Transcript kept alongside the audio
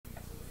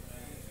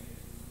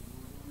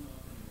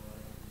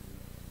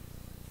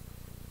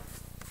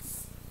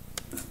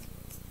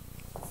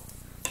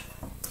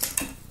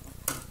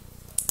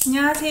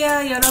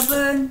안녕하세요,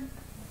 여러분.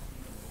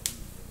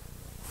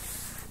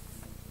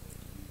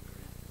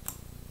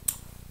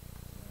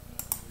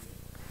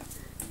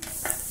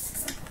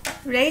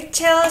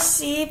 레이첼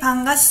씨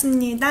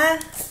반갑습니다.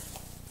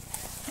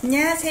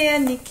 안녕하세요,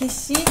 니키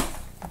씨.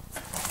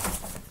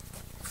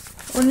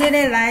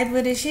 오늘의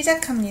라이브를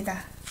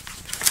시작합니다.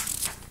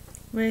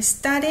 We're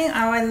starting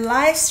our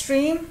live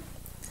stream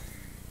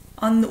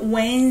on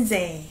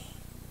Wednesday,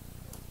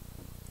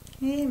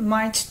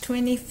 March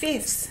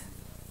 25th.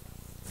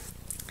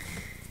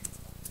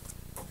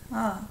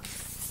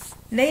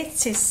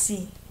 레이첼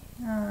씨,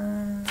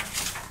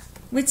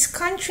 which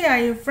country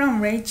are you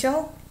from,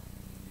 Rachel?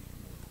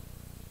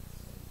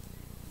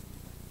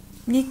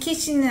 니키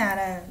씨는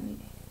알아요.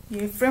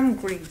 You're from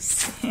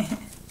Greece.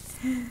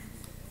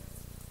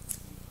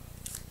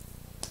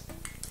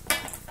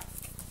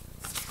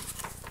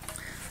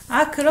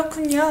 아,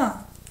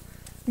 그렇군요.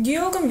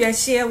 뉴욕은 몇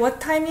시에요? What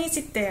time is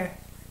it there?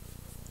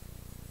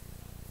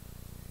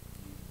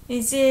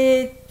 Is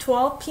it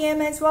 12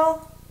 p.m. as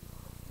well?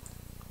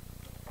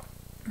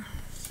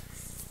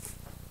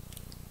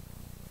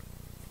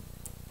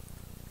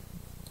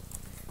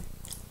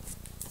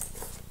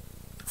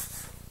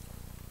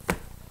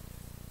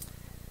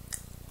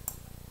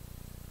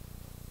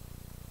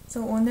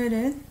 그래서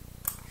오늘은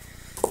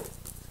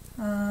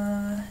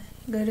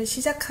이거를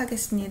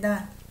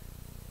시작하겠습니다.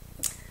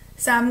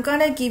 So I'm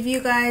gonna give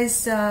you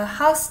guys a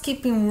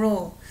housekeeping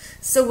rule.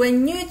 So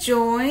when you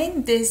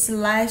join this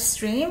live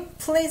stream,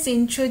 please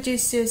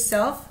introduce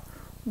yourself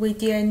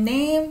with your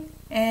name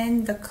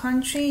and the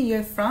country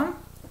you're from.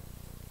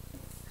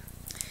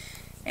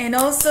 And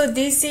also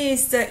this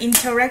is the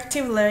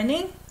interactive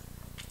learning.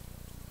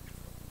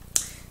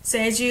 So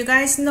as you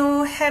guys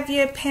know, have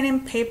your pen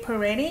and paper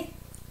ready.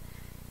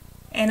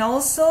 And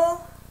also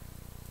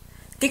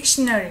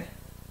dictionary,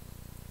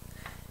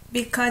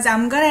 because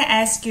I'm gonna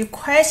ask you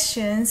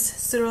questions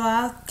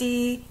throughout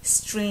the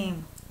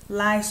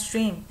live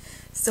stream.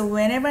 So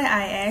whenever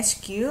I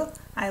ask you,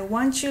 I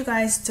want you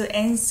guys to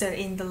answer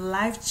in the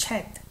live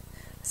chat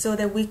so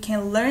that we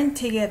can learn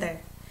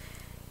together.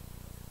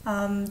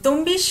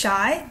 Don't be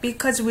shy,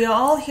 because we're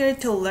all here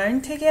to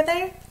learn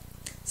together.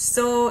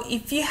 So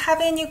if you have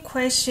any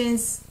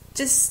questions,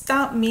 just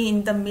stop me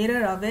in the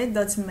middle of it,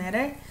 doesn't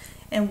matter.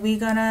 And we're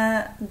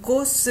gonna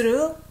go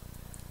through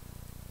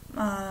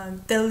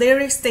the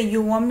lyrics that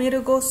you want me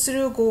to go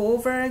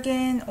over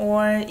again,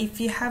 or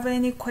if you have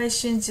any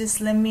questions,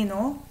 just let me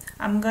know.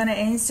 I'm gonna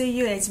answer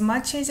you as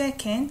much as I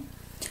can.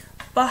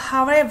 But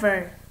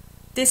however,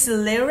 this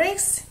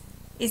lyrics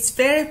is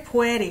very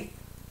poetic,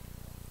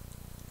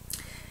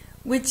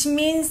 which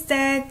means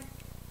that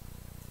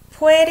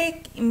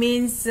poetic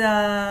means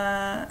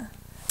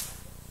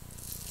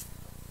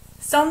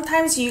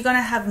sometimes you're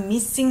gonna have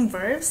missing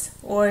verbs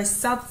or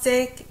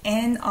subject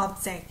and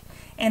object.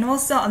 And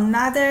also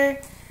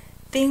another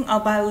thing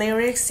about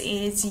lyrics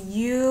is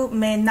you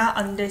may not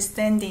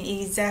understand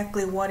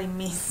exactly what it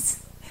means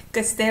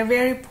because they're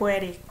very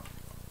poetic.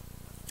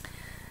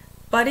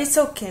 But it's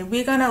okay,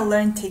 we're gonna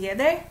learn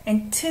together.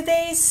 And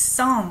today's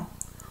song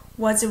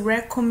was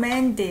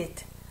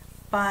recommended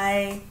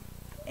by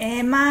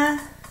Emma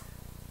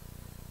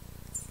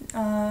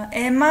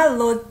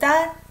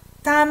Loda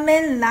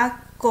Tamen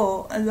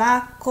Lakso.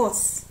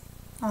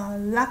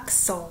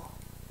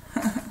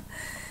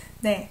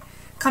 네,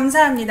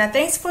 감사합니다.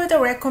 Thanks for the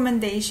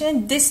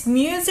recommendation. This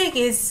music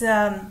is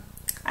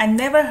I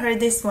never heard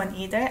this one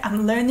either.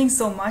 I'm learning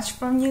so much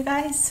from you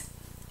guys.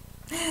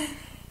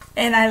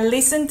 And I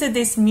listened to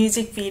this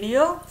music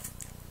video.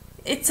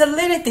 It's a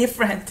little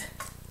different.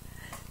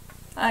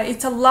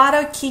 It's a lot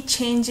of key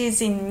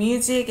changes in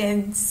music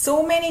and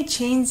so many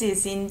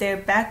changes in their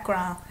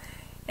background.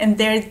 And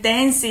their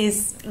dance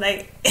is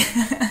like,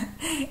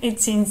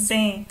 it's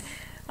insane.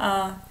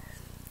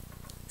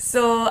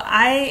 So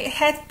I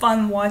had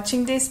fun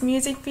watching this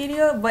music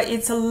video, but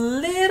it's a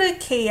little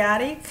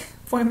chaotic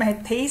for my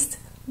taste,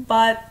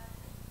 but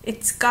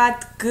it's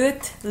got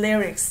good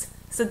lyrics.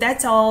 So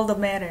that's all that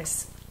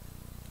matters.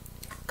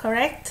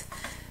 Correct?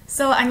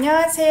 So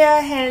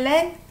안녕하세요,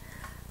 Helen.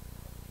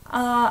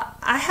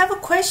 I have a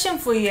question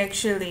for you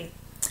actually,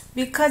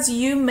 because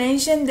you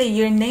mentioned that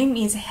your name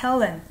is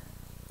Helen.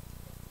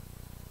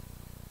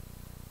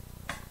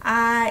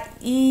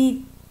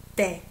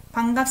 아이데,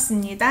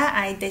 반갑습니다.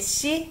 아이데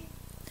씨.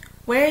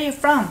 Where are you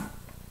from?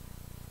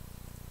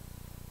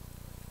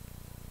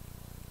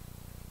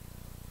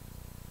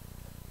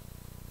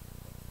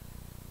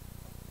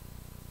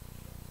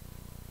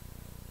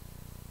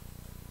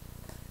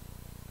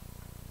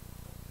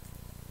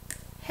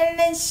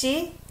 헬렌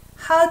씨,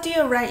 how do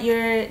you write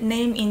your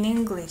name in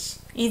English?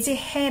 Is it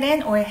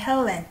Helen or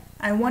Helen?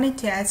 I wanted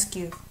to ask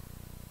you.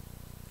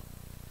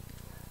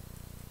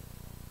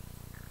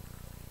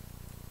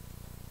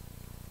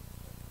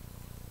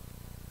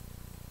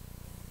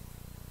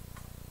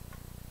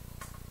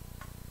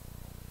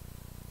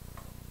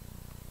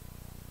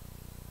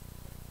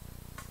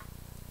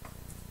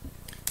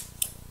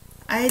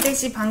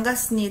 아이데씨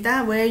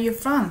반갑습니다. Where are you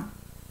from?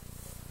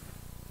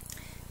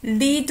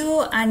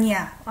 리두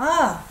아니야.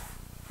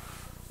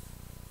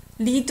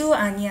 리두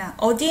아니야.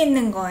 어디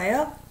있는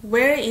거예요?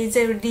 Where is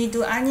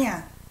리두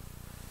아니야?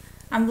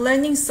 I'm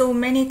learning so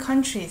many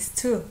countries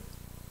too.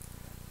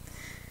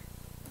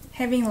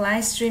 Having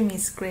live stream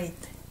is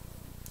great.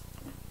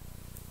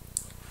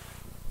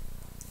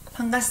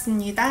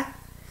 반갑습니다.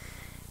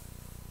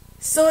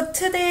 So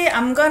today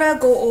I'm gonna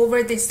go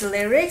over these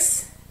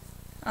lyrics.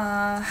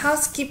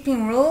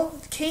 Housekeeping rule.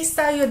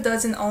 K-Style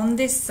doesn't own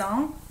this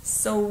song,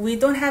 so we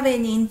don't have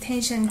any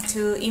intention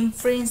to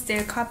infringe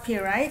their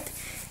copyright.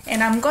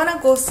 And I'm gonna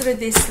go through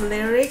these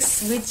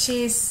lyrics, which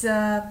is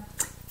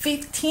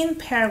 15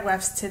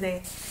 paragraphs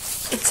today.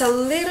 It's a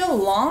little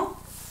long,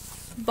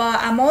 but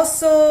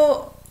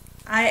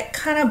I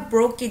kind of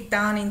broke it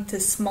down into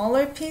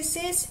smaller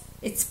pieces.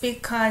 It's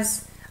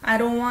because I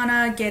don't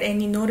wanna get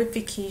any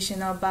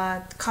notification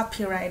about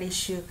copyright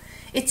issue.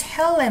 It's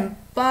Helen,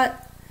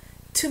 but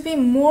to be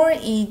more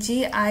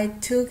easy, I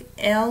took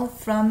L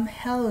from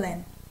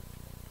Helen.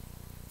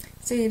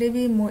 So it'll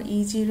be more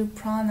easy to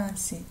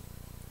pronounce it.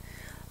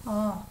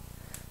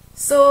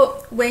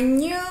 So when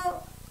you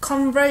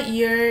convert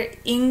your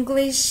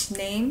English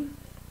name,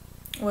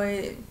 or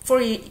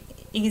for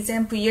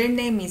example, your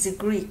name is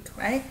Greek,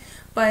 right?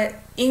 But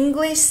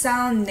English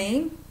sound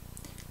name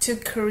to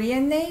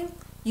Korean name,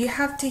 you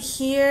have to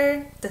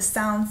hear the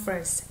sound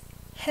first.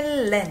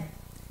 Helen.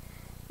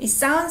 It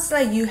sounds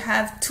like you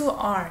have two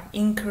R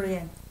in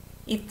Korean.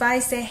 If I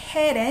say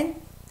Helen,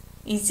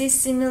 is it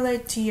similar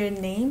to your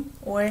name?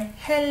 Or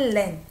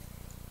Helen,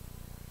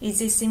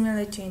 is it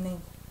similar to your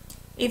name?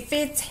 If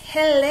it's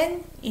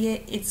Helen,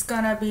 it's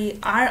gonna be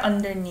R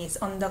underneath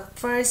on the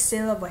first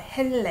syllable,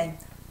 Helen.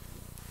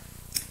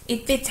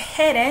 If it's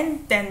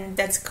Helen, then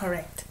that's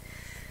correct.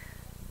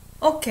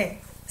 Okay,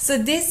 so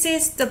this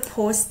is the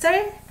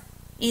poster.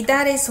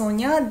 이달의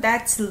소녀,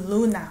 that's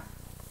Loona.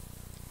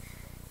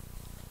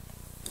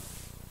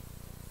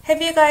 Have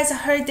you guys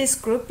heard this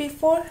group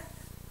before?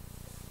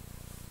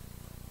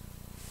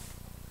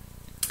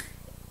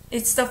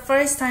 It's the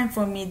first time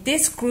for me.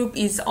 This group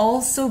is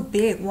also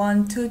big.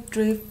 1, 2,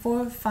 3,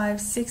 4,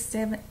 5, 6,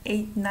 7,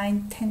 8,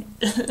 9, 10,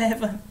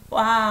 11.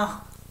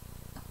 Wow.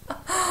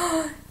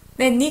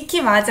 네,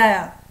 니키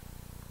맞아요.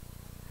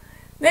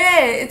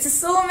 네, it's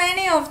so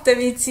many of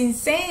them. It's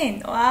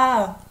insane.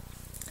 Wow.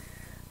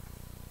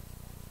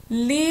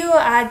 Lidu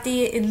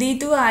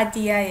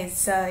Adia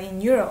is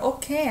in Europe.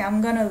 Okay,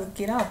 I'm gonna look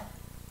it up.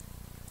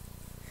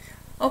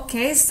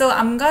 Okay, so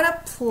I'm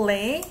gonna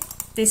play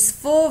this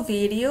full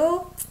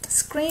video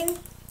screen.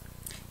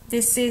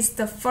 This is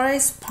the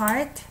first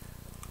part.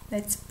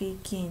 Let's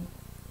begin.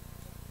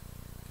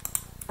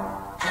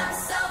 I'm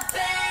so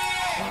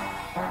bad.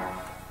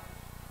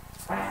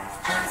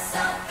 I'm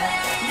so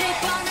bad. 늘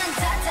뻔한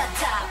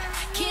다다다.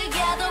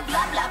 길게도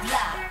blah blah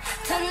blah.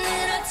 더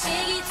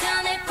늘어지기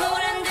전에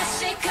보란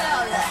듯이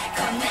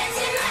겁내지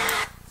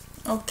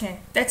마. Okay,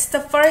 that's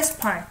the first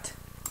part.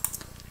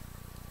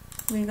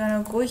 We're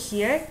gonna go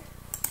here.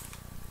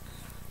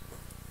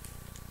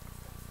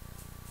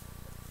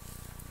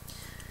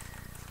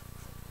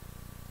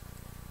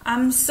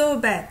 I'm so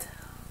bad.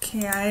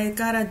 Okay, I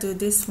gotta do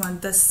this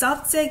one. The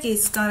subject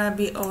is gonna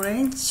be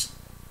orange,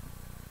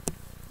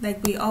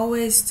 like we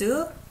always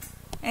do.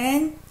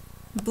 And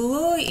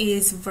blue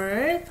is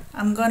verb.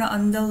 I'm gonna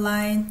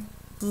underline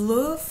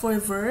blue for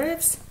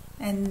verbs,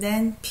 and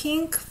then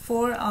pink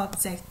for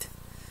object.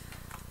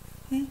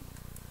 Okay.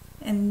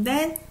 And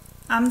then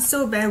I'm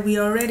so bad, we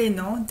already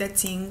know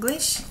that's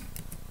English.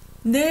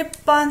 늘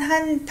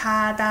뻔한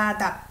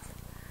다다답.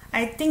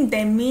 I think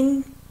they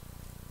mean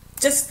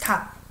just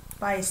tap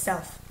by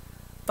itself,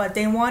 but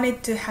they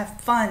wanted to have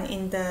fun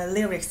in the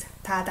lyrics.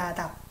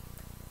 다다답.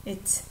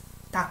 It's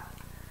tap.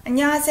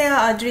 안녕하세요,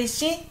 어드리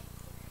씨.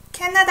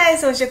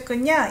 캐나다에서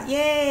오셨군요.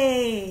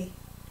 예이.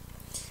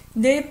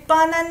 늘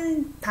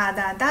뻔한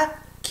다다답.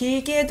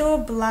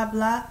 길게도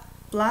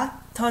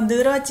블라블라블라. 더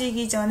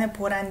늘어지기 전에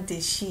보란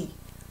듯이.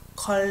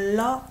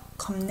 걸러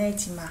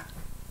겁내지 마.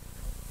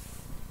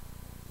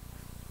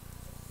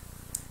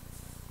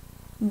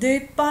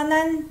 늘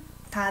뻔한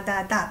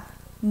다다답.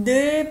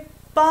 늘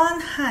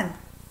뻔한.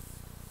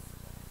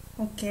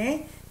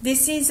 Okay,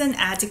 this is an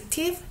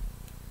adjective.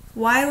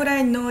 Why would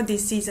I know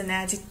this is an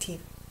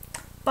adjective?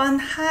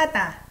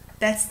 뻔하다,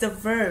 that's the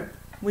verb,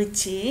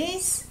 which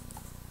is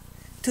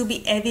to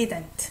be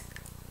evident.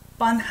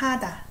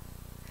 뻔하다.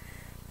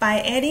 By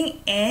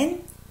adding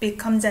n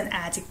becomes an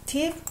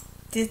adjective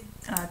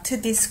to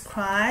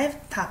describe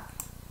답.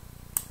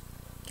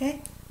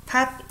 Okay,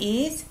 답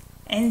is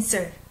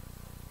answer.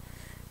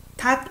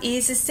 답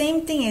is the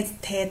same thing as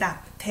대답.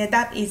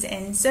 대답 is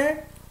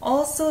answer.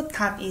 Also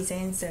답 is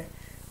answer.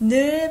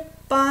 늘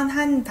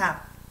뻔한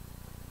답.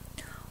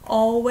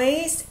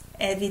 Always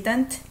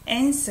evident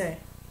answer.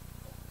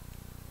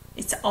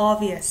 It's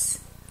obvious.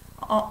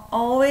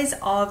 Always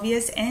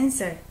obvious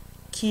answer.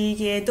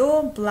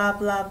 길게도 blah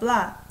blah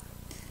blah.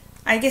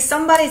 I guess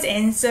somebody's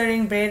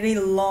answering very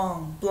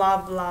long.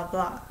 Blah blah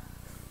blah.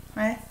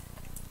 Right?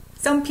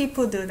 Some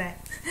people do that.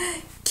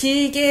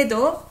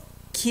 길게도,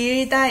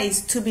 길다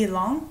is to be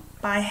long.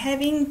 By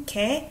having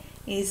게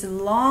is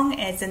long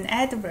as an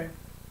adverb.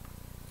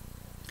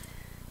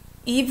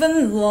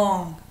 even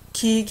long,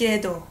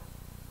 길게도.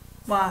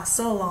 와,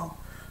 so long.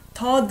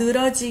 더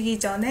늘어지기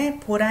전에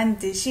보란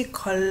듯이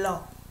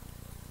걸러.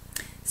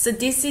 So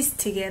this is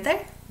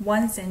together,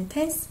 one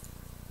sentence.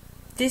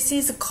 This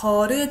is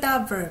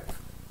거르다 verb.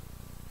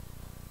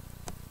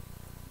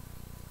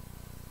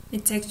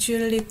 It's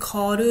actually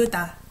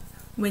거르다.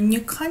 When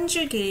you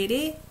conjugate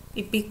it,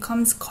 it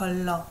becomes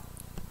걸러.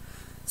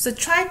 So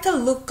try to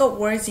look up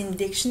words in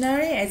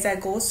dictionary as I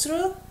go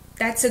through.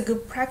 That's a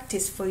good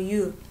practice for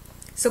you.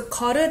 So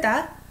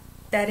거르다,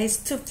 that is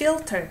to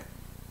filter.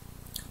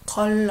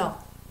 걸러,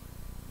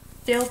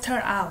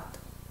 filter out.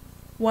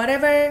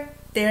 Whatever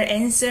they're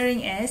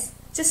answering as,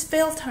 just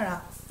filter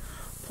out.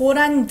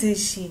 보란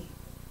듯이,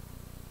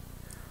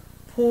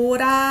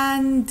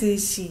 보란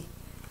듯이.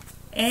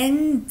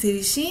 and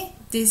듯이,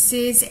 this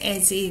is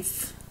as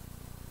if.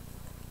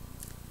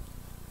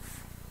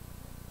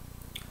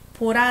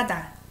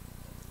 보라다.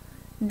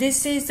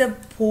 This is a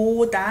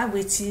보다,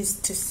 which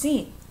is to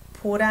see.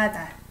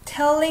 보라다.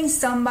 Telling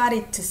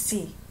somebody to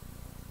see.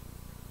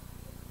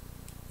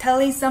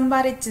 Telling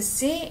somebody to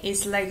see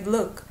is like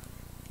look.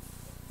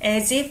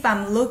 As if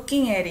I'm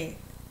looking at it.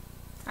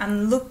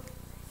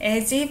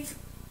 As if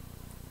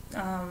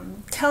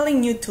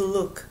telling you to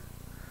look.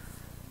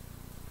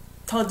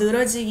 더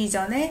늘어지기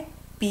전에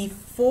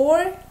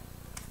before.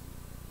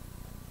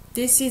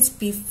 This is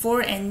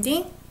before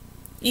ending.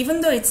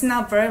 Even though it's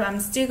not verb, I'm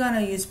still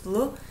gonna use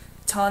blue.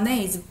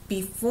 전에 is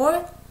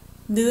before.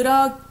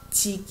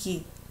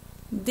 늘어지기.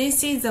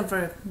 This is a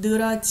verb.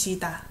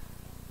 늘어지다.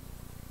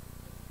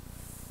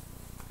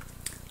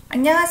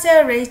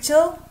 안녕하세요,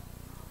 Rachel.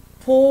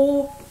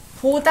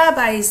 보다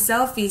by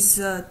itself is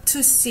to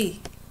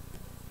see.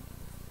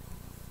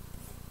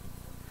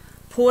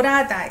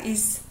 보라다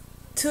is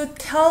to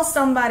tell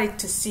somebody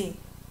to see.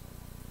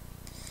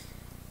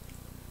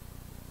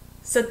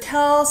 So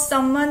tell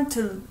someone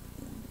to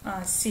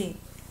see.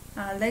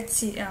 Let's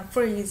see,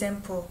 for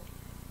example,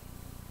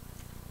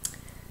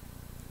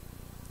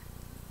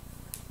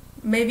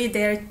 maybe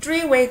there are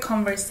three-way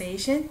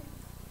conversation.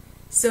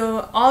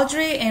 So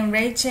Audrey and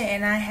Rachel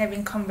and I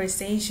having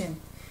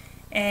conversation,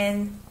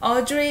 and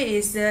Audrey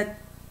is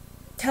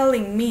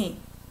telling me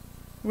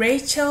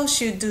Rachel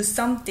should do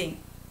something.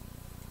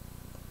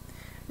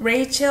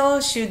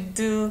 Rachel should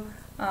do,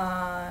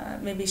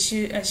 maybe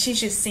she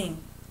should sing.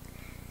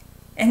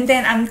 And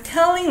then I'm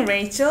telling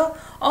Rachel,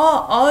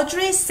 oh,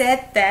 Audrey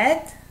said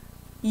that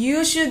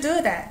you should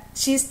do that.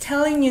 She's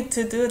telling you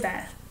to do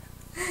that.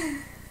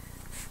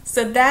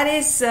 So that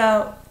is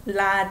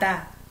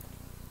라다.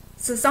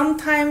 So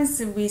sometimes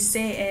we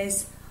say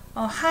as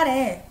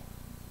하래.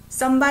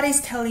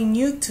 Somebody's telling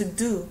you to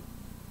do.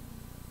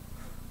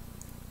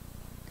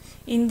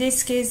 In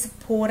this case,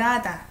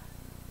 보라다.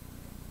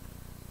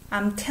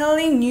 I'm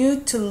telling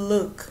you to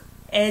look,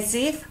 as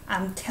if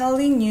I'm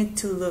telling you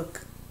to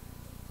look.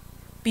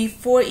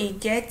 Before it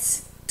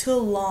gets too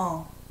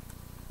long.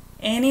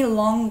 Any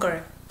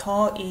longer,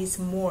 더 is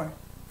more.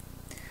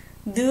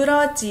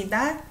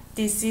 늘어지다,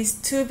 this is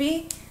to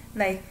be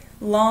like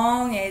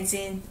long, as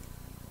in,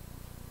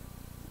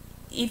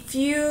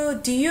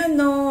 do you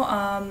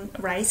know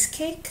rice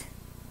cake?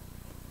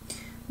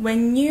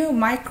 When you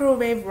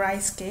microwave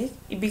rice cake,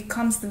 it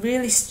becomes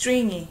really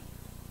stringy.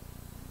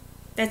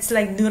 That's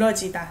like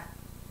늘어지다.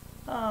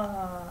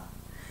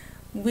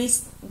 We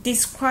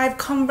describe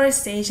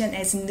conversation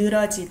as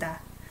늘어지다.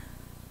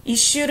 It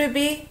should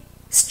be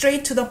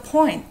straight to the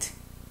point.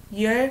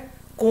 You're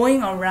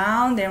going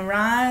around and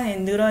round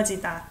and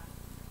늘어지다.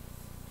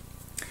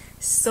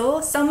 So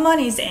someone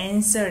is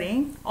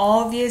answering,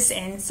 obvious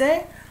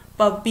answer,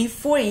 but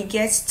before it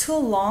gets too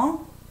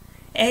long,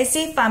 as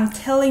if I'm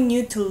telling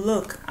you to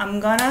look, I'm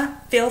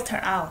gonna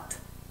filter out.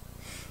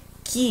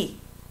 기.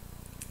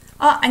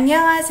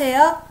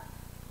 안녕하세요.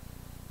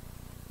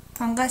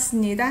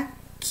 반갑습니다.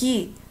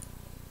 기.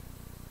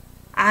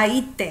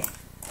 아이때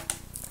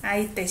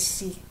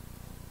씨.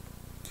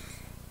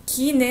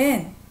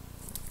 기는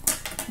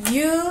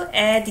you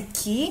add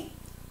기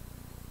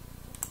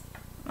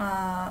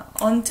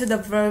onto the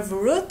verb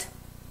root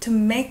to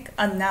make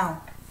a noun.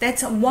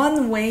 That's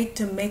one way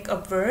to make a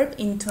verb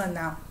into a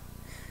noun.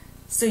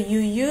 So you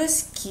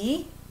use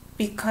기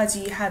because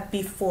you have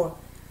before.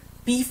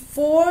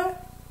 Before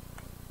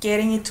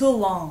getting it too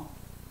long.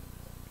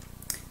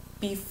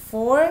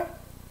 Before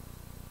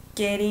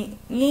getting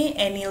it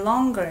any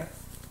longer.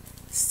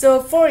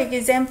 So for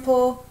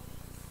example,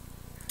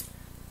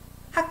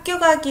 학교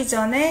가기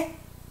전에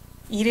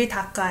이를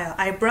닦아요.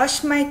 I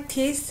brush my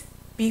teeth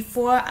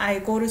before I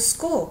go to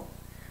school.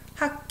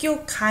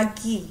 학교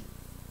가기.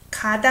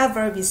 가다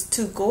verb is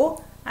to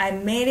go. I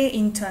made it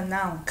into a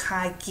noun.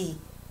 가기.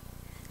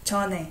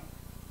 전에.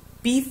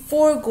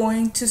 Before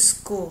going to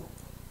school.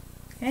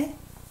 Okay?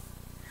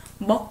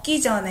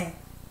 먹기 전에.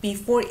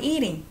 Before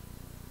eating.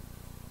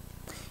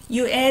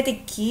 You add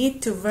기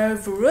to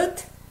verb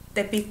root.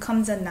 That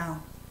becomes a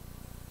noun.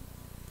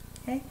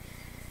 Okay?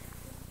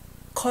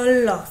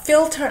 걸러,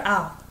 filter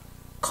out.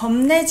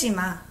 겁내지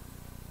마.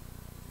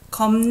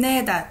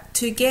 겁내다,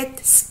 to get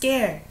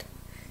scared.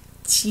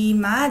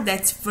 지마,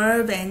 that's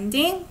verb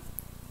ending.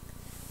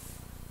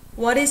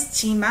 What is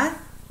지마?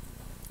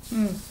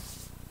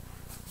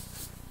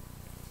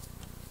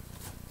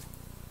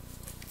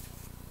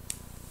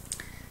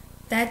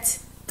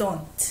 That's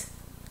don't.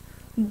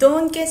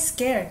 Don't get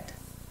scared.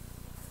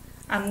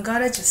 I'm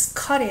gonna just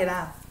cut it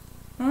out.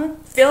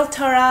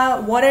 Filter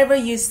out whatever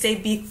you say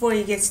before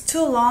it gets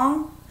too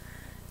long.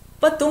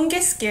 But don't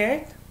get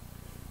scared.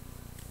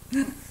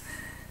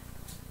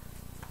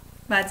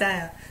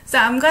 맞아요. So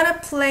I'm gonna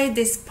play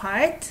this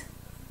part.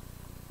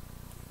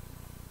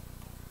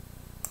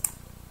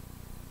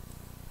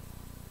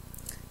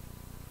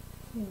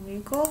 Here we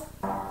go.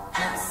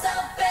 I'm so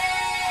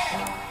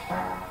bad.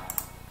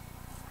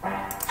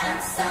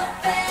 I'm so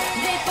bad.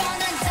 내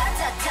뻔한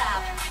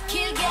자자잡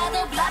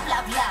길게도 blah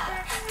blah blah.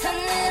 더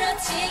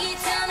늘어지기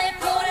전에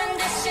보란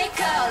듯이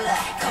걸어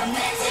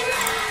겁내지 마.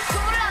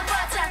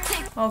 돌아봐자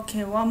틱.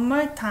 Okay, one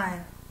more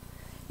time.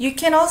 You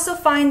can also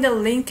find the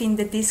link in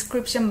the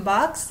description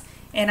box,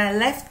 and I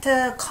left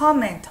a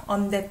comment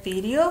on that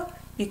video.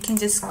 You can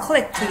just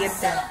click to get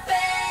there.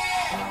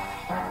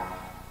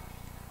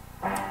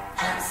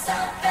 I'm so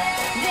bad.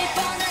 내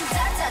뻔한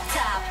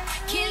자자잡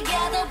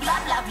길게도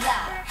blah blah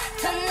blah.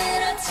 더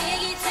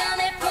늘어지기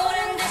전에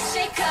보란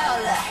듯이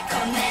걸어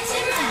겁내지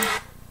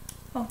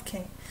마.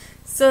 Okay,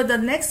 so the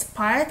next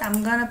part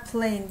I'm gonna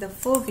play in the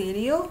full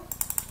video.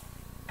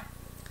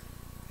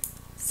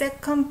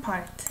 Second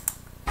part.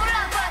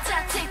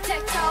 돌아봐자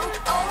틱택톡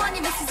어머니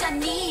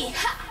메시지니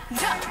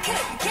더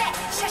크게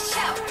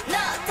sho-shout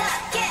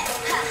너답게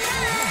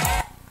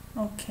하하.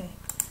 Okay,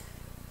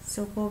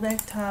 so go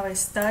back to our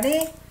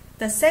study.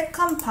 The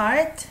second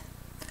part,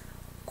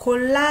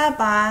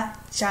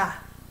 골라봐자,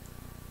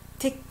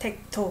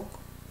 틱택톡.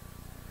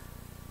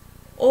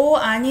 O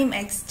아님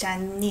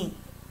X잖니.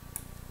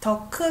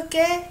 더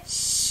크게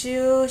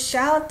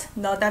sho-shout,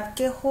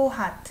 너답게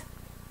호핫.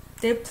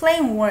 They're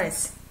playing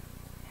words,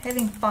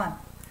 having fun.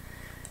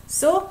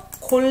 So,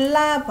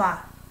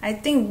 골라봐. I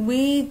think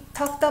we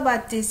talked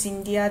about this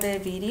in the other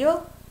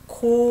video.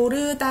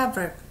 고르다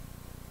verb.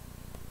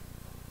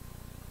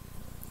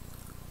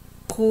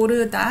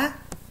 고르다.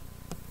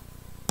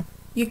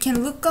 You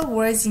can look up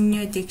words in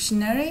your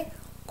dictionary.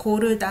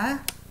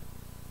 고르다.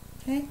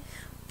 Okay.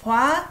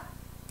 봐.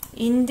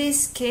 In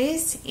this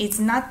case, it's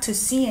not to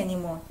see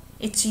anymore.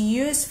 It's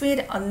used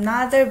with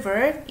another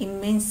verb. It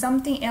means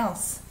something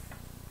else.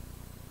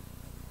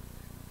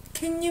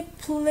 Can you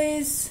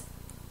please,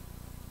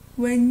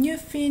 when you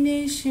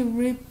finish,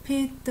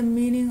 repeat the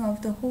meaning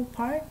of the whole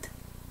part?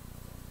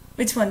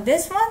 Which one?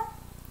 This one?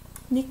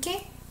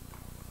 Nikki?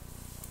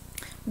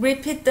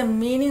 Repeat the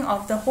meaning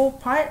of the whole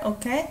part,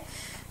 okay?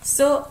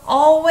 So,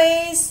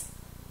 always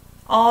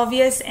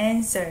obvious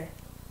answer.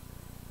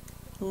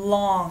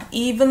 Long,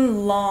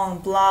 even long,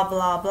 blah,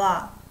 blah,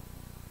 blah.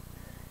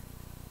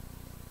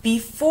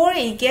 Before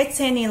it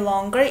gets any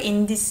longer,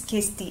 in this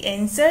case, the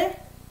answer,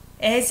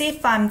 as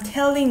if I'm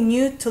telling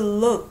you to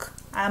look,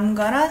 I'm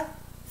gonna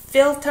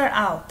filter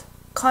out,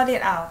 cut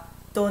it out.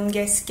 Don't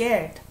get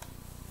scared.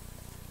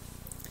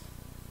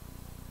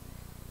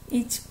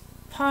 Each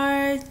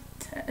part,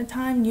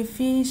 time you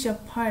finish a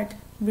part,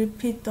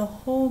 repeat the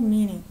whole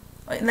meaning.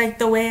 Like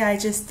the way I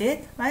just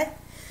did, right?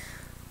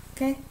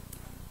 Okay.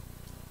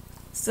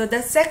 So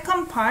the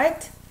second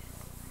part,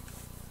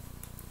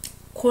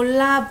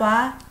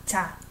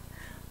 골라봐자.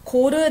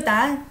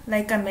 고르다,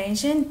 like I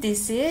mentioned,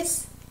 this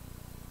is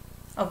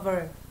a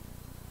verb.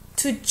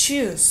 To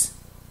choose.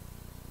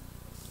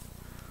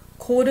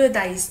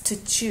 고르다 is to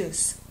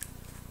choose.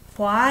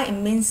 봐, it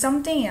means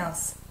something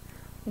else.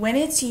 When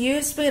it's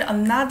used with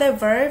another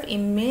verb, it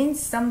means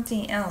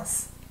something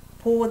else.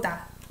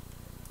 보다.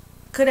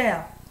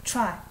 그래요.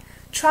 Try.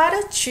 Try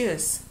to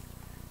choose.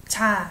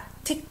 자,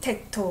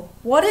 tic-tac-toe.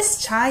 What is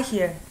자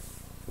here?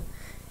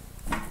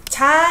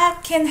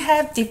 자 can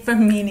have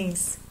different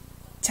meanings.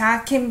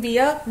 자 can be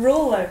a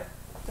ruler.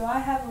 Do I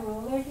have a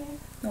ruler here?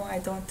 No, I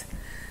don't.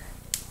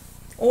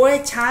 Or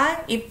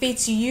자, if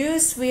it's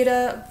used with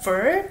a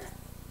verb,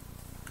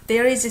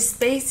 there is a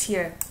space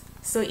here.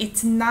 So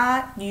it's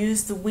not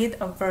used with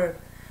a verb.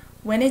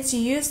 When it's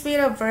used with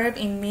a verb,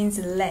 it means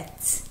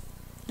let's.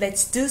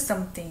 Let's do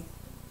something.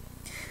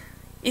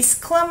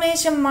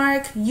 Exclamation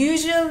mark,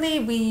 usually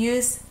we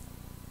use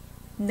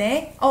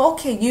네. Oh,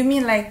 okay, you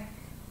mean like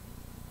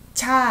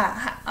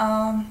자,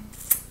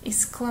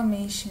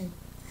 exclamation.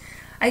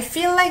 I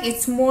feel like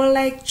it's more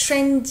like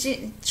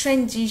transitioning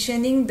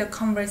the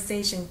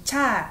conversation.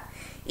 자.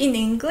 In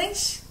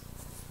English,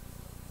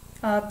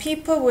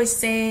 people will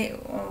say,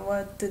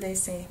 what do they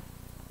say?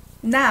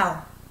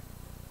 Now.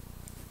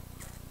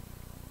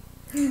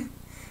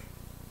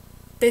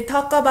 They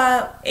talk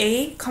about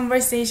A,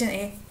 conversation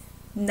A.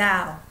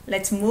 Now.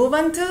 Let's move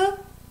on to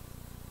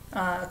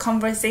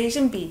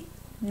conversation B.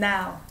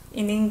 Now.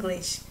 In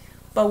English.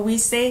 But we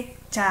say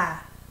자.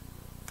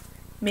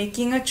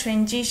 Making a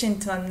transition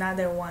to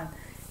another one.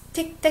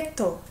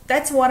 tic-tac-toe.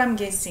 That's what I'm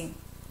guessing.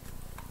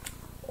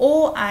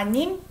 O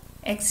아님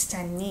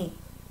X잖니.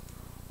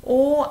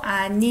 O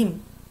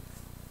아님.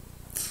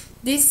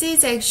 This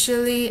is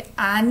actually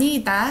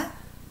아니다.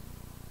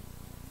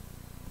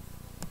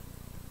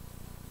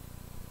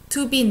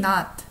 to be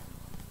not.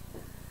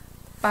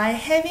 By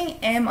having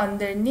am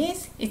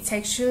underneath, it's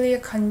actually a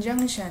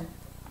conjunction.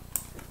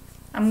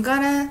 I'm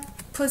gonna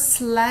put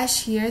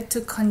slash here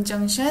to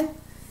conjunction.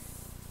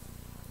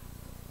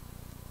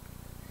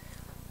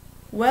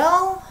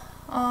 Well,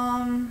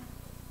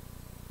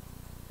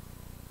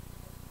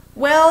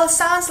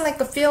 sounds like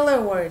a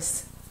filler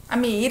words. I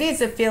mean, it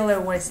is a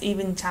filler words,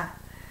 even 자.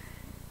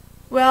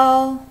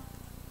 Well,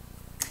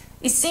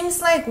 it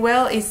seems like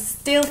well is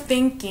still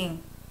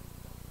thinking.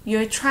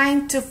 You're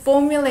trying to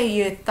formulate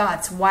your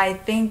thoughts while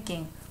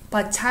thinking.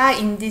 But 자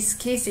in this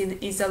case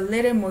is a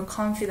little more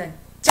confident.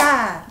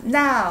 자,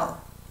 now,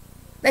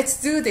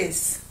 let's do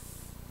this.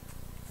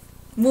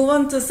 Move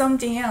on to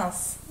something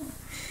else.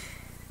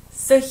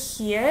 So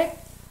here,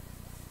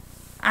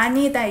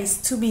 아니다 is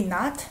to be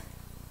not.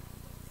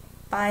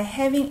 By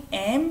having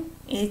am,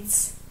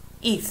 it's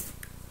if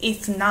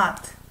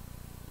not.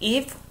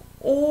 If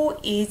O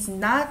is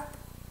not,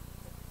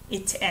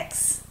 it's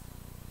X.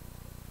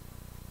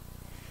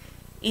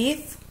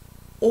 If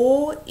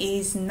O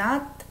is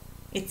not,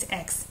 it's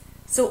X.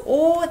 So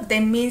O, that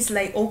means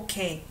like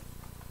okay.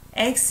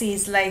 X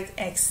is like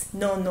X,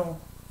 no.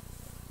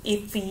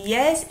 If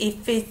yes,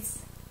 if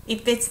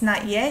it's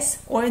not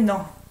yes or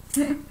no.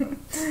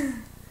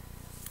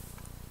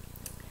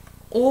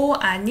 O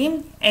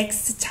아님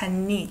X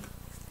잤니.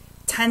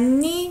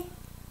 잤니?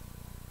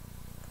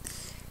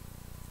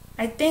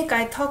 I think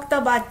I talked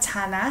about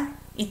잖아.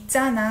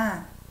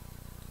 있잖아.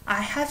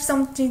 I have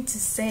something to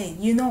say.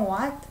 You know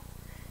what?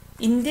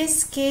 In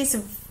this case,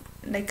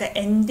 like an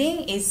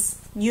ending is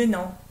you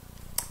know.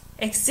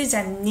 X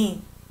잤니.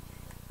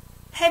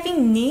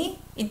 Having ni,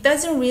 it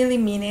doesn't really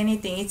mean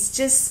anything. It's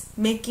just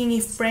making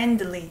it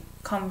friendly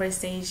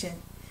conversation.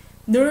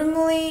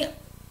 Normally,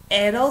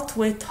 adults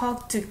will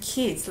talk to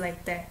kids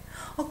like that.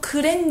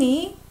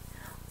 그랬니?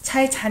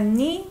 잘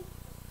잤니?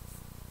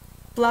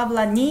 Blah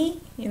blah ni,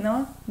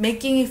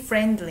 making it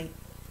friendly.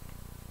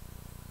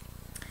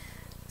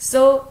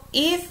 So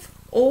if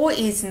O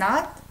is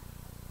not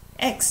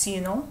X,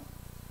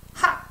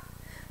 하.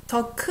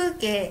 더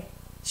크게,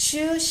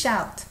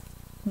 sho-shout.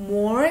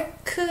 More,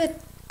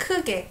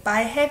 크게.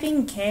 By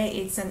having 게,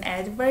 it's an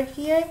adverb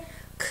here.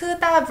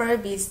 크다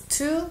verb is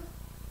to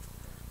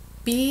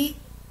be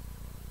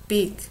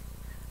big.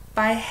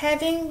 By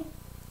having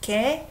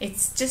게,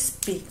 it's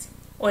just big.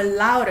 Or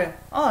louder.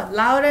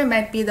 Louder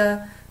might be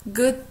the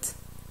good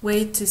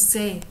way to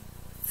say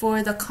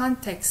for the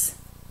context.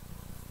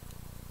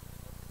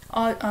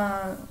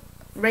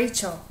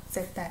 Rachel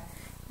said that.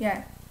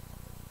 Yeah.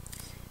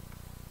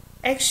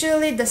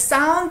 Actually, the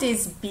sound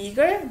is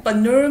bigger, but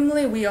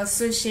normally we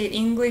associate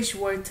English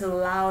word to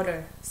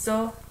louder.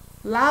 So,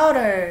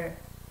 louder.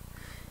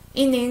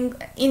 In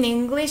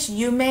English,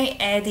 you may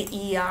add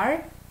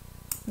ER.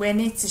 When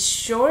it's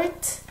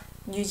short,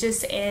 you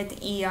just add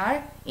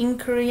ER. In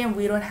Korean,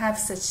 we don't have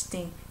such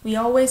thing. We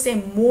always say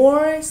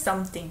more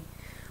something.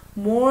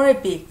 More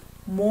big.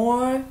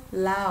 More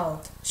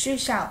loud.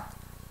 sho-shout.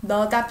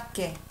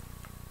 너답게.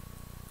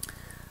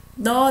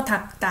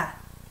 너답다.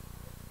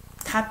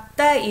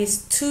 답다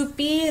is to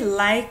be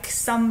like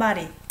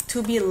somebody.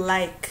 To be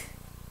like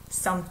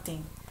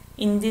something.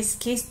 In this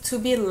case, to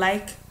be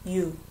like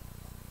you.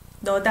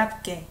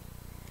 너답게.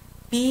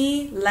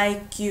 Be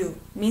like you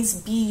means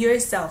be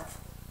yourself.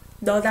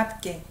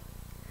 너답게.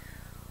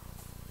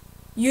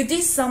 You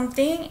did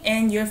something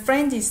and your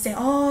friend is saying,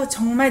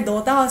 정말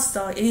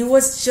너다웠어. It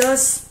was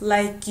just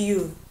like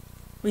you.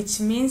 Which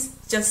means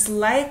just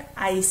like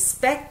I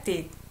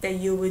expected that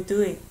you would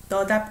do it.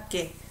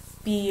 너답게.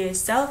 Be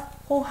yourself.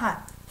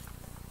 hot.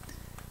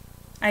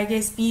 I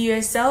guess be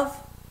yourself.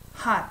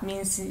 Hot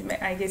means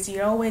I guess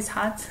you're always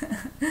hot.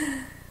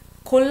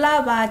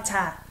 골라봐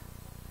자.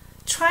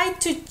 Try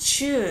to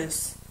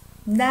choose.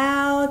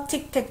 Now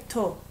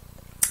tic-tac-toe.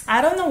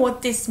 I don't know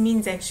what this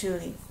means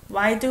actually.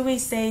 Why do we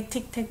say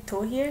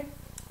tic-tac-toe here?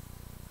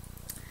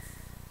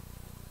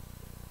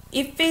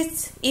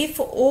 If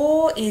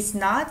O is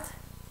not,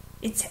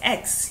 it's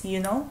X,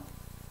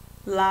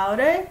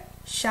 Louder,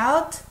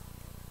 shout,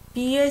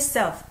 be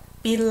yourself.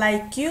 Be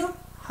like you,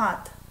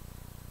 hot.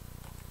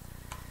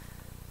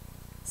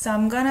 So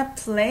I'm gonna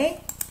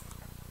play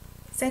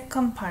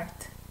second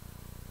part.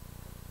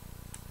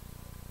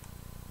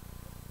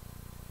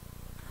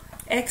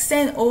 X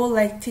and O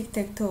like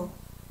tic-tac-toe.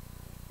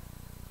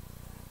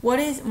 What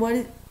is,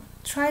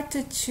 try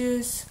to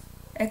choose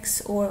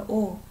X or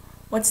O.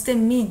 What's that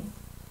mean?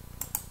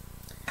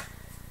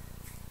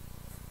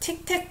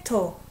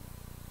 Tic-tac-toe.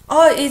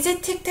 Is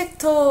it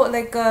tic-tac-toe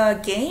like a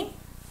game?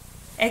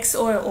 X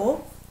or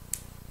O?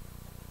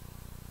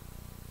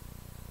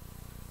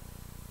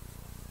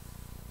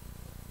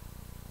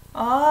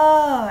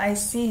 I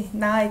see.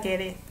 Now I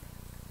get it.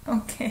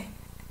 Okay.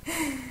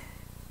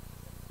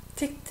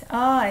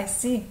 I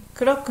see.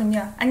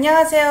 그렇군요.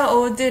 안녕하세요,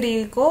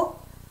 오드리고.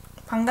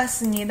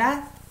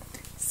 반갑습니다.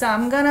 So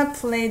I'm gonna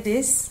play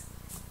this.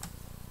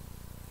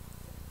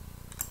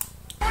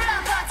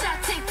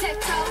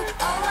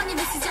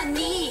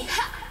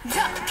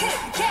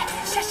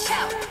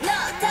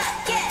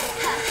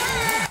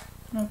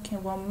 Okay,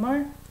 one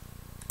more.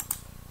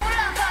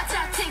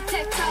 올라가자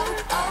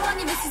틱택톡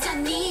어머님이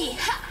쓰자니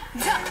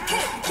더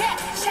크게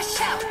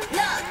sho-shout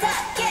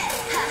너답게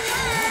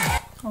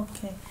하하.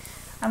 Okay,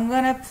 I'm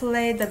gonna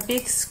play the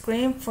big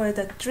screen for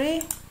the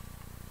 3.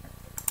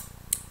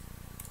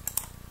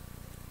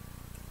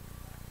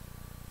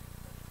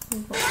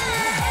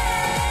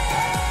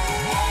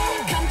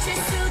 감출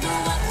수도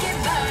없게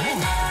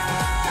burn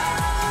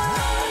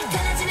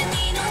달라지는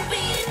이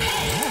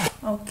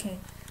눈빛. Okay,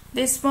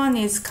 this one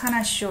is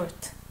kinda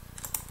short.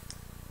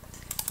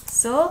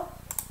 So,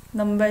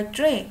 number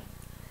 3.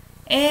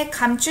 에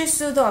감출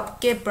수도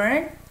없게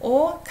burn.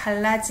 오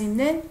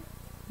달라지는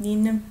네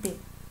눈빛.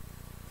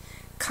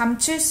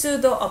 감출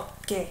수도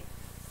없게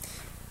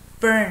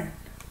burn.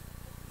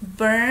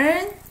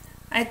 Burn.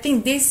 I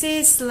think this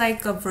is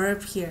like a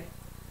verb here.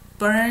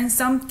 Burn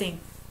something.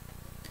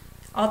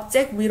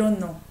 Object we don't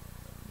know.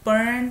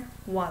 Burn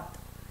what?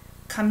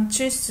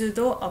 감출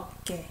수도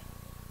없게.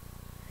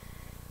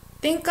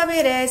 Think of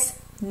it as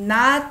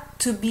not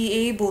to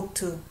be able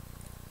to.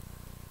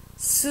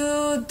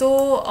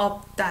 수도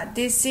없다.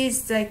 This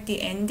is like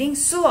the ending.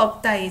 수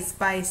없다 is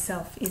by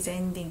itself, is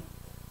ending.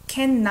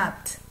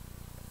 Cannot.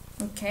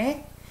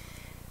 Okay?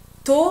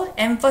 To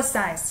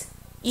emphasize.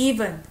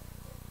 Even.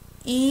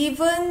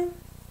 Even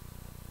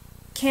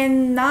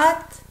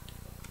cannot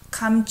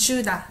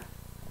감추다.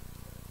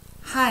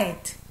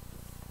 Hide.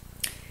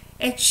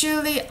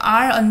 Actually,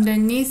 R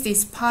underneath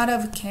is part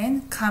of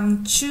can.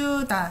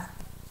 감추다.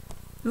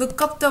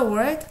 Look up the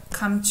word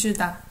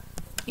감추다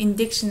in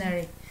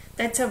dictionary.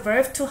 That's a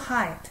verb to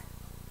hide.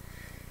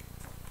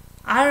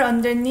 R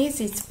underneath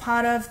is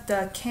part of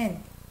the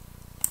can.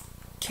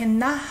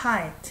 Cannot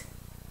hide.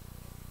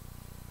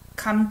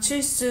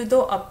 감출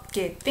수도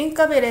없게. Think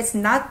of it as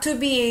not to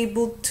be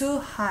able to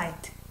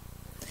hide.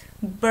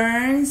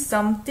 Burn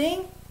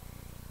something,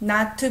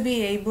 not to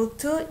be able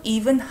to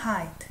even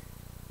hide.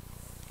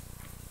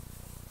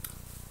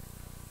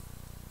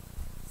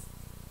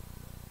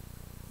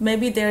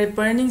 Maybe they're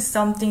burning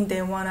something,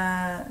 they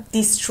wanna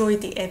destroy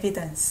the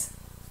evidence.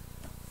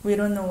 We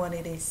don't know what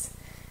it is.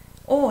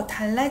 오,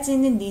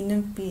 달라지는 네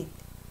눈빛.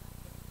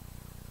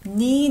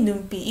 네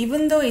눈빛.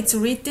 Even though it's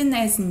written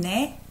as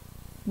네,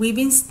 we've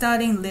been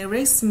studying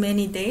lyrics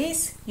many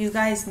days. You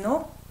guys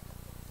know?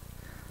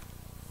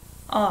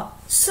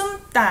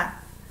 숨다.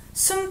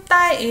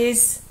 숨다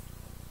is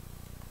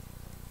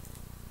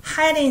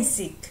hide and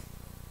seek.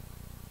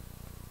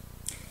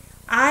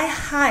 I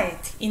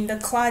hide in the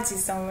closet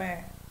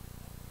somewhere.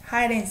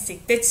 Hide and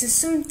seek. That's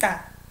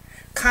숨다.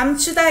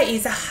 감추다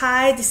is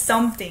hide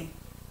something.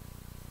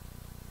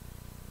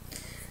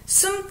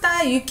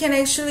 숨다 you can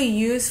actually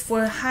use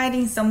for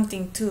hiding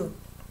something too.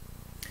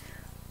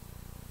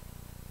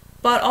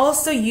 But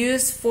also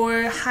use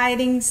for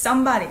hiding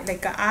somebody.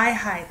 Like I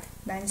hide.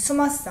 난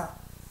숨었어.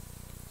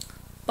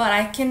 But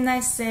I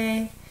cannot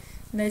say.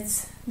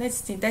 Let's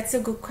see. That's a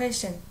good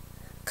question.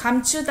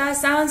 감추다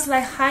sounds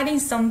like hiding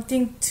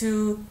something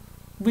to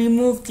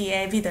remove the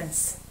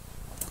evidence.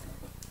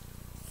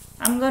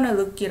 I'm gonna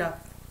look it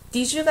up.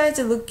 Did you guys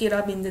look it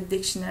up in the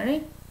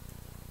dictionary?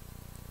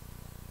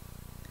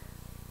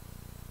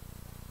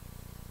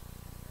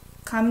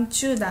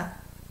 감추다.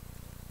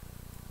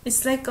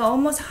 It's like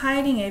almost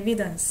hiding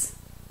evidence.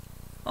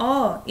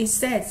 Oh, it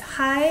says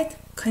hide,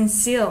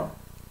 conceal.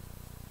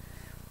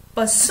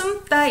 But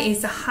숨다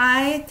is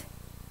hide,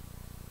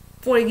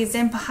 for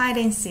example, hide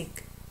and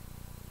seek.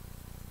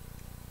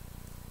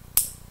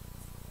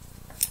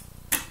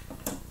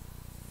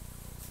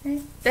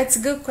 Okay, that's a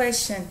good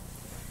question.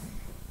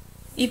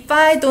 If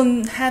I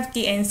don't have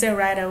the answer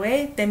right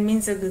away, that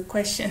means a good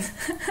question.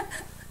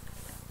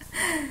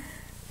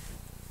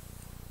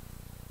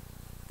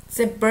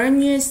 So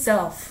burn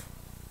yourself.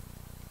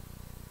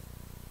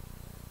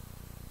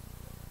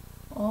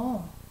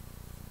 Oh.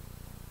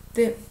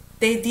 Did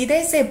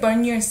they say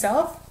burn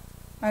yourself?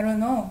 I don't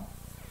know.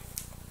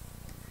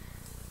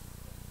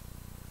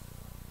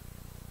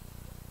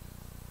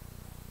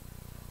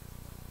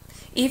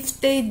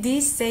 If they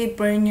did say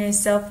burn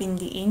yourself in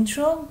the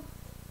intro,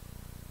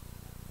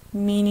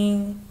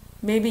 meaning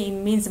maybe it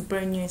means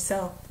burn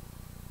yourself.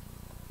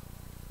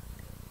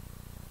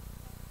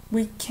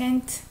 We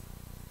can't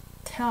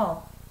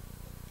tell.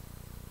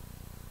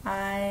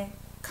 I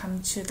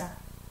감추다.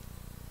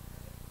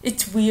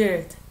 It's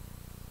weird.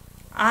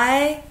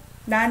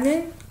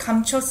 나는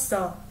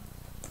감췄어.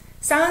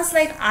 Sounds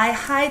like I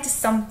hide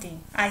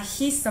something. I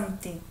hid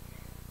something.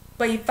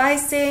 But if I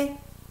say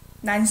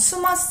난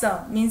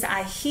숨었어, means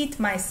I hid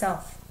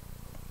myself.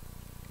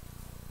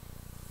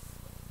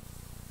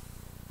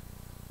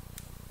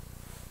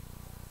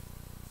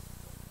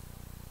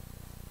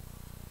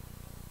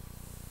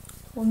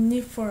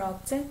 Only for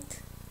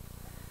object.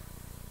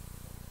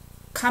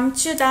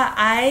 감추다,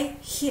 I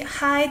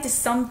hide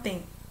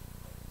something.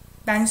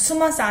 난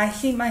숨어서 I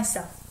hid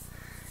myself.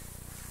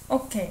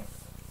 Okay.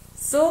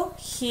 So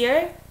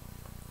here,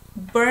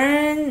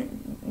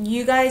 burn,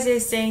 you guys are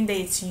saying that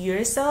it's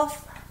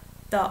yourself.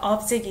 The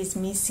object is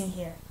missing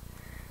here.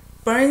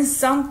 Burn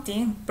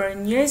something,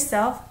 burn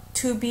yourself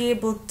to be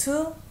able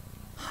to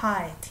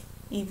hide,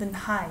 even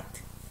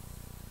hide.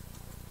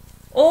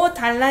 오,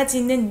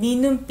 달라지는 네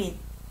눈빛.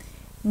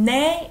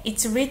 네,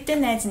 it's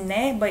written as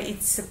네, but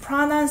it's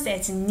pronounced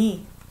as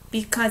니.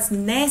 Because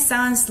네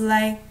sounds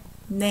like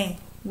네,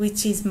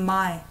 which is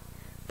my.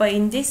 But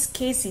in this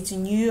case, it's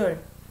your.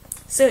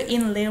 So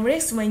in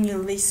lyrics, when you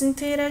listen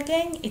to it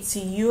again, it's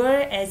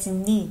your as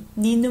니,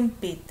 네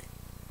눈빛.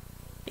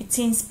 It's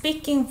in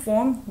speaking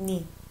form,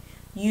 니.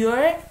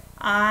 Your,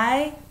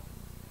 I,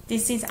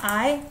 this is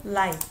I,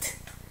 light.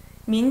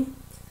 Mean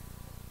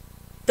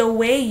the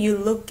way you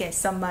look at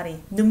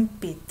somebody,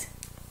 눈빛.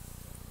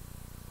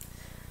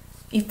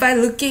 If I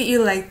look at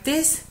you like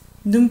this,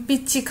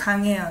 눈빛이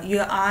강해요.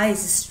 Your eye is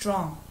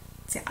strong.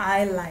 It's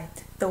eye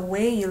light. The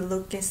way you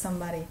look at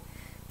somebody.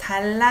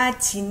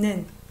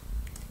 달라지는.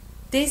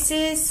 This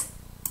is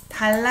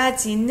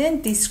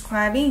달라지는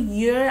describing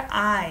your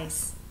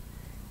eyes.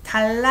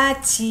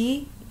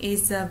 달라지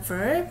is a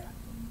verb.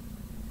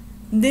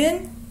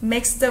 는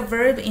makes the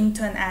verb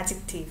into an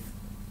adjective.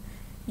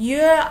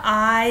 Your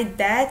eye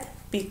that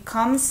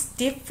becomes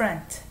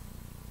different.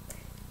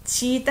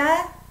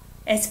 지다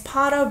as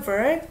part of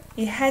verb,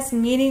 it has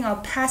meaning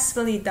of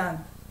passively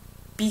done.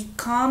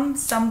 Become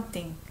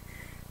something.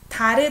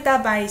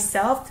 다르다 by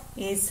itself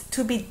is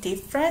to be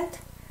different.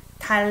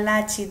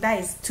 달라지다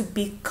is to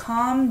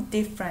become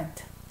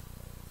different.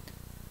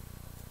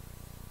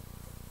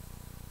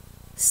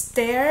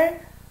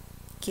 Stare,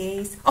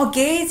 gaze. Oh,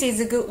 gaze is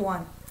a good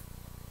one.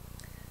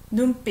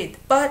 눈빛.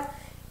 But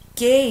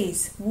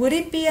gaze, would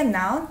it be a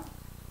noun?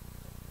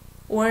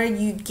 Or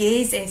you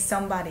gaze at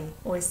somebody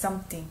or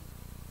something?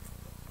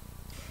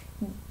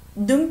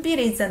 눈빛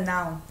is a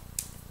noun.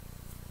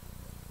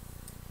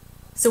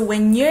 So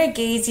when you're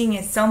gazing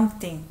at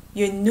something,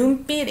 your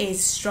눈빛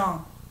is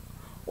strong.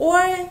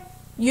 Or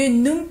your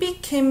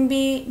눈빛 can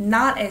be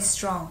not as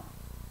strong.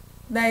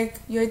 Like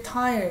you're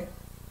tired.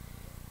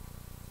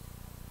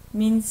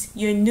 Means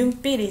your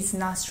눈빛 is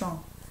not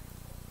strong.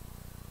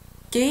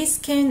 Gaze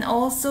can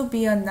also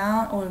be a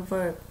noun or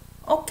verb.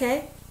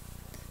 Okay.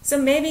 So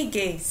maybe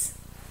gaze.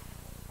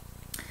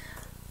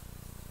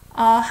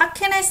 How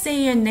can I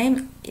say your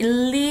name?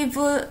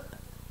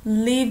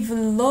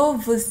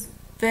 Livloveslik.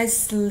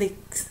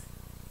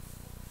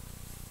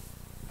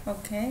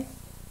 Okay.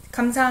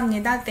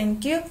 감사합니다.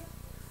 Thank you.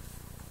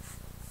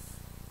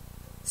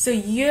 So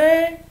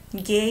your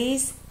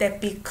gaze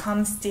that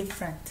becomes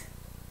different.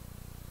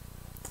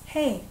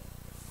 Hey.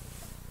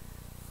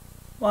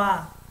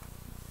 Wow.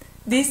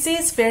 This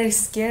is very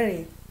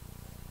scary.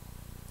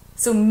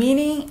 So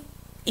meaning,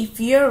 if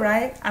you're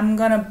right, I'm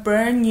gonna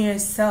burn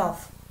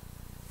yourself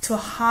to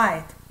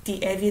hide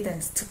the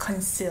evidence, to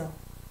conceal.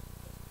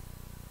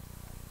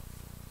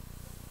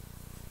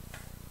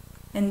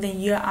 And then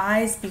your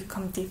eyes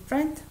become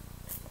different.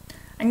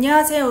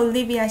 안녕하세요,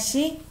 올리비아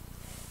씨.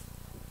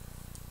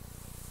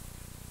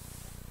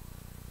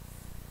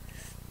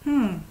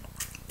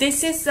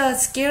 This is the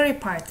scary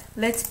part.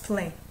 Let's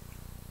play.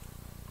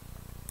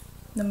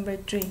 Number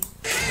 3.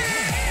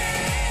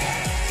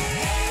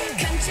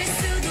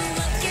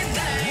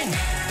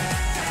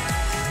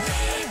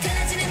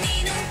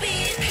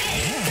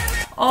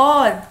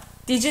 Oh,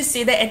 did you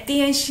see that at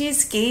the end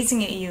she's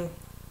gazing at you?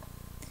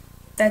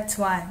 That's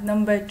why.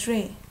 Number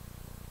 3.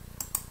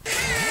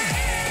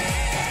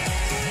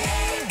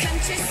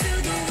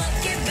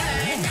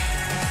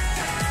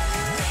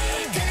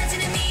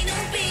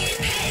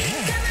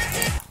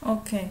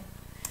 Okay.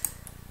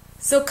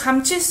 So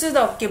감출 수도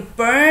없게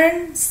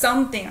burn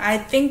something. I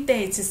think that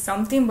it's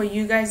something, but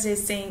you guys are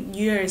saying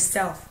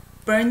yourself.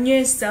 Burn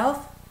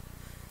yourself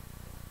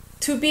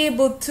to be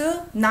able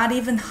to not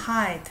even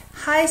hide.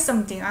 Hide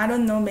something. I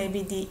don't know,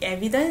 maybe the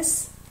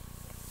evidence.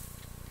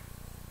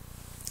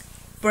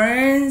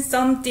 Burn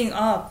something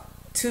up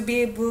to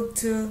be able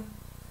to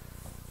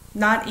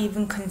not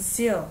even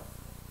conceal.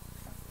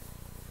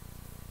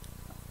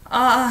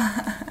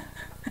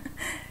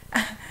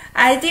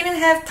 I didn't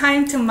have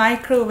time to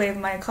microwave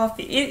my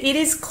coffee. It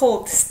is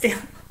cold still.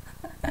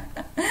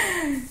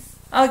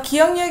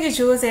 기억력이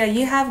좋으세요.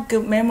 You have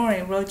good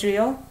memory,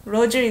 Rodrigo.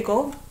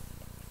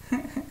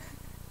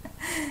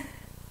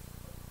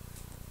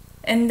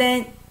 And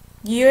then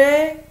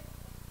your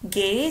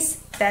gaze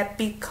that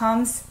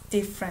becomes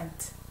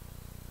different.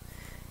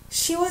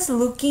 She was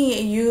looking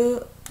at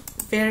you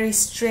very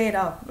straight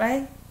up,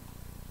 right?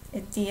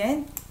 At the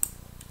end,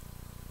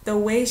 the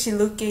way she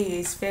looked at you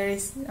is very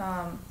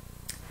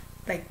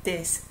like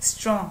this,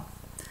 strong.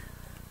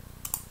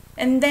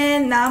 And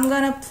then now I'm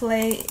gonna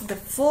play the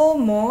full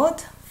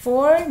mode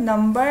for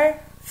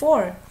number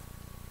 4.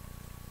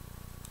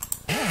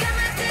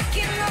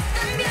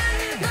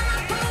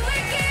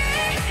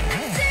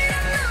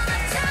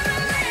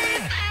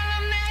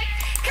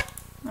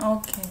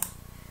 Okay,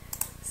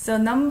 so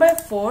number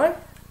 4,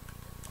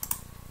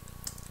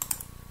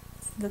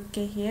 look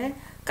at here.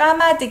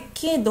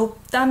 까마득히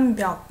높던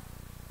벽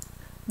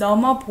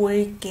넘어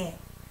보일게.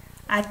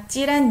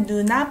 아찔한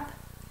눈앞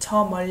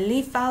저 멀리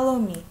follow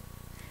me.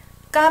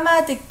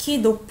 까마득히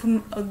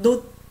높던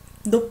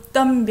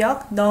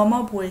벽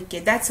넘어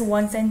보일게. That's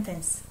one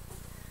sentence.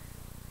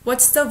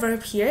 What's the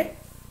verb here?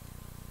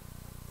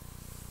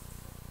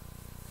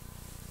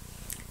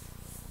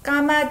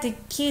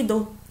 까마득히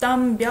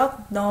높던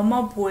벽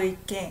넘어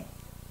보일게.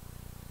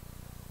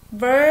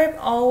 Verb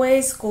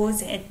always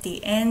goes at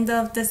the end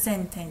of the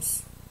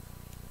sentence.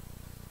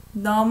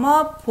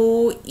 넘어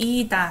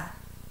보이다.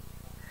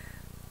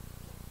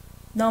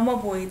 넘어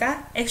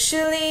보이다.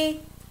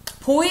 Actually,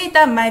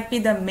 보이다 might be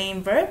the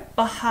main verb,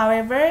 but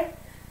however,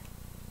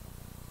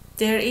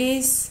 there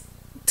is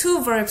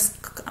two verbs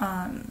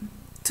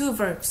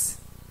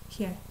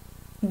here.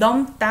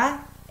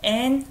 넘다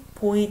and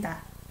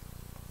보이다.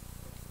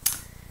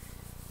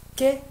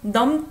 Okay,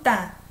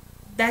 넘다.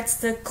 That's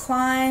the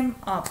climb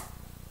up.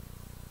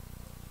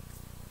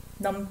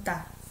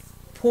 넘다.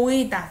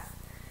 보이다.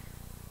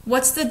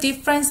 What's the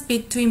difference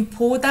between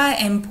보다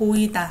and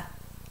보이다?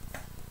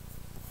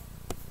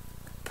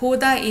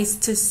 보다 is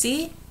to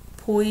see.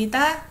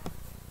 보이다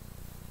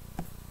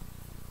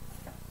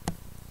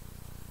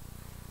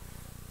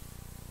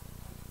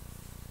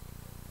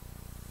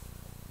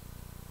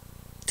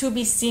to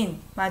be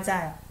seen.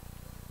 맞아요.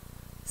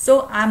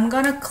 So I'm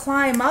gonna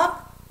climb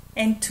up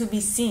and to be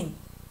seen.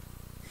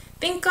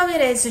 Think of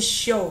it as a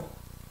show.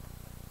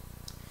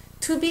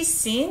 To be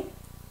seen,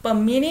 but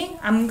meaning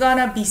I'm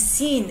gonna be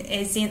seen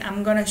as in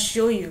I'm gonna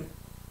show you.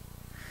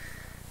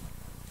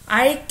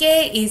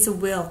 알게 is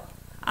will.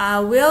 I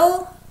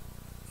will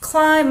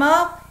climb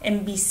up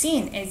and be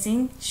seen as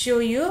in show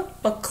you,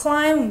 but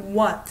climb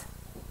what?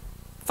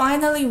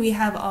 Finally we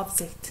have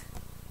object.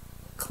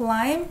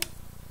 Climb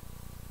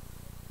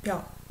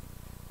벽.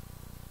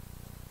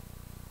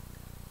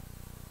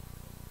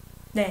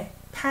 네,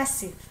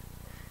 passive.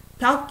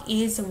 벽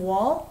is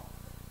wall,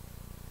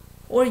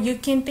 or you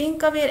can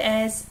think of it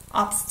as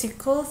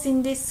obstacles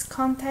in this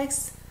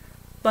context,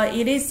 but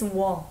it is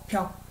wall,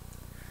 벽.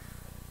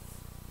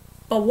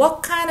 But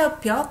what kind of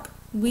벽?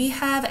 We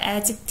have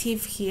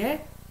adjective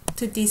here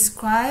to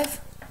describe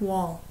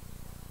wall.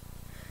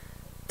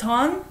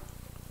 던,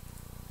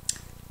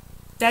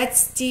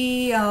 that's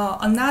the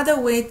another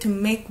way to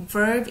make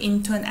verb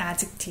into an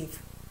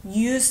adjective.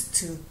 Used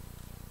to.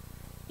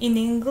 In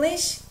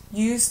English,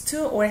 used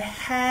to or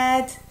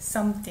had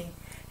something.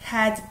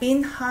 Had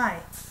been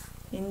high.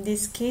 In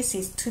this case,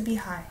 is to be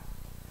high.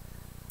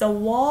 The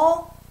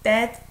wall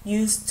that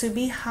used to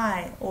be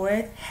high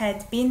or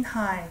had been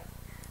high.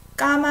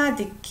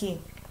 까마득히.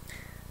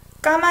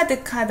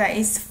 까마득하다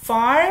is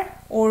far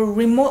or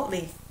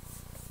remotely.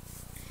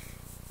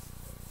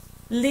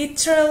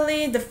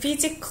 Literally, the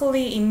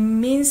physically, it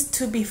means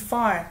to be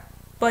far,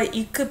 but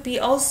it could be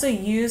also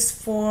used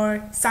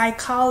for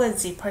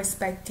psychology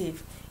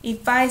perspective.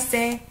 If I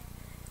say,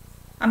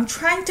 I'm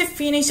trying to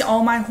finish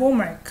all my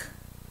homework,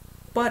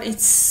 but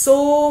it's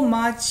so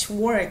much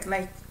work,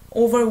 like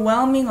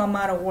overwhelming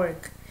amount of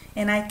work,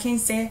 and I can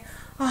say,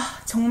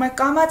 정말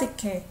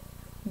까마득해.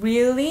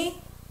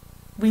 Really?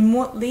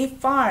 Remotely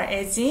far,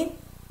 as in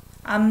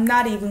I'm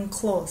not even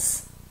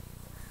close.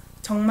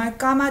 정말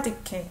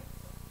까마득해.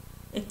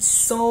 It's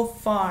so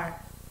far.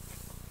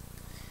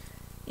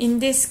 In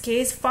this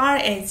case, far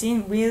as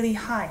in really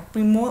high,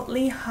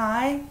 remotely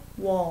high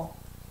wall.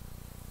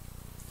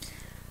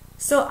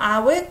 So I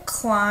will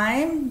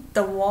climb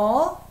the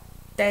wall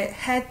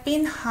that had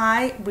been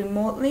high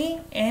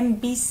remotely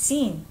and be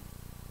seen.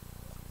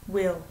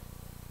 Will.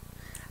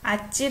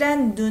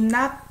 아찔한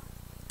눈앞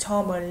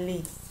저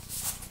멀리.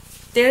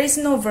 There is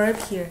no verb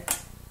here.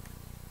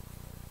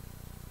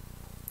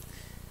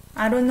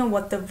 I don't know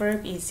what the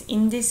verb is.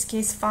 In this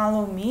case,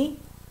 follow me.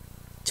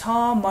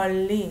 저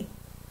멀리.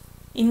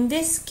 In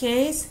this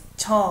case,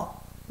 저.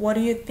 What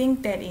do you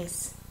think that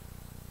is?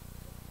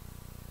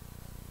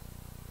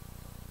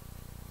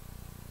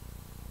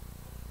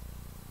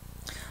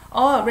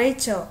 Oh,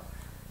 Rachel.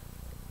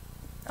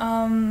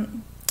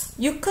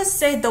 You could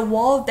say the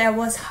wall that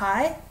was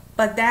high,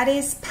 but that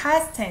is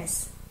past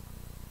tense.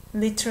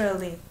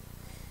 Literally.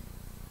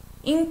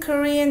 In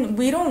Korean,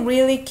 we don't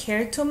really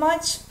care too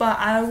much, but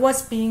I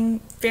was being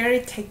very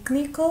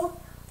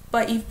technical.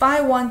 But if I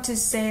want to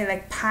say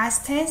like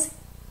past tense,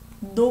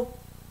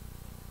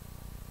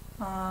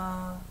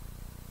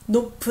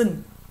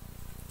 높은.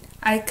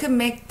 I could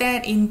make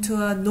that into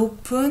a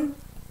높은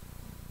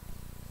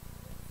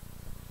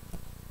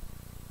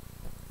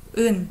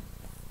은.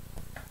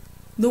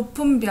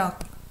 높은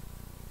벽.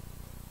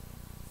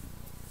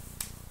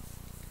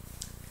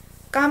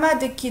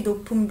 까마득히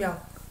높은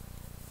벽.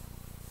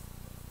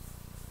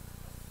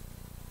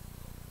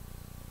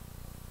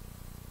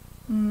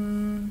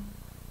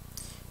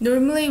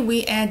 Normally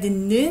we add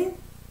는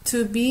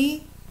to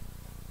be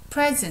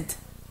present.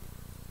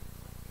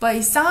 But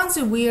it sounds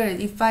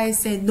weird if I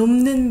say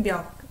높는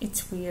벽.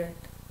 It's weird.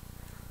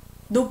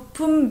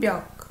 높은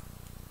벽.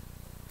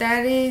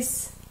 That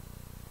is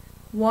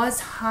was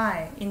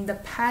high in the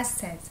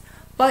past tense.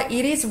 But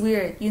it is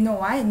weird. You know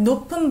why?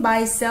 높은 by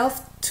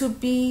itself to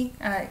be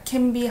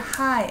can be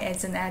high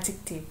as an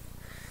adjective.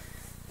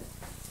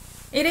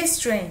 It is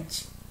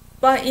strange.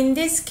 But in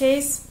this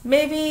case,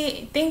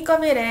 maybe think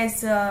of it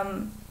as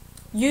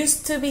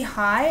used to be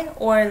high,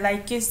 or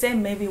like you said,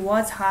 maybe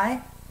was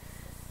high.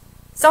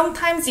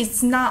 sometimes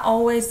it's not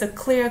always a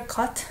clear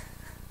cut.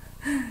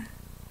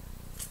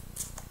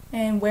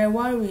 And where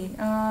were we?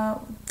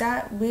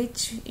 That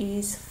which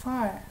is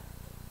far.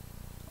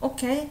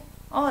 Okay.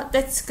 Oh,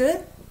 that's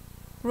good.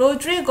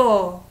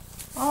 Rodrigo.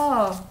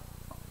 Oh,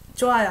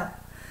 좋아요.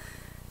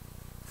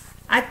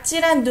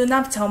 아찔한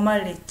눈앞 저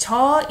멀리.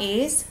 저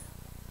is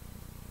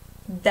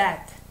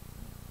that.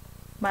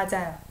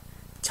 맞아요.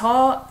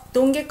 저,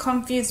 don't get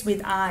confused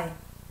with I.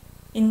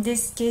 In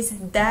this case,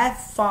 that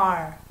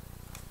far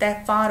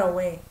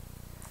away.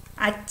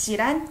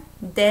 아찔한,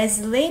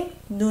 dazzling,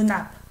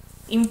 눈앞.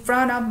 In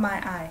front of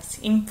my eyes.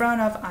 In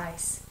front of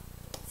eyes.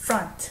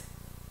 Front.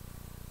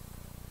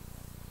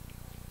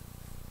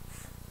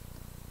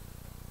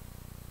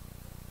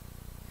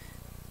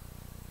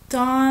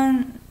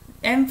 Don't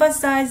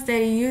emphasize that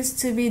it used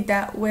to be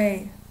that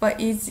way, but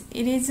it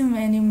isn't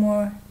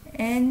anymore,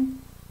 and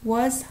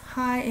was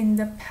high in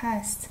the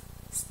past.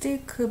 Still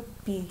could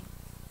be.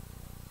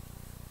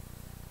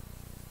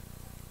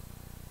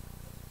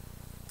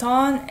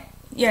 Don't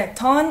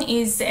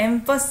is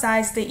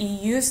emphasized that it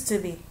used to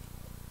be.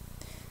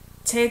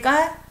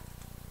 제가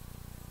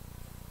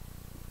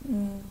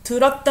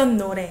들었던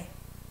노래.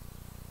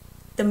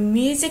 The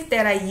music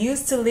that I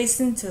used to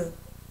listen to.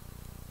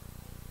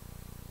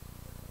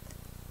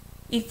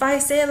 If I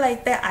say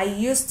like that, I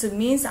used to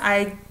means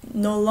I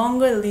no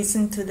longer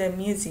listen to the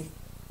music.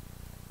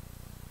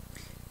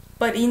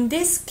 But in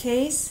this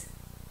case,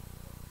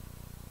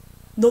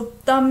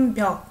 높던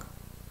벽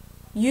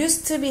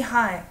used to be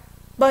high,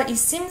 but it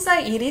seems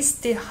like it is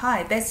still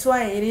high. That's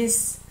why it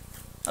is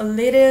a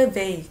little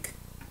vague.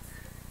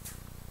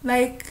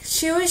 Like,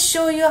 she will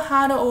show you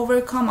how to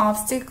overcome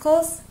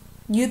obstacles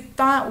you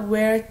thought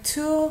were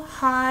too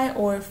high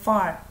or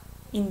far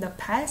in the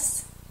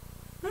past.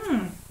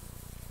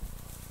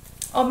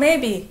 Or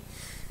maybe,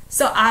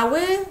 so I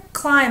will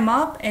climb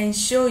up and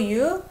show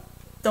you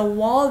the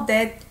wall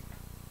that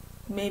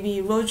maybe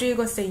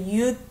Rodrigo said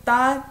you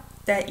thought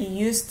that it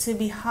used to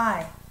be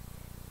high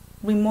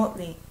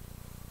remotely.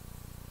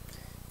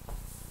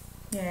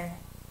 Yeah.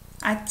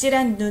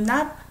 아찔한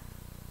눈앞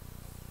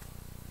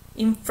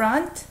in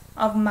front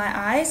of my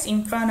eyes,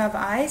 in front of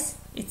eyes,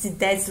 it's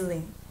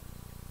dazzling.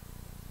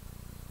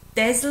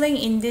 Dazzling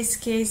in this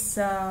case,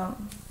 it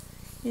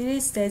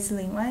is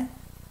dazzling, right?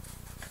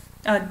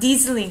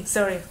 Dazzling,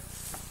 sorry.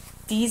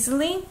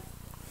 Dazzling?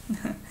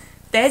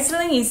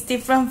 Dazzling is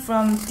different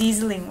from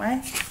dazzling,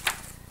 right?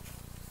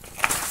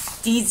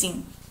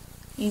 Dizzying.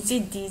 Is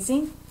it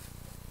dizzying?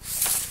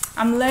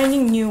 I'm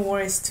learning new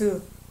words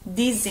too.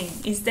 Dizzying.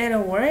 Is that a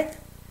word?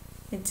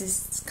 It's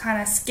just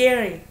kind of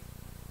scary.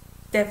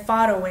 That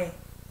far away.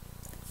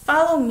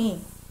 Follow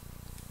me.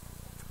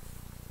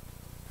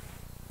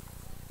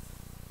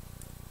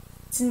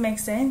 Does it make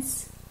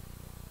sense?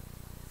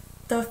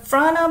 The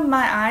front of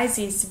my eyes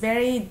is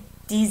very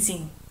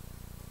dizzying.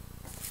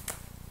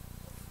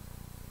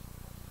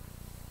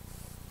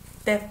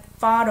 That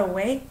far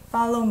away,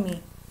 follow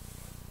me.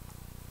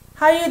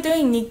 How are you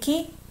doing,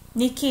 Nikki?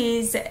 Nikki,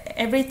 is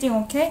everything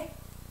okay?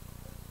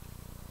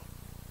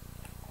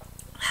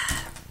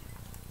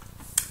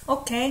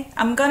 Okay,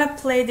 I'm gonna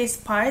play this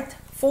part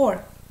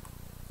 4.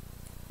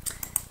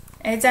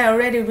 As I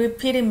already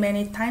repeated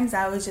many times,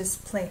 I will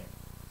just play.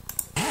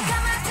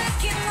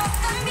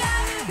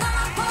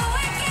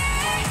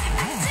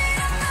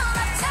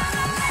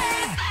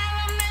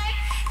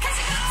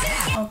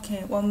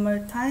 Okay, one more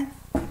time.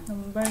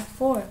 Number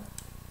 4.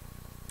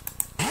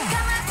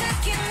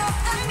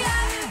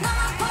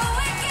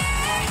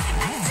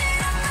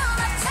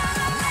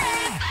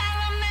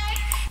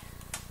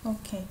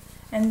 Okay,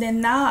 and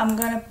then now I'm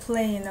gonna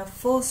play in a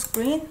full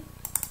screen.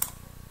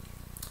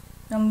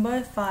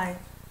 Number 5.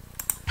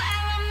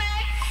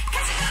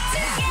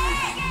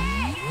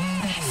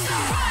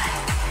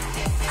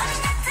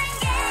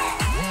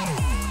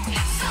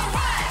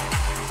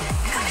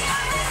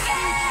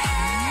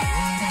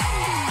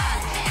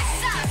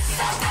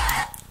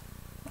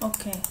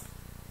 Okay,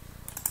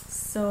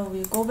 so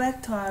we go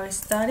back to our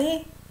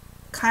study.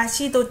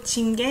 가시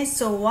돋친 게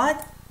so what?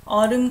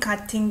 얼음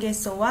같은 게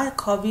so what?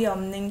 겁이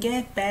없는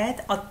게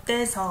bad.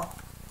 어때서?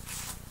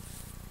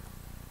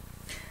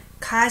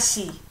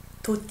 가시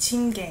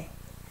돋친 게.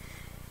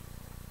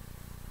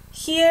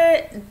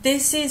 Here,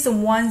 this is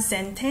one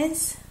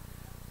sentence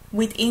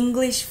with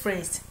English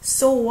phrase.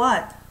 So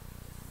what?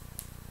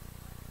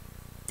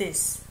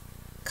 This.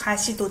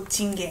 가시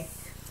돋친 게.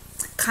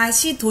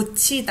 가시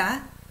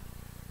돋치다.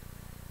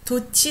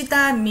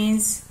 돋치다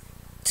means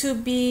to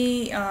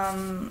be,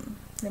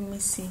 let me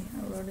see,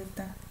 I wrote it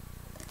down.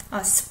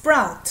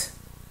 Sprout.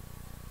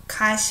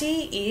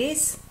 가시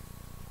is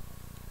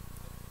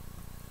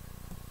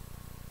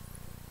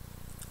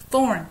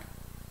thorn.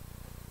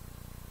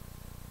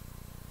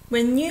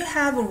 When you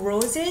have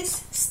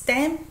roses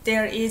stem,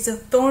 there is a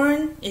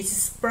thorn is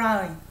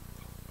sprouting.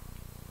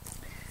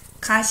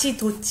 가시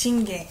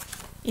돋친 게.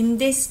 In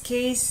this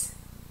case,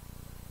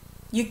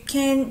 you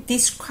can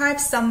describe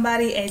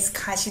somebody as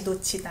가시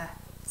돋치다.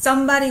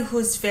 Somebody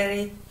who's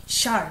very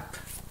sharp.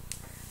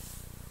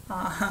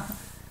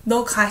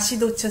 너 가시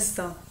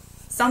돋쳤어.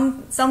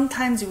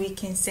 sometimes we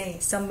can say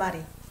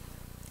somebody.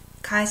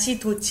 가시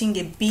돋친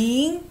게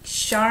being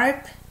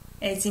sharp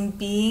as in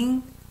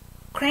being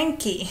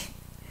cranky.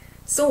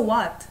 So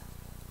what?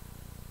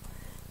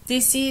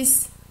 This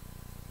is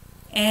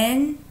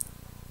an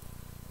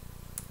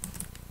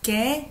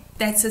게,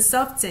 that's a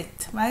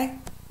subject, right?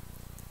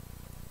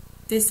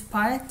 This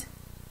part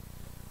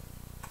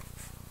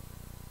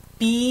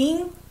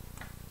being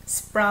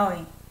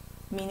sprouting,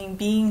 meaning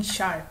being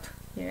sharp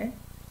here.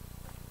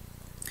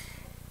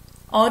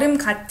 얼음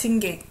같은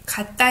게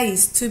같다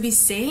is to be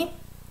same.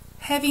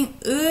 Having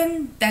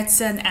은,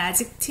 that's an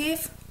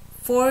adjective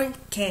for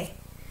게.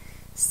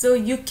 So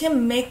you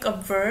can make a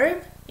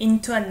verb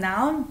into a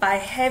noun by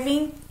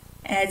having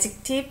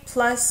adjective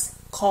plus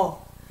거.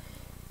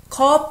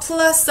 거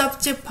plus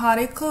subject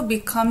particle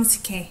becomes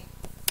게.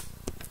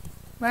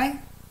 Right?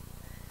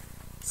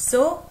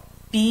 So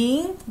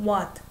being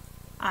what?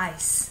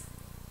 Ice.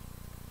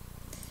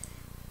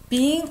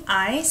 Being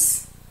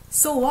ice,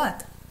 so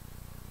what?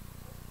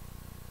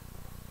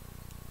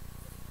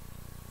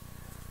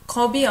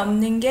 겁이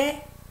없는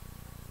게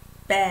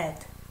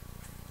bad.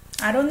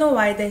 I don't know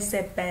why they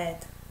said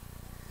bad.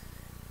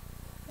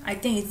 I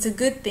think it's a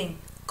good thing.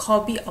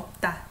 겁이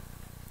없다.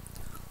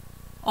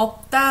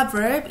 없다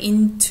verb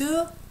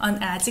into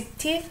an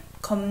adjective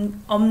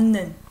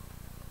없는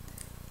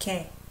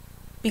게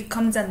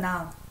becomes a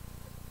noun.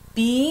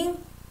 Being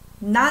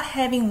not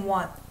having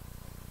what?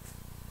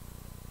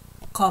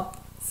 겁,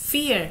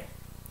 fear.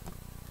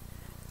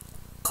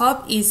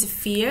 겁 is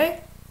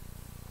fear.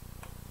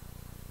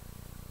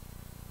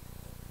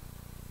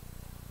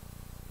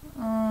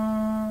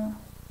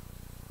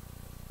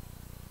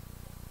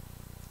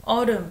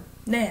 얼음,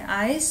 네,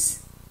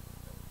 ice.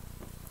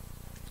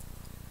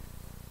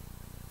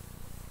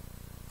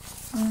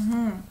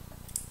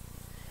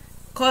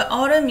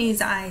 얼음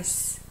is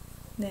ice.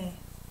 네.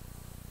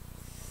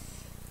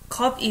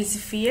 겁 is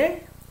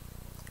fear.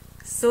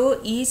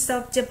 So is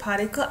subject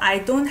particle. I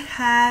don't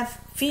have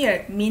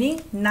fear,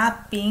 meaning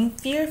not being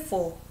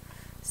fearful.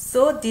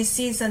 So this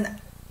is an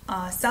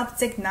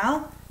subject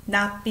noun,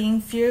 not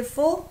being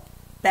fearful,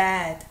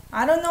 bad.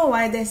 I don't know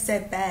why they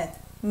said bad.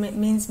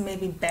 Means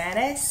maybe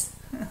badass.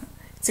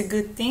 It's a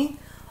good thing.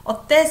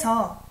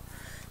 어때서?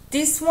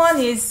 This one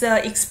is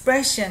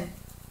expression.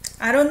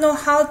 I don't know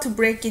how to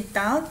break it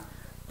down,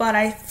 but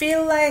I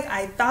feel like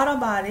I thought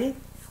about it.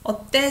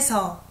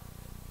 어때서?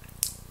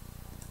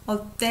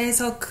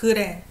 어때서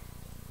그래?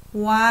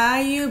 Why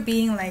are you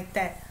being like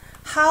that?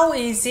 How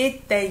is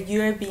it that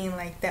you're being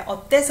like that?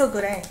 어때서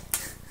그래?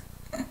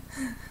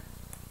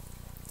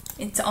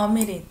 It's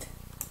omitted.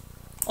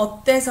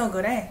 어때서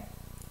그래?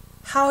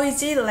 How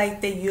is it like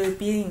that you're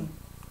being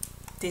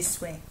this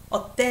way?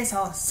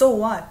 어때서? So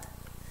what?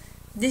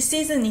 This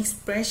is an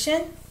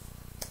expression,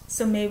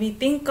 so maybe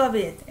think of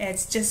it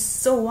as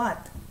just so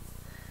what?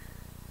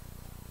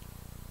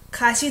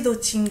 가시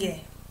돋친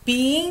게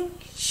being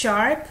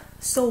sharp,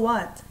 so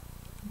what?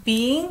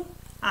 Being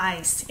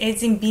ice,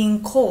 as in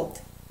being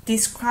cold,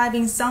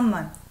 describing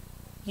someone.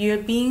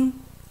 You're being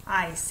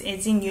ice,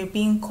 as in you're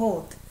being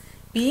cold.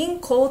 Being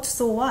cold,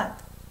 so what?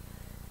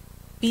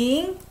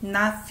 Being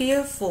not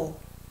fearful,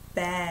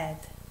 bad.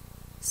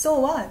 So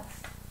what?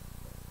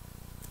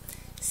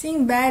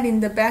 Seeing bad in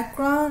the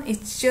background,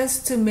 it's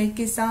just to make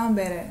it sound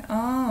better.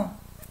 Oh.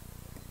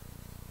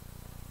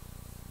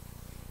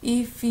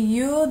 If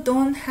you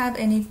don't have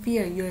any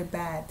fear, you're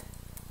bad.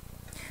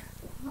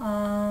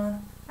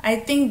 I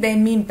think they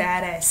mean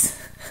badass.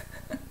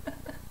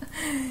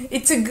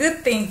 It's a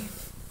good thing.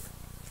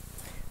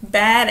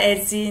 Bad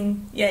as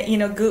in, yeah,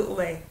 in a good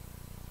way.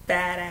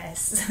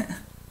 Badass.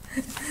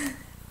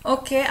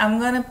 Okay, I'm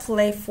gonna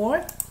play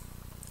 4.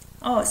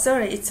 Oh,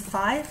 sorry, it's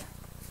 5.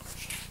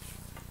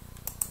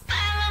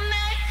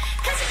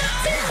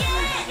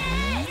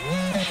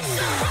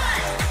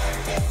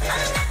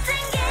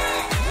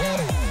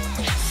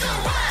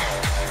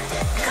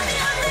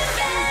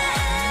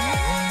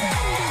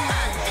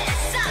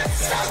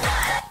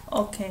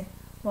 Okay,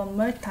 one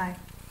more time.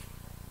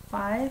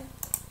 5.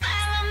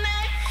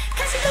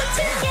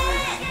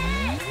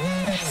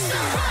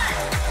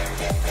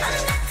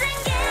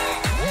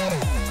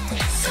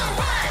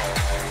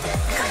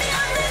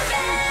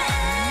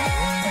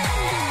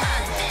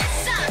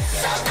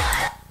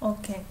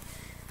 Okay,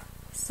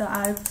 so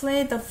I'll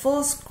play the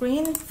full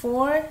screen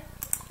for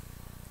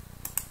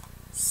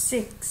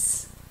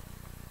 6.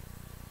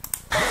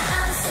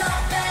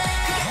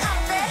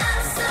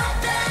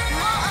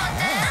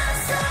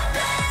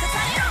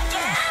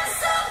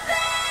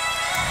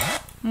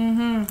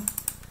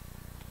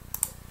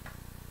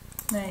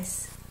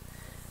 Nice.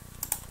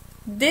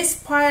 This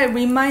part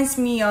reminds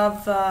me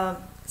of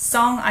a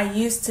song I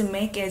used to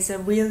make as a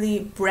really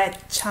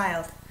brat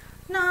child.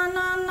 No,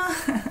 no, no.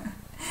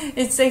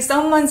 It's like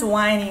someone's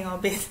whining a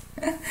bit.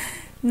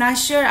 Not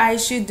sure I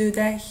should do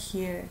that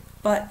here,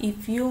 but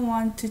if you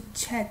want to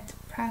chat,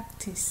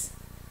 practice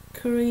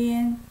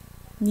Korean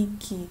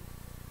Nikki.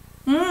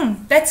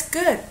 That's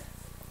good.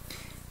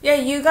 Yeah,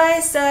 you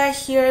guys are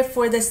here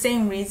for the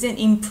same reason,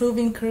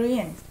 improving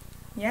Korean.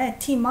 Yeah,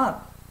 team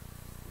up.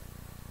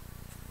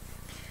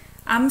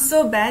 I'm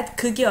so bad.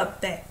 그게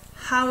어때?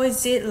 How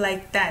is it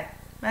like that?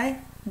 Right?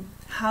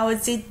 How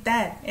is it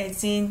that?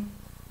 As in,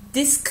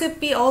 this could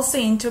be also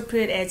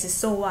interpreted as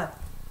so what?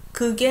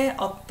 그게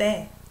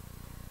어때?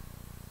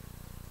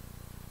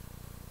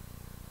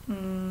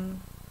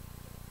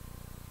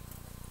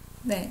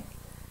 네.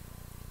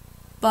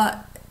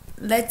 But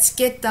let's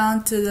get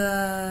down to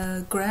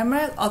the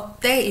grammar.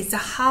 어때 is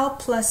how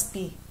plus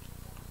be.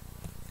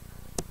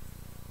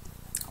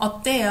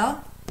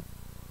 어때요?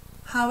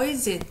 How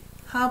is it?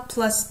 How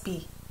plus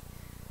be.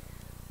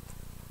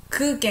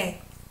 그게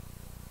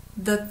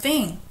the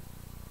thing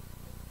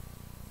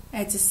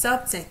as a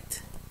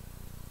subject.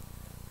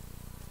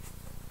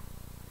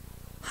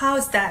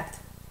 How's that?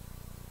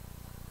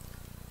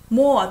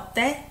 뭐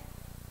어때?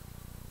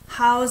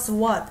 How's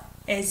what?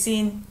 As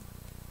in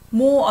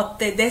뭐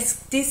어때?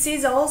 This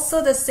is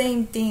also the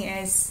same thing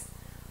as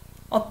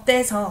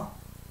어때서.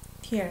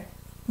 Here.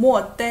 뭐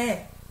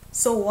어때?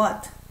 So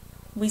what?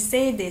 We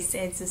say this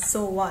as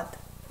so what?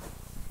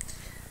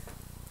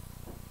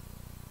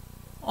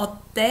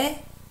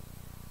 어때?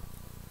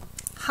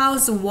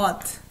 How's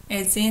what?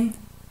 As in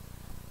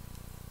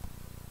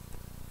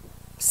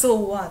so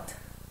what?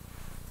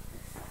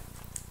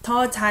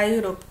 더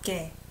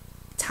자유롭게.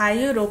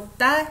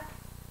 자유롭다.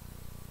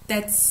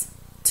 That's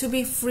to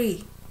be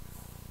free.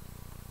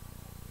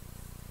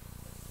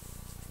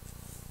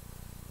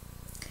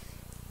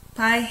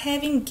 By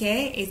having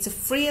게 it's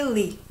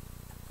freely.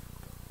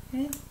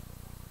 Okay?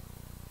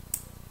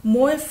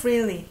 More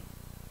freely.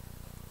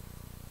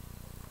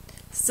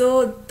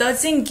 So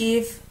doesn't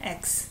give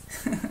X.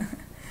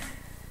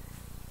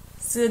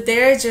 So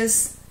they're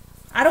just,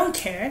 I don't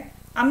care.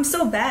 I'm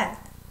so bad.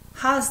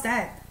 How's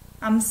that?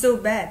 I'm so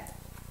bad.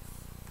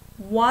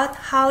 What?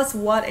 How's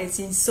what is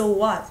in so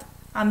what?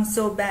 I'm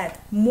so bad.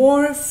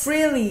 More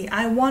freely.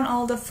 I want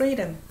all the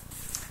freedom.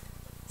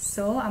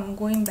 So I'm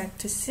going back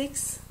to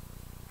 6.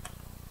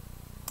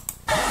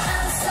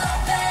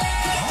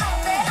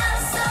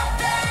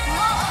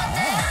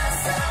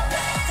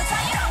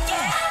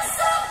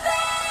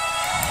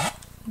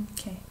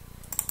 Okay.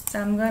 So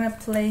I'm gonna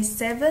play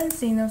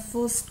 7s in a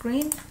full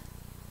screen.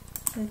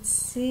 Let's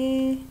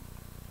see.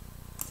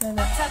 7.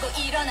 타고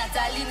일어나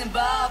달리는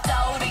법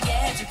떠오르게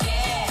해줄게.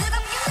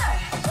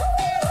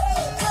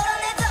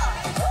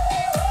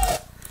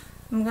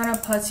 I'm gonna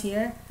pause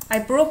here. I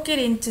broke it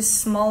into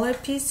smaller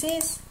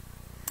pieces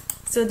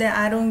so that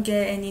I don't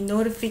get any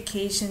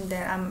notification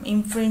that I'm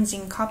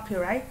infringing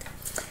copyright.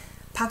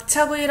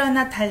 박차고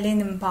일어나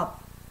달리는 법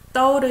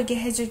떠오르게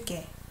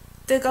해줄게.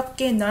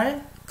 뜨겁게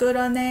널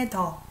끌어내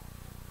더.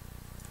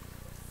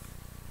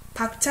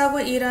 박차고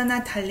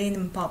일어나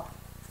달리는 법.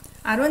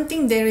 I don't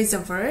think there is a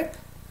verb.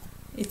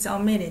 It's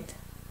omitted.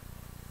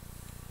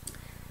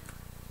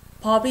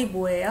 법이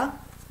뭐예요?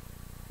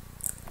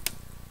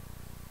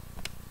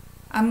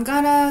 I'm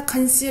gonna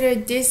consider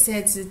this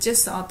as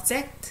just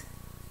object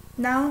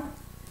now,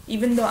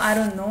 even though I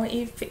don't know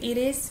if it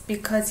is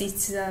because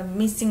it's a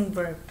missing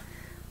verb.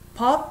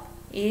 법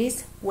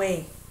is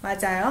way.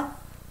 맞아요?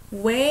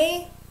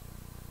 Way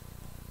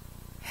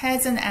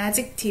has an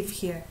adjective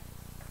here.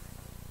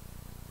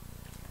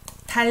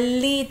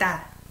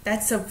 달리다.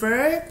 That's a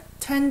verb.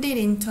 Turned it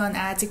into an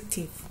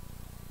adjective.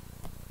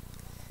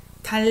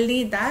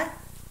 달리다.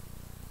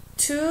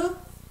 To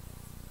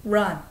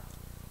run.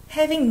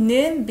 Having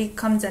는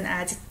becomes an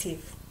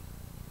adjective.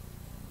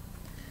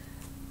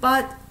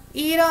 But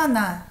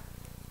일어나.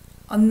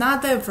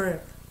 Another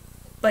verb.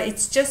 But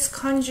it's just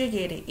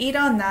conjugated.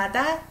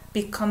 일어나다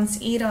becomes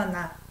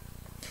일어나.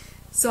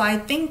 So I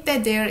think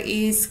that there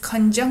is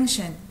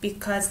conjunction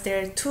because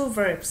there are two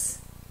verbs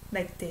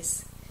like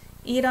this.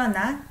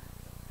 일어나.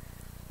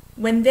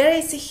 When there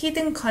is a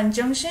hidden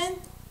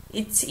conjunction,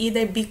 it's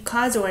either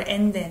because or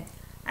and then.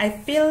 I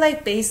feel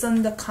like based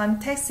on the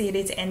context, it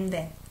is and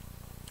then.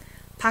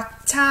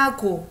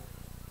 박차고.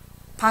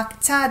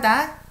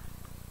 박차다.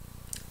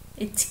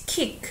 It's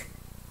kick.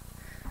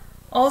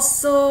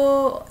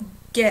 Also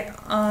get,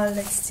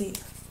 let's see.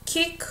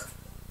 Kick,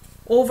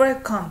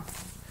 overcome.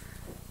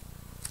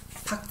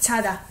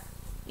 박차다.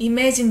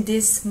 Imagine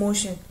this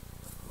motion.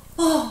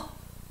 Oh,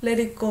 let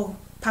it go.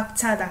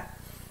 박차다.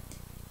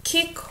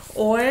 Kick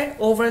or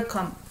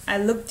overcome. I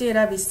looked it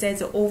up. It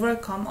says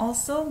overcome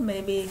also.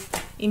 Maybe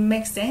it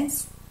makes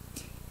sense.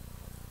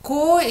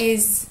 Go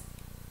is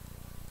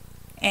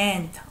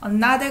and.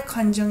 Another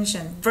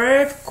conjunction.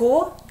 Verb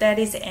go, that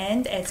is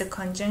and as a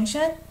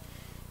conjunction.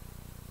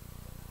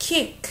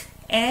 Kick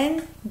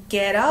and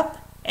get up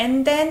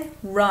and then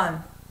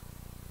run.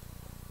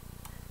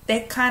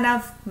 That kind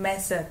of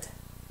method.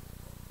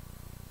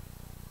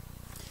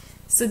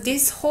 So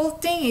this whole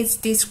thing is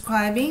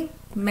describing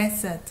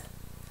method.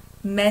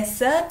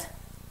 Method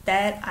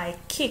that I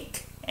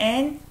kick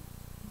and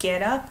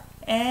get up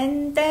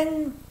and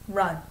then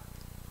run.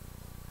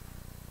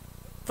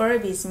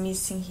 Verb is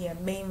missing here,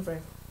 main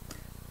verb.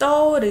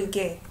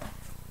 떠오르게.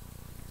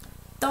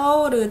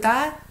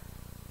 떠오르다.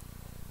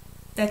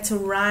 That's to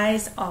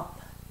rise up.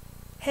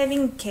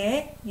 Having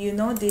게, you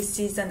know this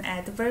is an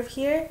adverb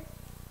here.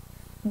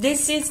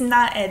 This is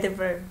not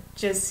adverb,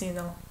 just you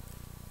know.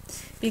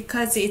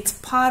 Because it's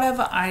part of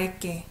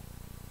알게.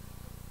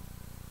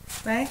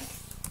 Right?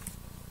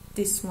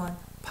 This one.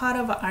 part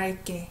of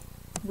알게.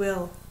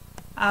 will.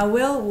 I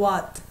will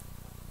what?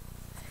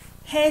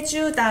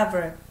 해주다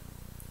verb.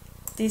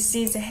 This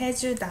is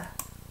해주다.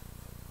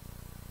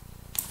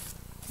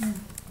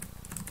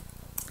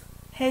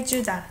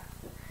 해주다.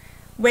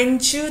 When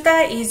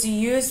주다 is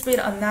used with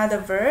another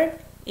verb,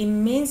 it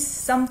means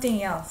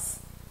something else.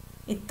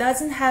 It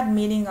doesn't have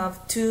meaning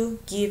of to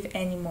give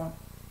anymore.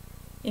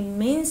 It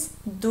means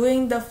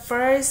doing the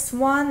first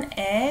one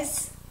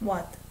as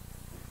what?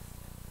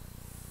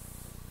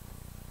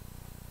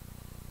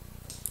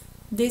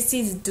 This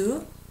is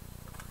do.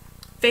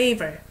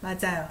 Favor.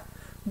 맞아요.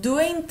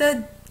 Doing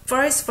the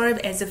first verb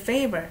as a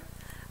favor.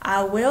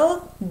 I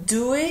will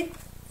do it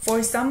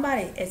for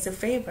somebody as a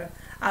favor.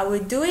 I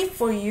will do it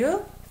for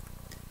you.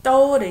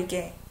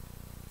 떠오르게.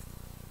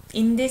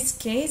 In this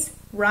case,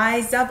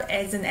 rise up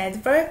as an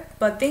adverb,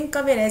 but think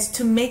of it as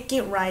to make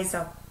it rise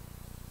up.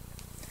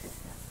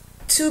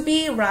 To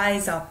be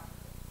rise up.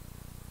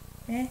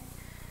 Okay?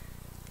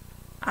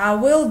 I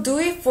will do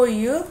it for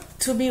you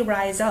to be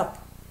rise up.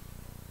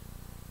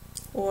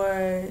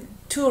 Or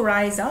to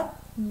rise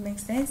up.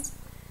 Makes sense?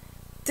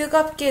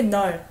 뜨겁게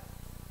널.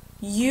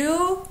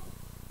 You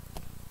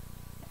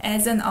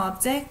as an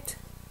object,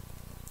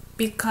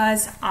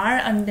 because R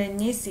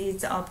underneath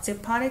is the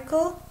object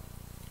particle.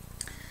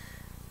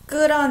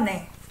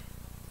 끌어내.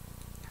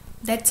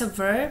 That's a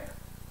verb.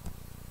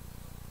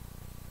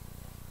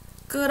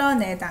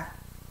 끌어내다.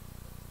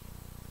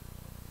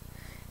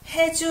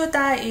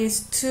 해주다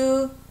is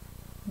to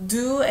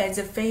do as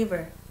a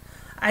favor.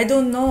 I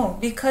don't know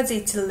because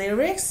it's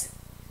lyrics,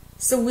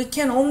 so we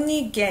can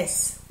only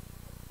guess.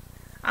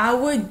 I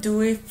will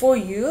do it for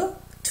you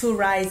to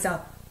rise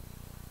up.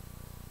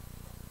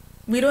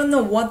 We don't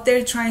know what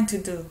they're trying to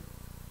do.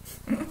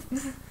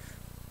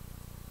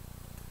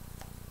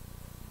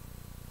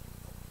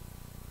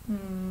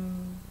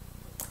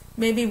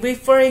 Maybe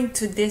referring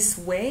to this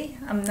way,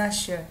 I'm not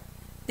sure.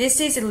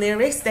 This is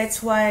lyrics,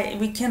 that's why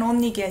we can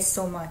only guess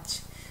so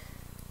much.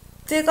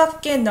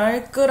 뜨겁게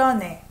널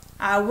끌어내.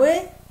 I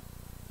will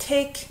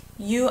take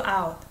you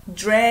out,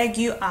 drag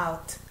you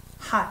out,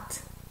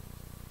 hot.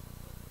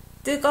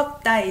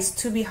 뜨겁다 is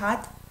to be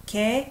hot,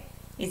 게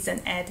is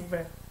an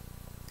adverb.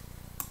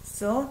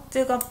 So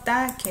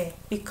뜨겁다 게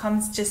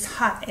becomes just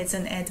hot as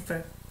an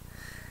adverb.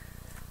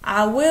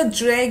 I will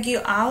drag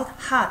you out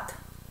hot,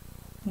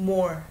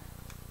 more.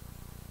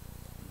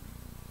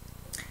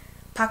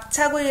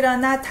 박차고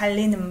일어나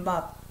달리는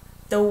법.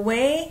 The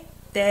way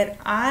that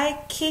I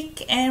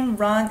kick and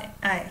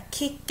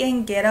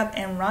get up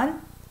and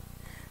run.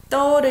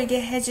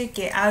 떠오르게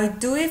해줄게. I'll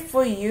do it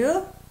for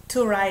you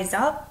to rise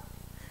up.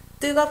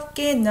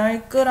 뜨겁게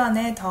널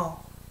끌어내 더.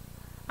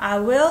 I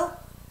will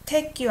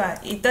take you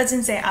out. It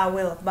doesn't say I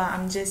will, but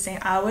I'm just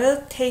saying I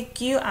will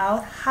take you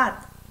out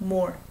hot,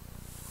 more.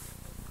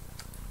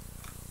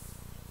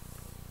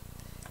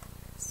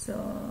 So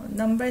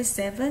number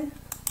 7.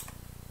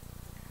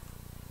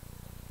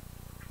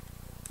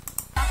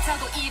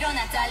 박차고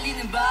일어나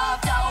달리는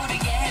법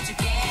떠오르게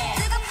해줄게.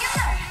 뜨겁게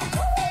널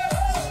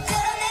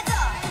끌어내 더.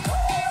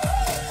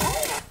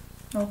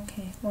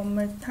 Okay, one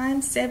more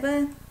time.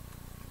 7.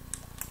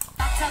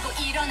 박차고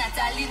일어나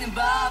달리는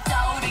법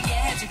떠오르게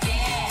해줄게.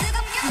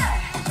 뜨겁게 널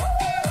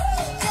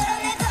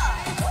끌어내 더.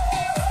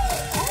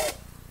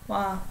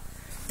 Wow.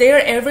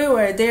 They're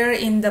everywhere. They're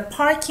in the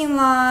parking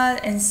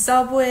lot and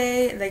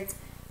subway, like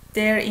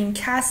they're in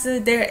castle,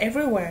 they're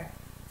everywhere.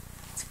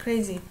 It's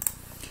crazy.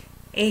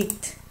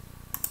 8.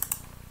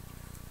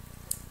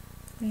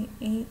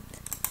 8.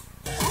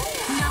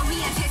 너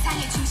위한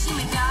세상의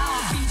중심을 너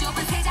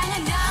비좁은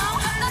세상은 너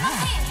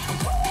가볍게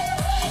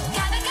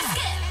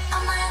skip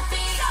on my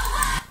feet.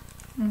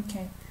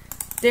 Okay.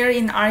 They're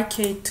in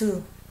arcade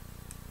too.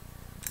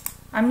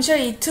 I'm sure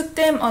it took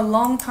them a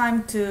long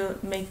time to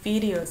make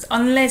videos,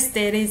 unless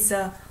there is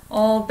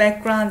all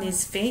background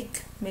is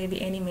fake,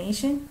 maybe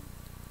animation.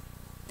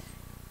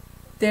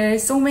 There are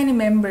so many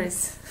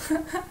members.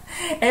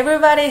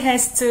 Everybody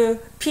has to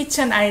pitch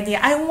an idea.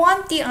 I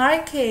want the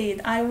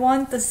arcade. I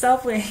want the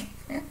subway.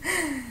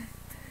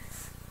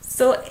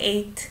 So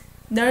 8.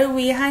 널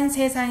위한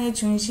세상의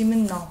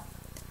중심은 너.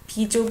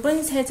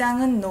 비좁은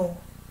세상은 no.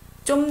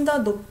 좀 더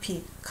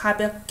높이,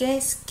 가볍게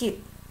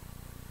skip.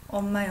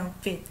 On my own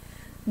feet.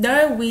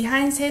 널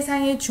위한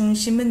세상의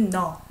중심은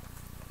너.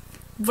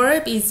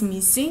 Verb is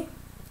missing.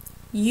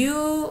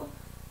 You,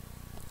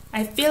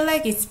 I feel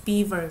like it's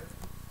be verb.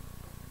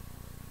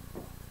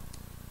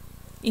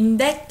 In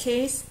that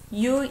case,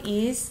 you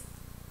is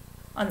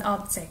an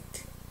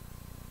object.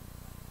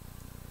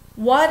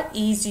 What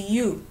is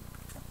you?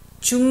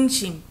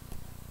 중심.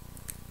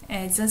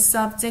 As a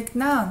subject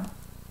noun.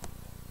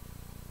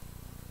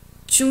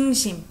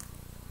 중심.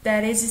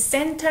 That is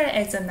center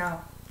as a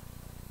noun.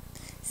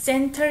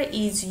 Center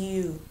is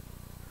you.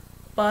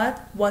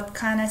 But what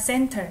kind of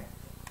center?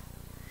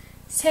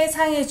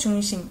 세상의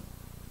중심.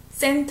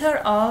 Center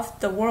of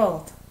the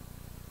world.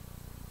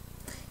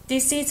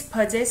 This is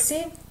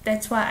possessive.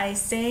 That's why I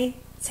say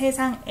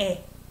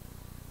세상에.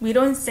 We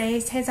don't say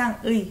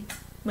세상의.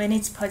 When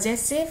it's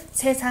possessive,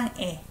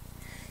 세상에.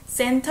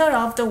 Center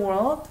of the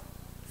world,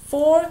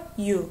 for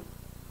you.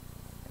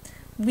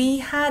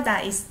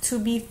 위하다 is to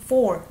be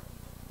for.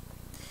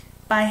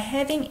 By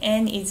having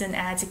an is an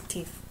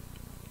adjective.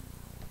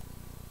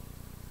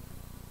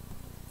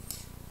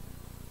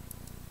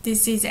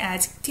 This is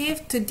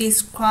adjective to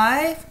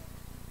describe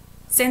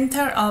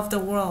center of the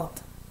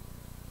world.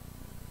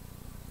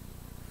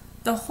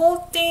 The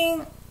whole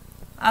thing,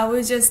 I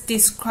will just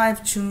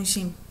describe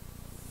중심.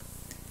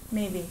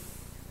 Maybe.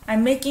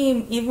 I'm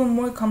making it even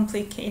more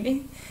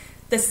complicated.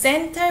 The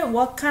center,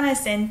 what kind of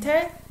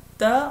center?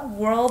 The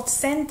world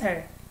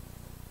center.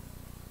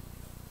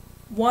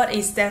 What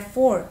is that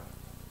for?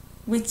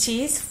 Which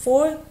is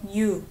for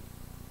you.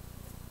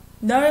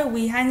 널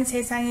위한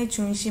세상의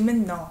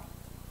중심은 너.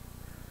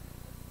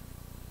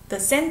 The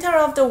center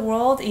of the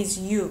world is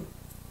you.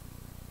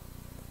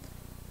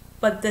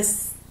 But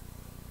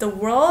the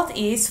world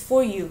is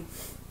for you.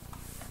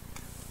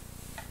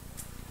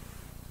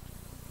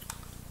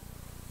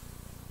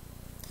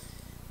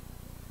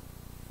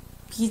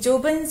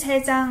 비좁은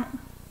세상.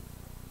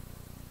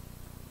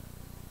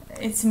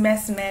 It's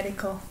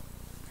mathematical.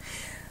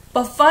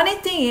 But funny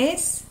thing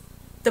is,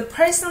 the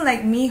person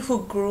like me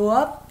who grew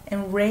up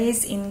and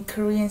raised in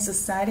Korean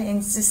society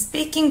and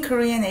speaking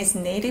Korean as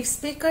native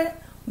speaker,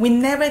 we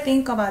never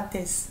think about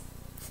this.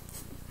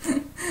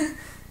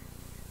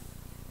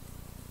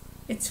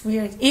 It's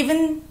weird.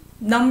 Even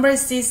number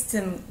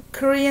system,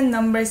 Korean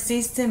number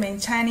system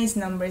and Chinese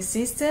number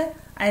system,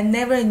 I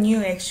never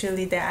knew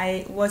actually that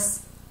I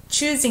was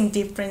choosing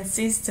different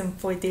system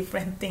for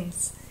different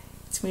things.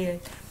 It's weird.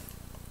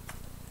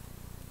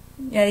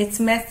 Yeah, it's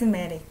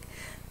mathematic.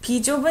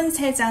 비좁은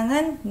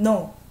세상은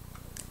no.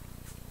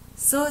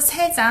 So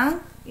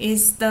세상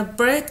is the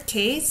bird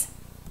case.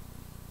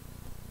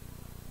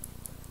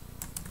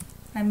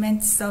 I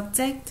meant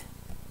subject.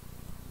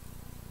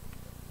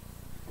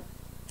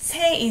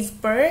 새 is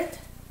bird.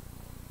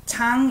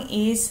 장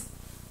is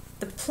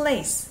the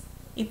place.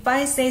 If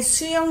I say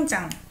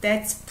수영장,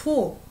 that's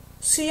pool.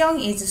 수영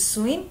is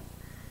swim.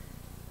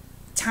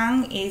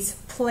 장 is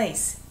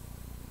place.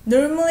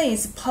 Normally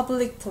it's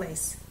public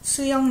place.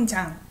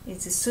 수영장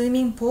is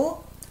swimming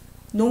pool.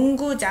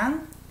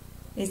 농구장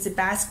is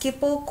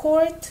basketball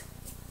court.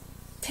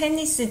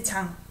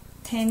 테니스장,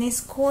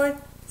 tennis court.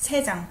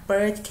 새장,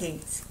 bird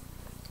cage.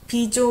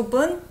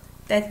 비좁은,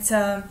 that's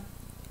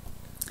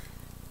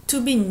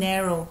to be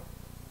narrow.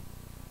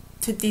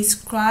 To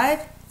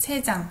describe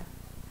새장.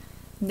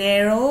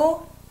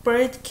 Narrow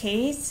bird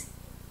cage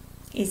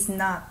is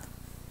not.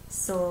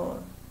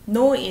 So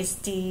no is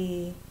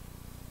the,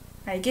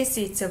 I guess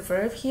it's a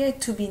verb here,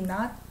 to be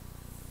not.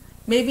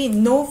 Maybe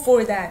no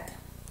for that.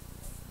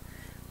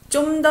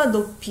 좀 더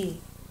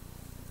높이.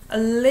 A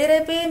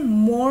little bit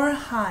more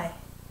high.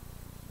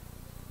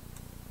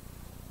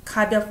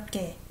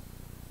 가볍게.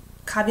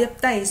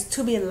 가볍다 is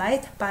to be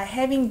light. By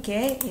having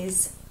게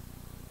is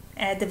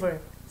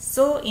adverb.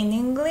 So in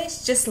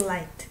English, just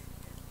light.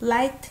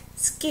 Light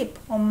skip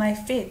on my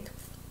feet.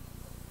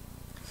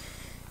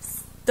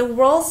 The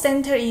world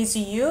center is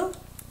you,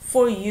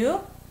 for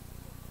you.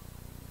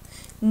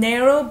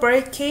 Narrow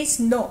bird cage,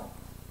 no.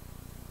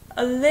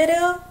 A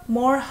little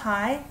more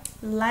high,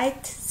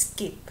 light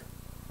skip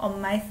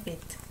on my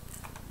feet.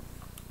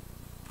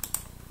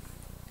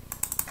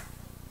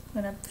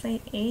 I'm gonna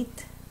play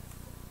 8.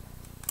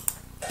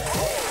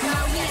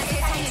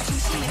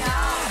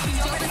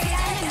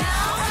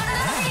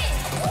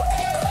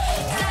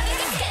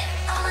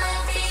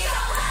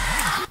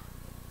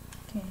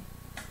 Okay.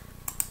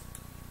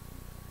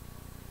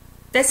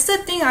 That's the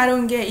thing I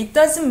don't get. It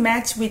doesn't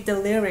match with the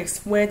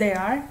lyrics where they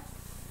are.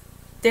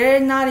 They're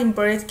not in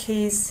bird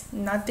cage,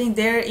 nothing.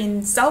 They're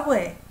in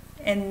subway.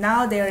 And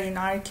now they're in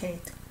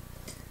arcade.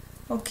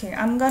 Okay,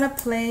 I'm gonna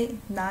play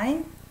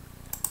 9.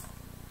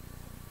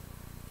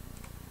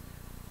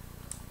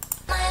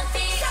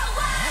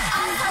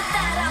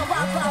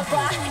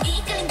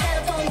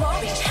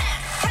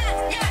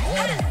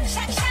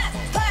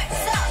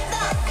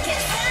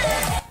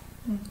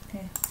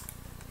 Okay.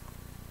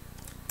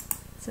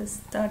 So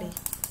study.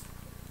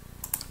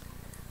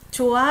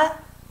 좋아,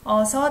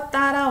 어서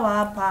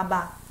따라와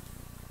봐봐.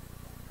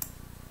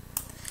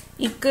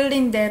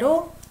 이끌린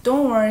대로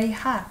don't worry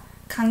하.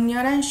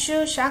 강렬한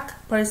sho-shock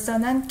벌써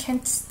난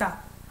can't stop.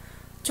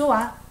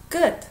 좋아,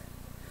 good.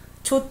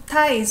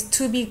 좋다 is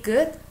to be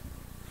good.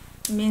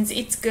 Means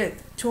it's good.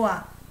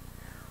 좋아.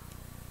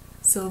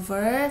 So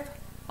verb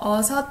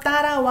어서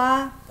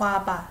따라와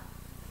봐봐.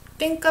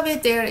 Think of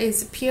it, there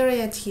is a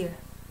period here.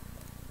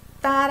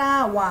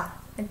 따라와.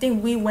 I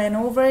think we went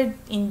over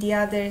in the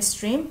other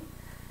stream.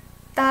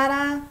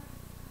 따라와.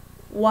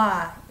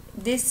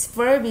 This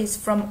verb is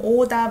from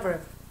오다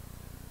verb.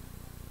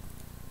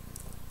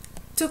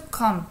 To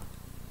come.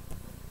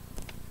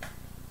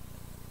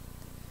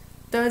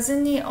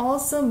 Doesn't it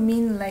also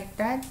mean like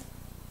that?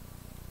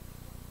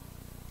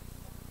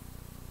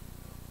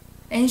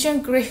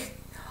 Ancient Greek.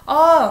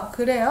 Oh,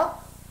 그래요?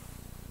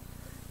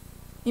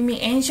 You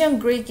mean ancient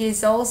Greek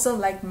is also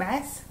like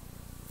math?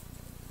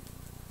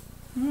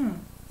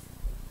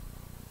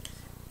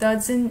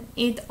 Doesn't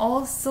it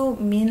also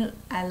mean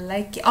I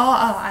like it?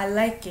 I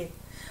like it.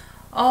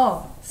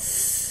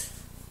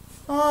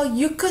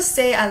 You could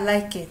say I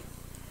like it.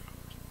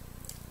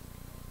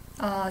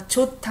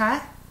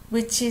 좋다,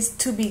 which is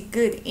to be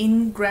good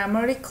in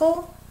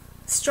grammatical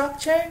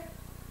structure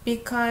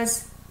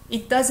because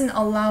it doesn't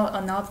allow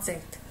an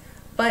object,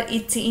 but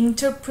it's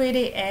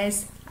interpreted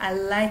as I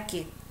like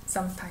it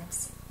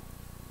sometimes.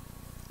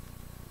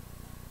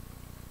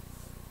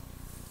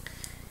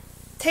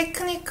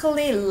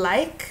 Technically,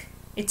 like,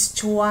 it's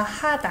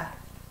좋아하다,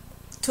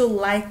 to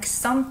like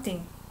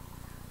something.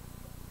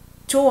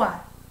 좋아,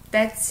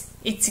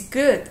 it's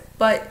good,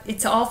 but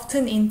it's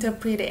often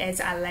interpreted as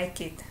I like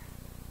it.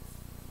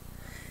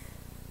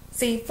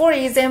 See, for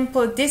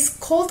example, this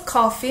cold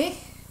coffee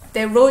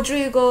that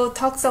Rodrigo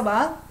talks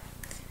about,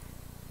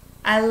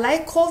 I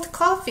like cold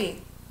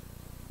coffee.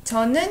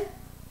 저는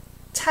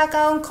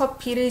차가운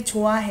커피를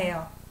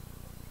좋아해요.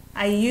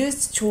 I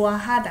used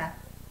좋아하다,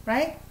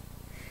 right?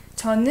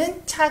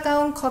 저는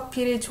차가운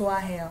커피를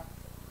좋아해요.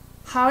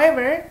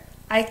 However,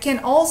 I can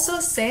also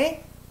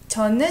say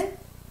저는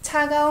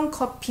차가운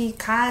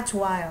커피가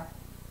좋아요.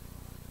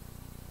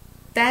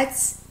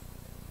 That's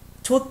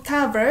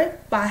좋다 verb,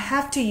 but I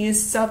have to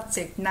use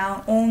subject,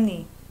 noun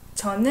only.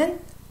 저는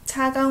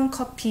차가운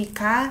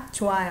커피가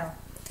좋아요.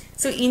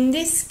 So in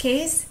this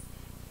case,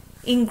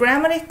 in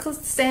grammatical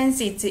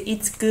sense,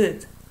 it's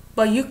good.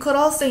 But you could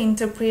also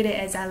interpret it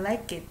as I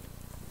like it.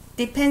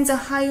 Depends on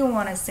how you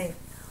want to say it.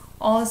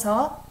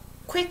 Also,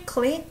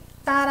 quickly,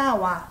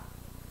 따라와.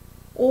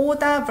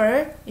 오다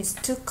verb is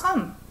to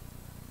come.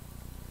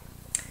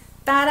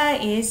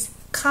 따라 is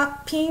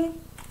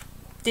copying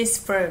this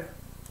verb.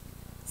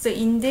 So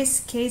in this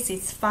case,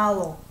 it's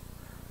follow.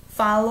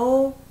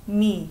 Follow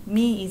me.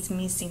 Me is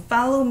missing.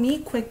 Follow me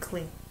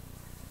quickly.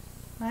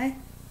 Right?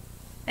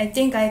 I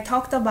think I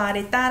talked about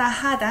it.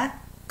 따라하다,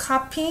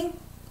 copying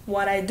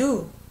what I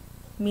do,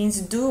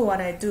 means do what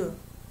I do.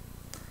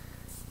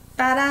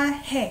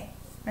 따라해,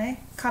 right?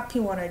 Copy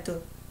what I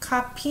do.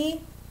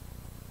 Copy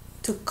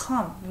to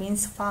come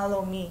means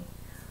follow me.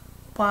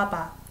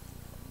 봐봐.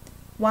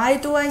 Why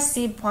do I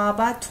see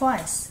봐봐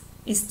twice?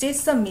 Is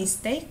this a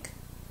mistake?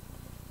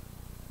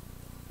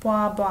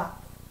 봐봐.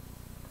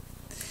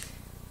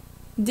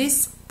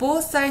 These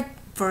both are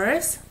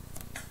verbs.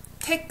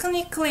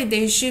 Technically,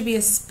 there should be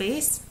a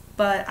space,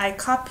 but I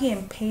copy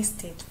and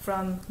paste it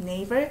from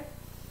Naver.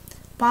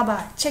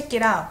 봐봐, check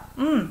it out.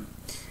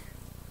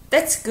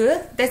 That's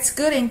good. That's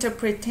good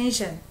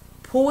interpretation.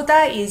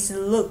 보다 is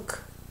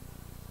look.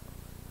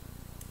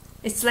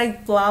 It's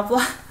like blah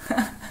blah.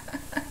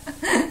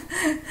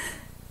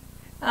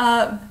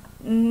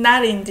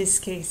 Not in this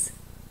case.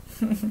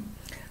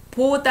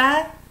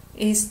 보다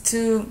is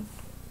to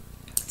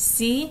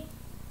see.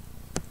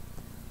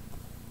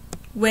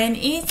 When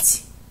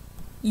it's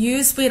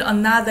used with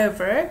another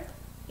verb,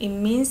 it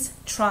means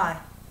try.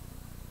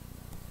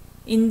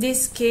 In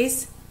this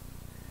case,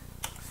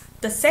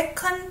 the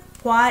second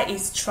봐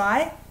is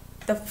try.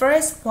 The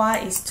first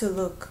봐 is to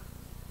look.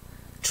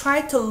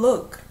 Try to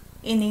look.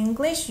 In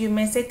English, you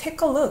may say take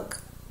a look.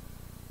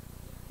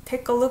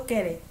 Take a look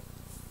at it.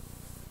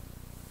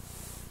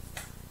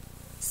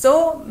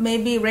 So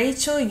maybe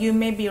Rachel, you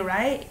may be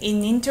right.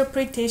 In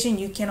interpretation,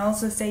 you can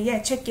also say, yeah,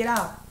 check it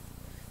out.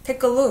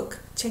 Take a look.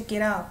 Check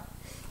it out.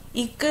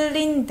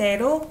 이끌린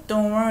대로,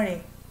 don't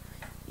worry.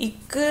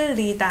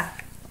 이끌리다.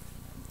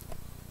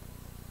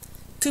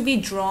 To be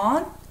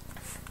drawn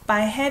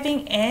by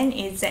having an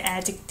is the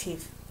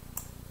adjective.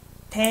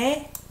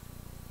 대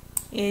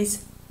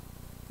is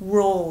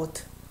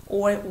road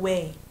or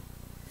way.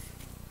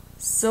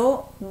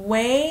 So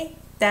way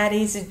that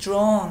is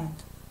drawn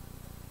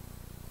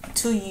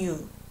to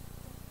you.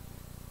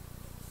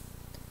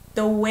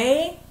 The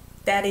way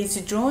that is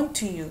drawn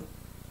to you.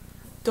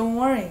 Don't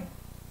worry.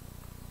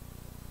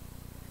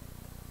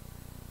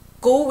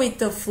 Go with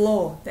the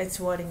flow. That's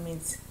what it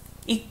means.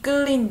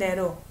 이끌린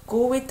대로.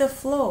 Go with the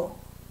flow.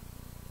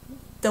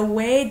 The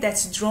way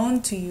that's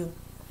drawn to you.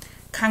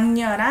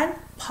 강렬한,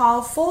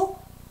 powerful,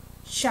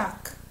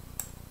 shock.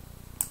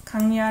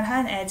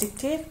 강렬한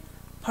adjective.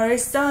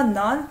 벌써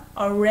넌,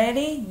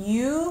 already,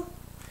 you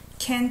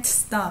can't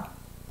stop.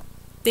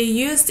 They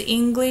used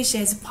English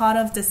as part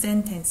of the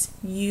sentence.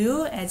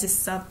 You as a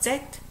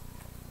subject.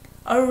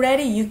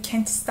 Already you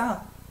can't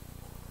stop.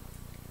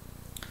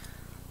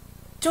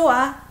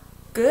 좋아.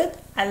 Good.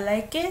 I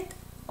like it.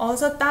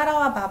 Also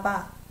따라와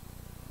봐봐.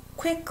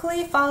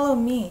 Quickly follow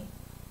me.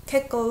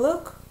 Take a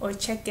look or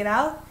check it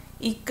out.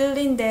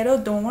 이끌린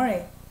대로 don't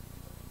worry.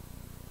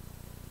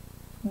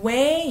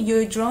 Way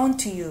you're drawn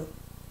to you.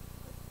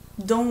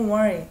 Don't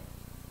worry.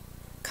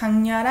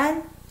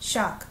 강렬한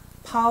shock.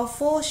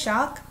 Powerful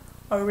shock.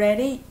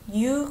 Already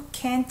you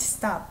can't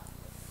stop.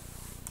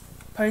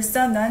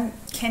 벌써 넌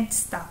can't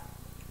stop.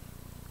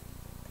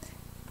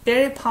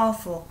 Very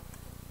powerful.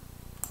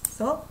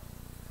 So,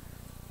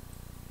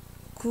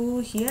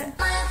 good here.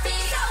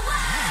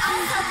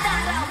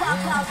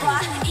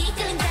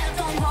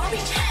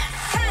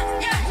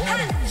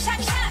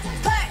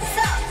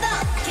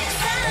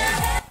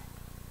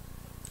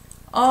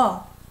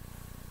 Oh,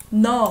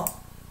 no.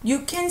 You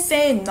can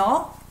say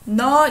no.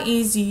 No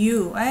is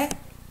you, right?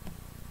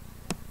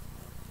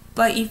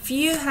 But if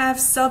you have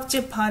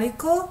subject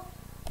particle,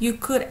 you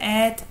could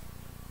add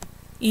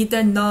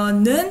either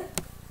너는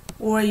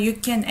or you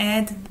can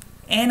add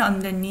N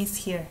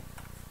underneath here.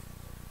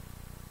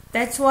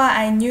 That's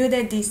why I knew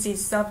that this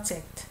is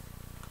subject.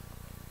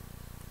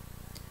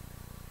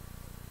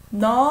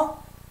 너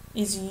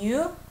is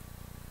you,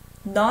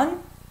 넌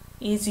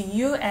is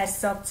you as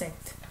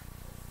subject.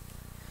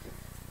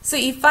 So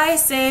if I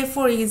say,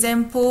 for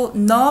example,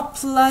 너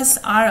plus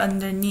R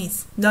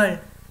underneath, 널,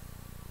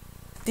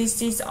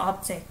 this is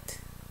object.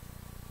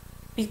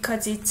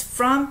 Because it's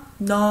from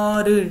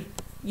너를.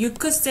 You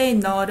could say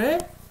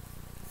너를,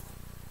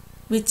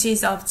 which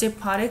is object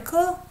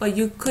particle, but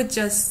you could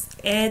just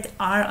add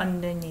R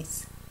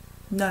underneath.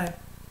 널.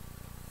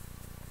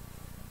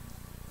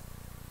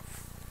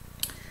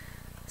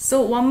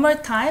 So one more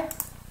time.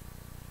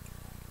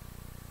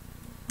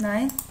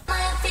 9.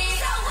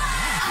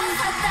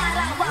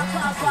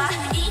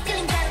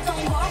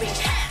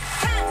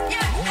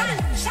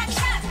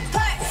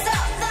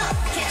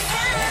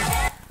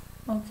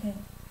 Okay,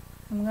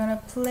 I'm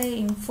gonna play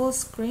in full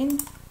screen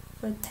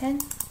for 10.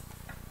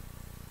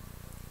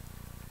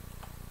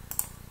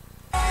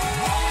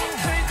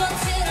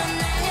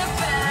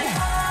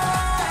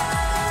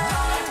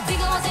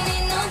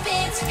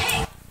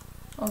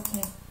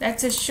 Okay,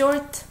 that's a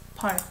short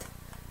part.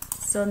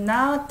 So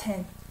now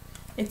 10.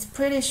 It's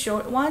pretty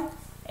short one.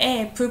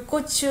 에,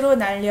 불꽃으로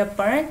날려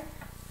burn.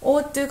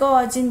 오,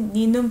 뜨거워진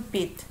네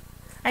눈빛.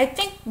 I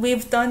think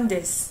we've done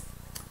this.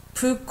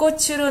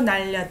 불꽃으로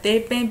날려.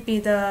 That may be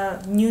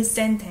the new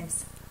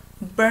sentence.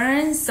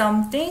 Burn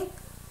something.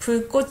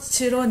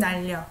 불꽃으로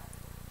날려.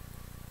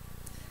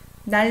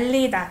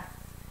 날리다.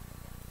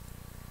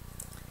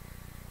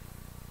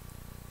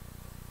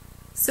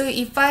 So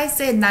if I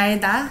say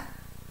날다,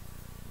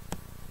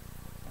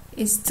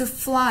 it's to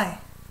fly.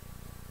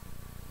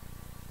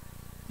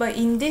 But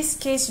in this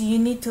case, you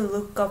need to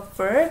look up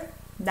verb.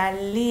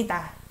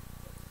 날리다.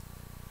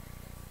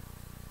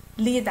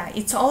 리다.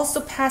 It's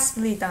also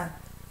passively done.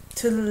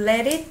 To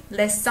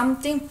let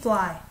something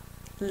fly.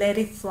 Let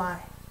it fly.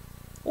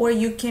 Or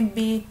you can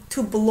be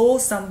to blow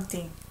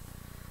something.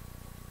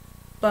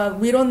 But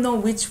we don't know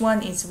which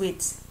one is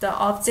which. The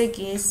object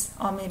is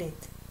omitted.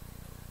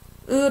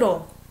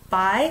 으로.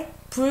 By.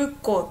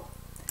 불꽃.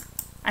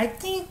 I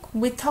think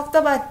we talked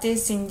about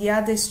this in the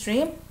other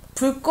stream.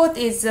 불꽃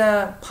is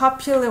a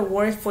popular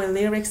word for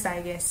lyrics,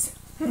 I guess.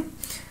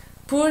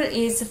 불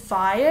is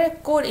fire,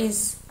 꽃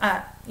is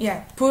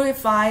불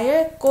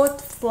fire,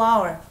 꽃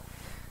flower.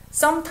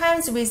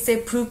 Sometimes we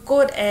say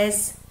불꽃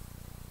as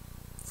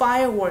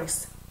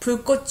fireworks.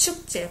 불꽃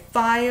축제,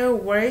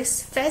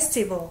 fireworks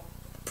festival.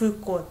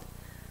 불꽃.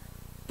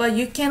 But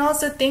you can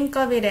also think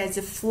of it as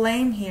a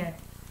flame here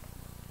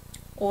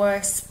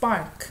or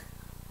spark.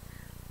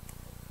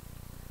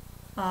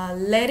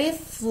 Let it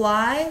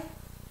fly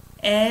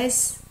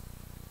as,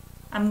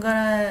 I'm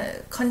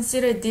gonna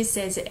consider this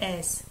as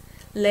S.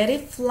 Let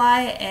it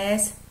fly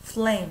as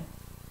flame,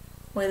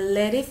 or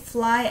let it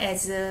fly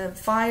as a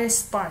fire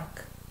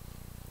spark.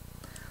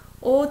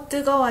 오,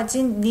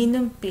 뜨거워진 네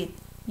눈빛.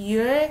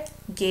 Your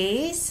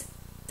gaze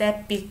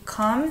that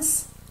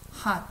becomes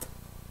hot.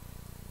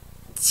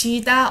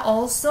 지다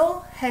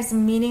also has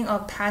meaning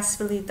of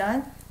passively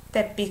done,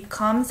 that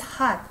becomes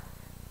hot.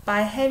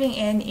 By having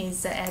N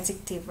is the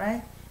adjective,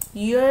 right?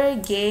 Your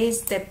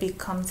gaze that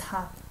becomes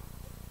hot.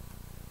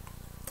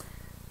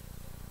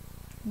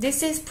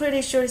 This is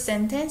pretty short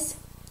sentence.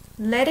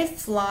 Let it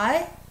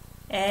fly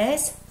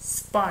as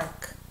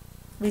spark,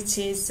 which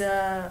is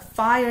a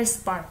fire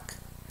spark.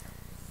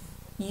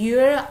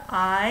 Your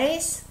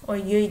eyes or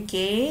your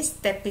gaze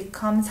that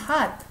becomes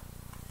hot.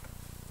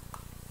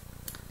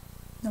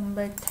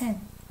 Number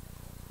 10.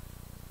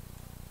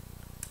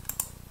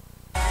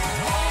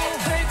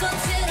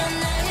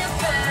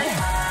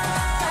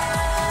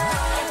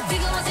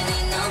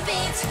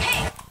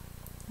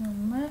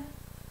 Number.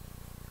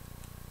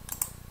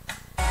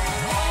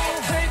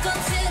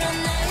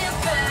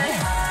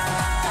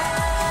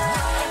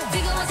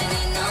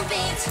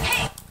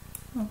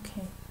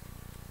 Okay,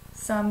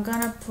 so I'm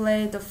gonna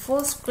play the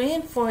full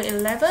screen for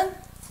 11.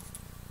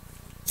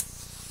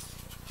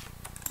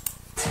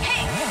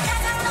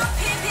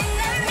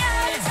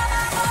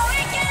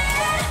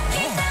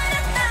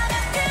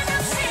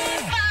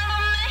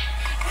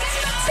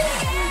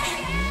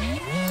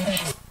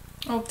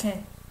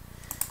 Okay,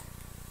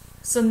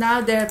 so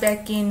now they're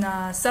back in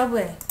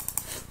Subway.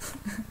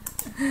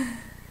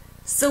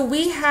 So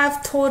we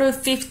have total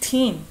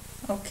 15.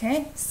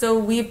 Okay, so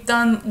we've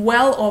done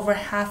well over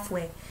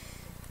halfway.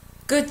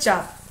 Good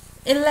job.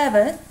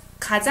 11.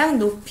 가장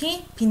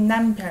높이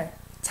빛난 별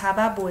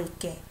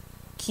잡아볼게.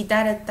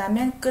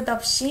 기다렸다면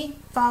끝없이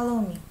follow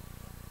me.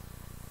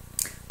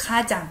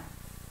 가장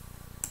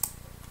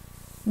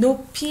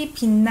높이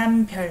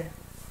빛난 별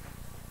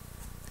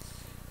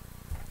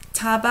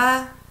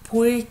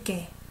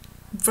잡아볼게.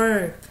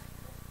 Verb.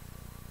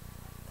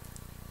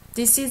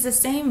 This is the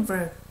same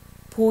verb.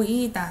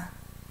 보이다.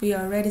 We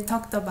already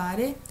talked about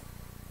it.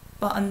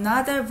 But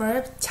another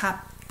verb,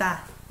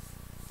 잡다.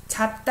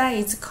 잡다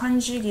is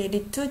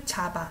conjugated to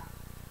잡아.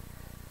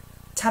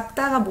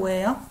 잡다가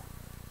뭐예요?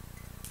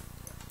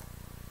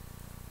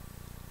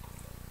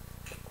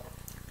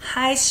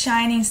 Highest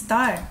shining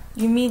star.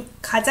 You mean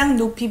가장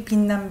높이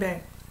빛난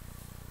별.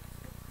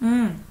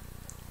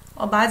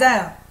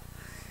 맞아요.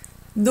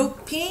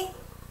 높이,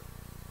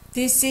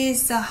 this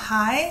is a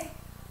high,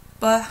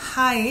 but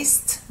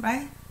highest,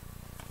 right?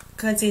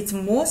 Because it's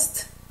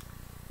most.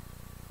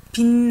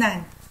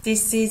 빛난,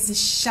 this is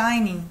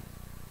shining,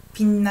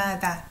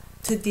 빛나다,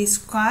 to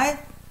describe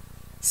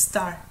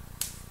star.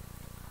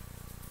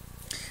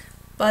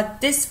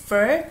 But this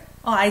verb,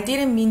 I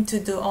didn't mean to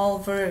do all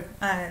verb,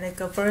 like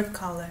a verb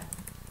color.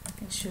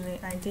 Actually,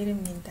 I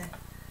didn't mean that.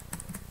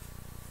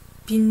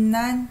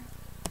 빛난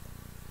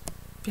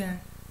별.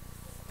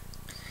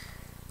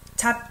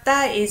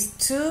 잡다 is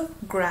to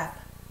grab.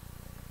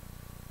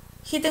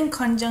 Hidden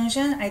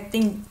conjunction, I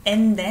think,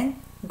 and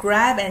then.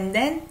 Grab and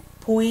then.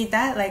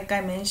 보이다, like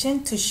I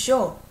mentioned, to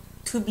show.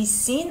 To be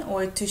seen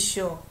or to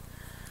show.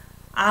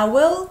 I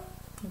will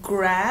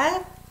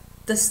grab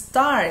the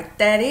star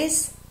that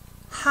is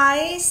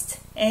highest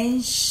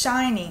and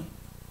shining.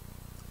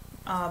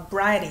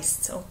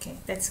 Brightest. Okay,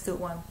 that's a good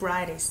one.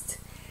 Brightest.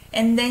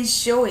 And then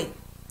show it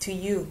to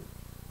you.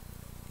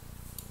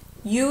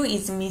 You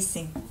is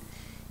missing.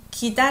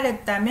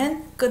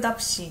 기다렸다면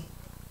끝없이.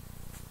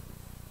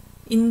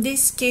 In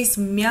this case,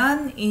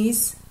 면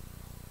is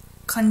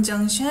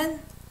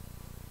conjunction.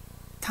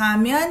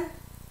 다면,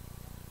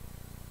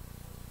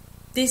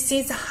 this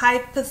is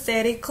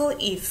hypothetical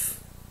if.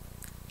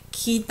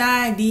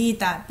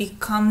 기다리다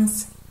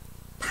becomes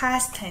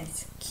past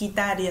tense.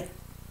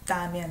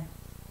 기다렸다면.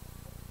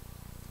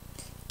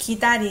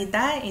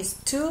 기다리다 is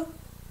to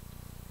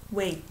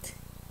wait.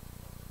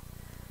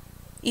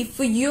 If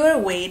you're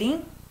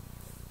waiting,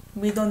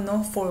 we don't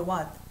know for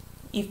what.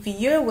 If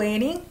you're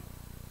waiting,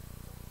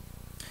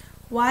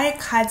 why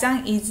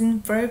가장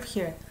isn't verb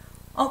here?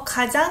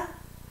 가장?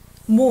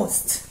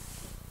 Most.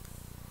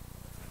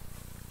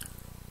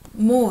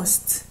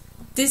 Most.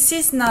 This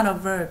is not a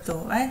verb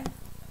though, right?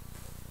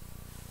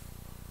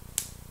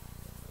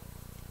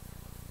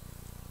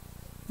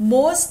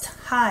 Most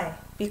high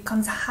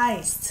becomes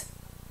highest.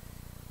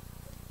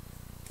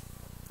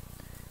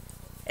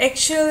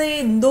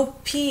 Actually,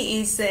 높이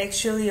is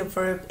actually a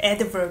verb,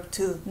 adverb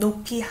too.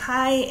 높이,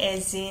 high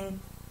as in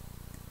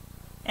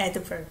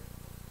adverb.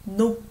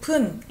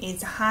 높은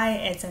is high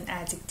as an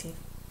adjective.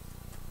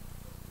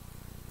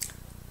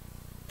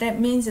 That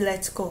means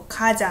let's go.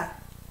 가자.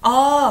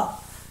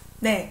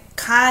 네.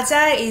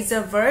 가자 is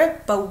a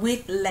verb but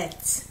with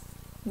let's.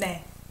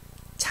 네.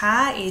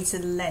 자 is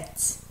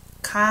let's.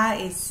 가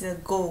is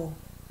go.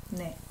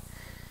 네.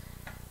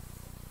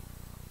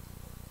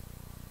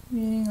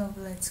 Meaning of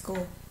let's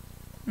go.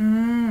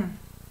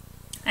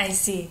 I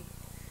see.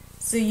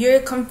 So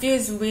you're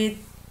confused with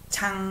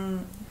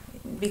장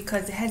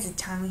because it has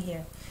장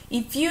here.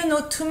 If you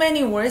know too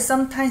many words,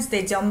 sometimes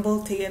they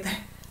jumble together.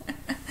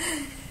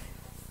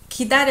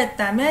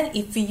 기다렸다면,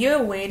 if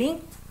you're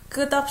waiting,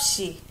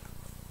 끝없이,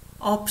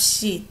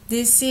 없이.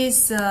 This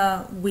is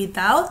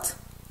without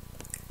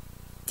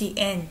the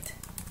end.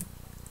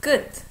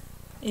 끝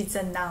is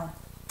a noun.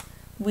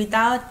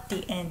 Without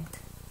the end.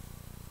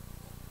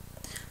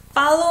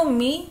 Follow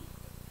me,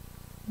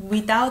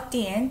 without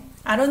the end.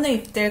 I don't know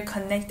if they're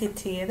connected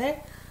together.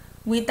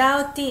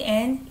 Without the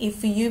end,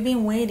 if you've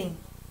been waiting.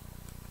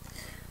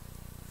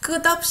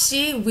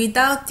 끝없이,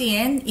 without the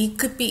end, it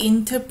could be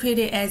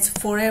interpreted as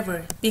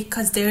forever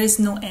because there is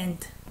no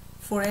end.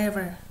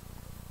 Forever.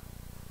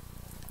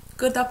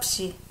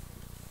 끝없이.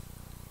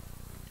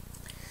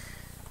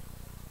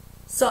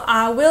 So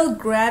I will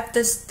grab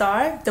the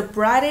star, the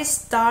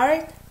brightest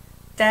star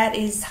that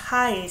is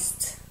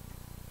highest,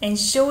 and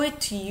show it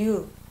to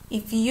you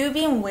if you've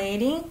been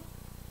waiting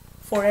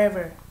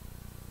forever.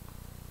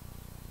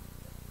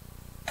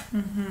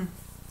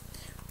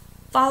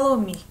 Follow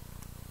me.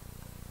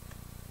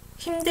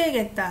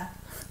 힘들겠다.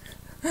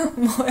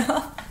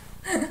 뭐야?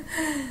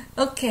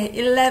 Okay,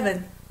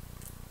 11.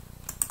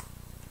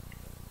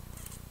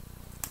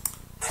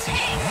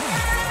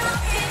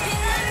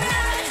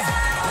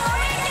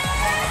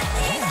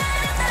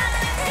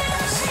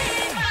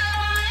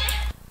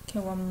 Okay,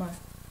 one more.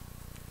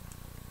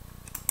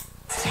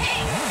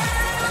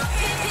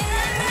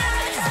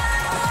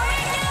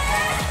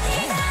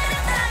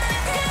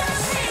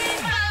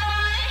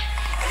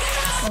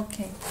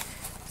 Okay.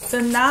 So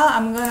now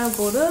I'm gonna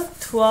go to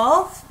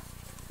 12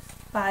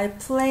 by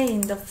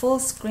playing the full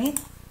screen.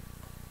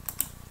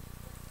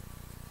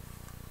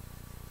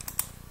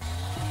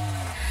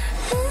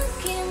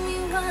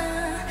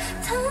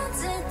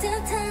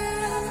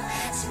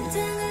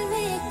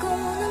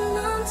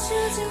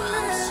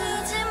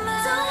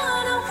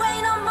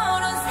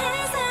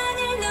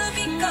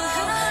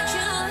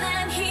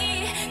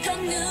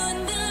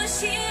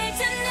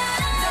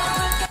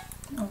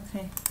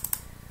 Okay.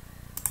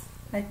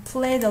 I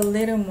played a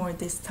little more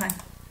this time.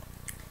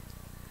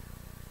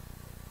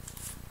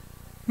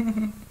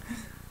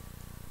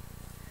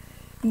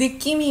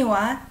 느낌이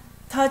와.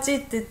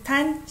 터질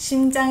듯한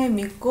심장을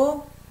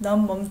믿고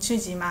넌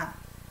멈추지 마.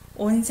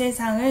 온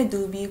세상을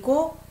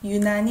누비고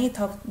유난히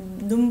더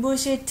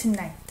눈부실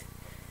tonight.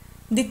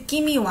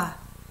 느낌이 와.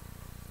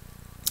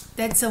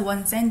 That's a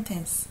one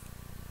sentence.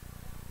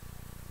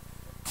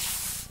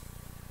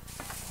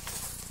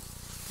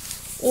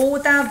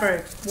 오다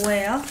verb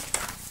뭐예요?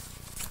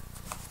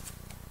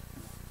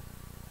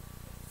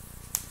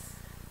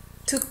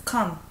 To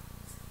come.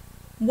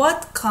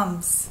 What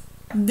comes?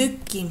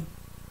 느낌.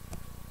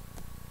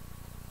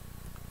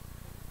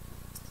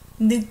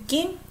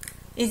 느낌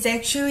is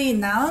actually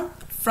noun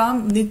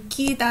from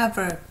느끼다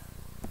verb.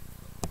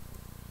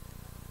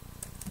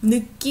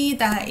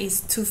 느끼다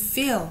is to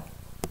feel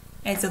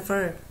as a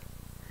verb.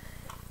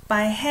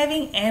 By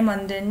having M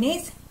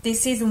underneath,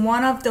 this is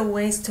one of the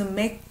ways to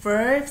make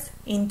verbs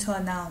into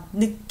a noun.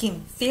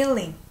 느낌,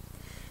 feeling.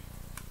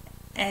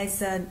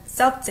 As a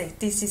subject,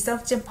 this is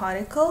subject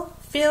particle.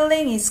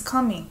 Feeling is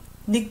coming.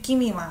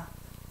 느낌이 와.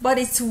 But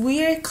it's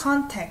weird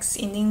context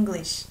in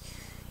English.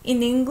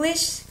 In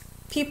English,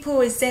 people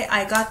will say,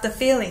 I got the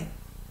feeling.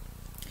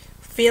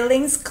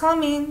 Feeling's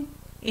coming.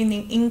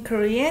 In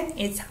Korean,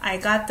 it's I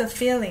got the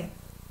feeling.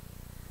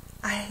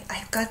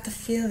 I got the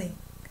feeling.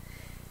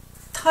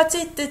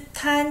 터질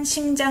듯한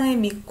심장을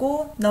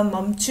믿고 넌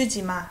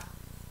멈추지 마.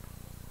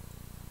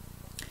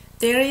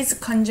 There is a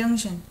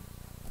conjunction.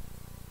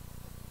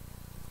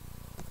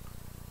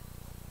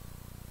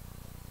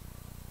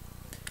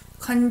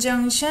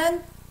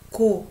 Conjunction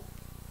go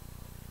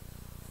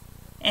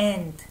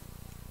and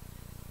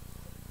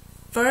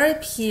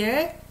verb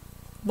here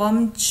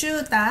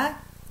멈추다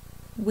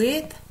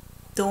with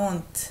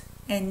don't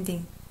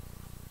ending.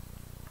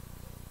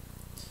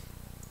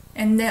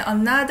 And then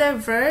another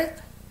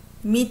verb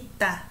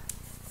믿다.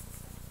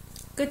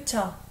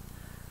 그쵸?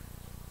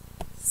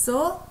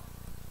 So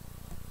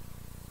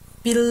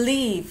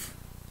believe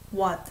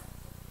what?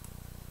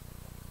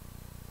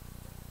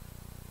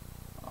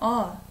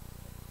 Oh,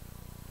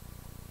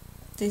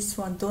 this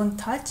one don't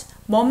touch.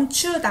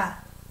 멈추다.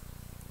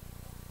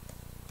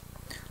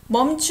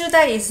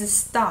 멈추다 is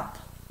stop.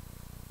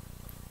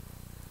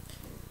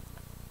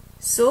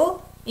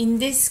 So in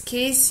this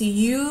case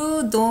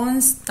you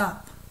don't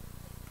stop.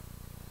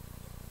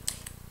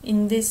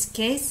 In this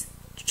case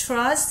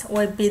trust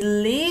or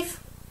believe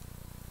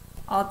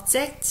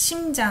object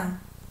심장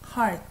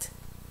heart.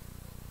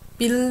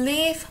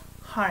 Believe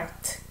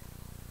heart.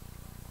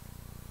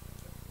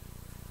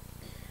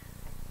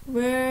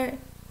 Where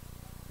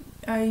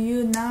are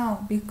you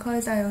now?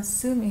 Because I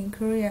assume in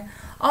Korea.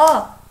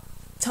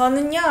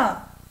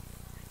 저는요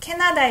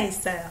캐나다에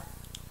있어요.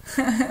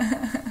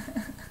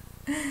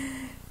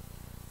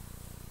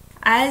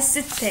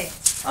 알스테.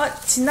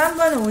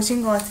 지난번에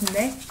오신 것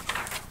같은데.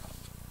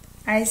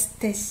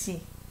 알스테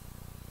씨.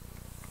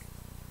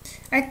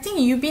 I think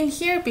you've been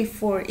here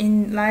before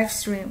in live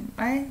stream,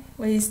 right?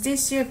 Well, is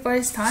this your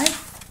first time?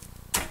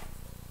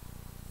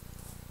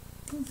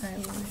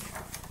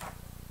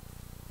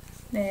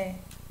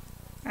 네,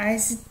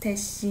 알스테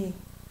씨.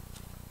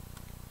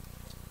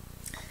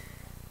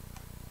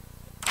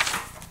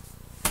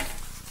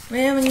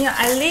 왜냐면요,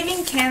 I live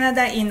in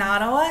Canada in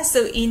Ottawa,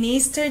 so in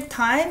Easter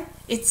time,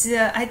 it's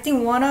I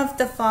think one of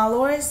the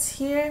followers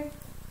here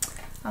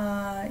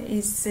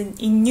is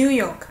in New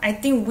York. I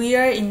think we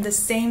are in the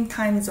same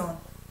time zone.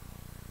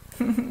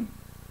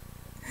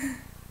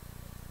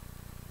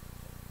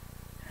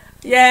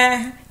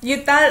 Yeah,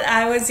 you thought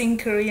I was in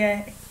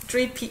Korea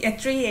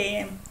at 3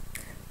 a.m.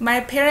 My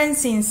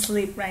parents in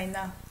sleep right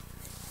now.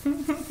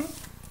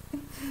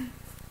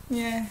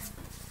 Yeah.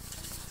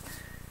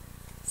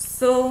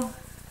 So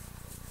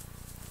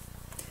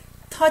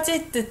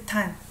터질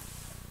듯한.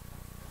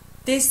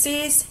 This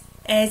is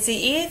as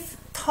if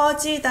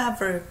터지다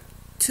verb.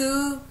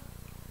 To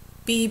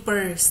be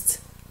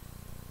burst.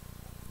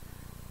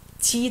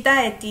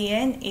 지다 at the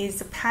end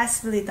is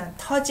passively done.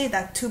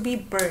 터지다, to be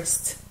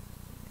burst.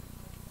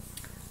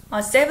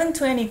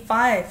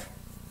 7:25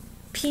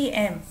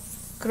 p.m.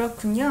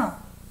 그렇군요.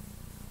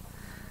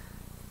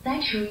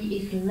 Battery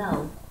is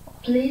low.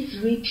 Please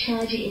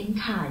recharge in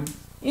time.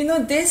 You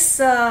know this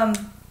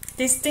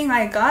thing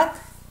I got,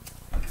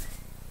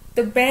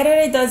 the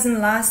battery doesn't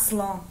last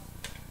long,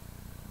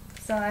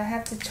 so I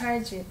have to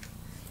charge it.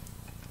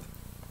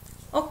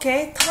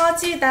 Okay,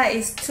 터지다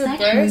is to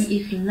Battery burst.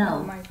 is low.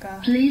 Oh my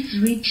god. Please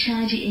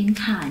recharge in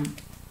time.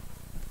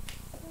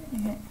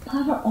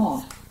 Power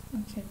off.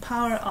 Okay,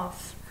 power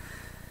off.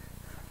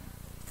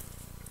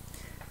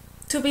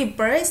 To be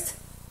burst,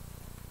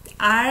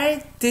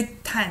 알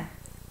듯한.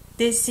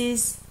 This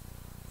is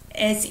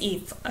as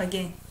if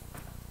again.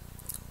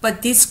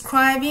 But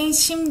describing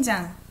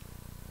심장.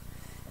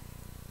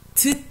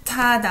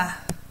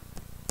 듯하다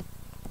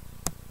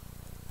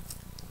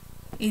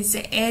is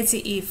as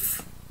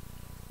if.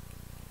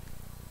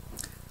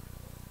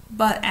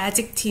 But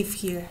adjective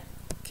here.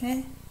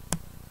 Okay?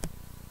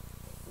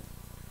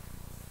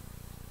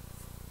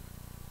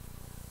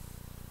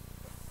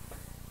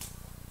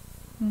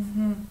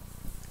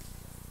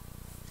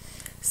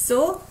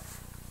 So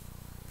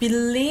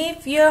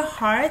Believe your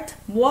heart.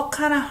 What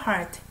kind of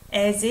heart?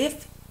 As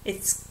if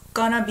it's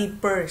gonna be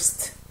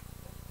burst.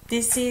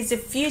 This is a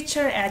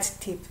future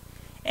adjective.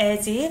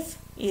 As if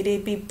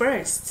it'll be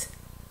burst.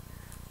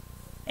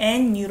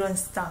 And you don't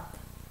stop.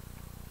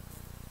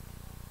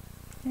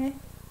 Okay?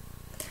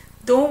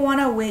 Don't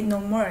wanna wait no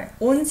more.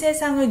 온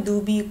세상을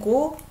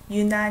누비고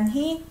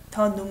유난히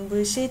더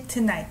눈부실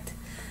tonight.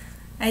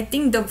 I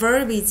think the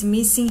verb is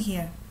missing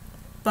here.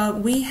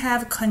 But we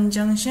have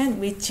conjunction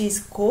which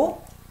is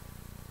go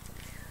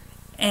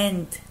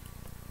and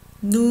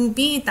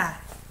누비다.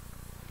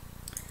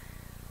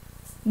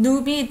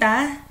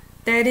 누비다,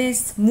 that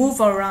is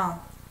move around.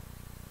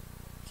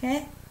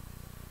 Okay?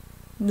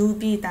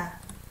 누비다.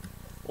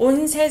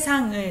 온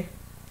세상을,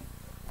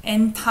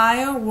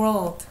 entire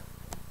world.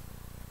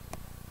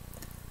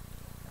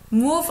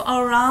 Move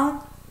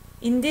around,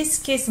 in this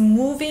case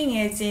moving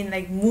as in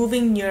like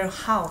moving your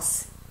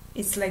house.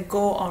 It's like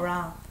go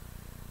around.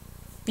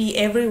 Be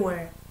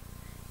everywhere.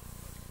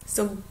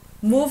 So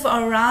move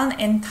around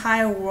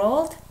entire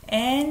world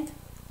and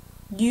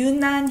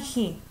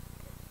유난히.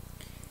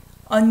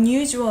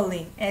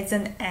 Unusually as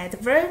an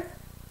adverb,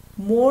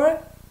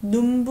 more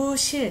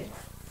눈부실.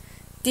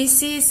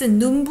 This is a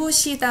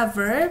눈부시다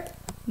verb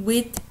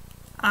with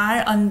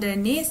R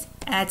underneath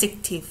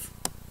adjective.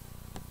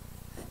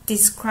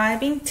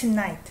 Describing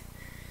tonight.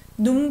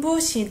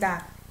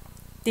 눈부시다.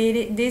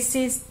 This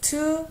is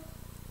to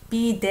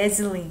be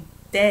dazzling.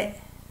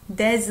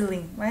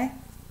 Dazzling, right?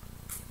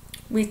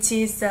 Which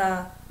is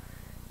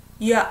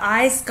your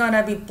eyes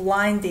gonna be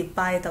blinded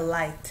by the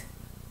light.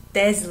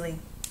 Dazzling.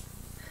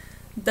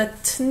 The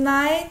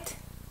tonight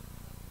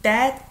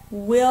that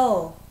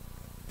will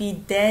be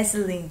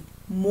dazzling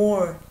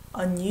more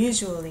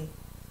unusually.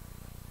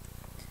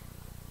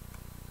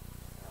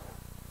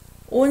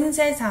 온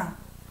세상.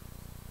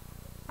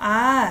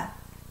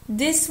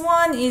 This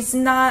one is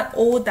not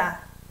오다.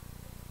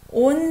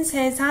 온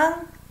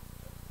세상.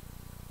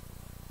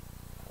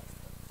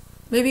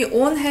 Maybe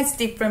온 has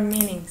different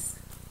meanings.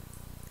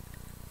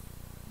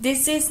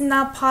 This is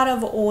not part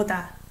of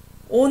오다.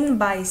 온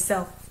by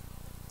itself.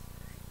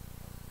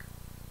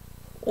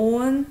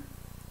 온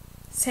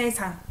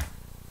세상.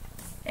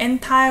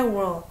 Entire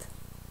world.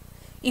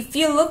 If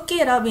you look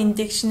it up in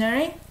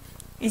dictionary,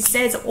 it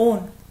says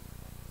온.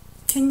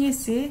 Can you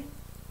see?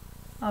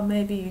 Or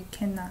maybe you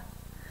cannot.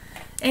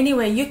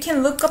 Anyway, you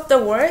can look up the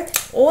word.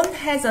 온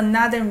has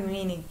another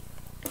meaning.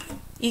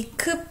 It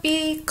could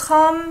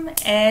become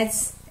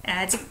as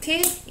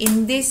adjective.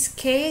 In this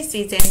case,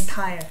 it's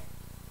entire.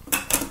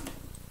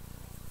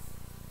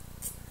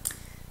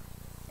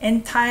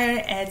 Entire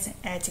as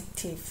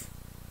adjective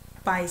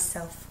by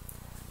itself.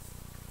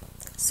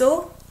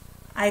 So,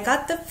 I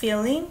got the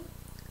feeling.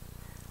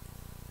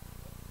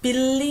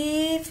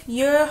 Believe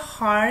your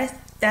heart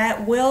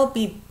that will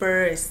be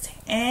burst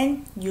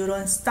and you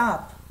don't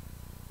stop.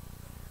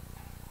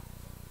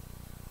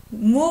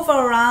 Move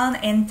around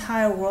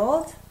entire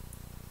world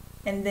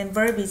and then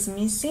verb is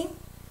missing.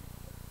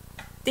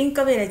 Think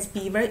of it as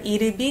be verb.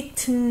 It'll be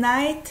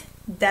tonight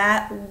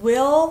that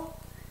will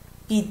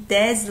be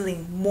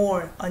dazzling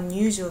more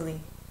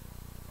unusually.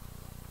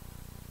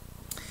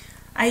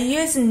 I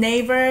use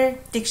Naver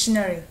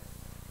dictionary.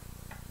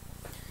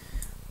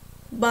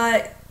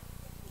 But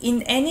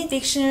in any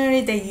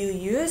dictionary that you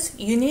use,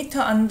 you need to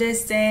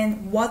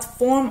understand what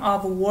form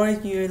of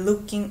word you're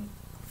looking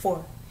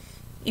for.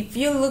 If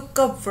you look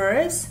up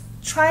verbs,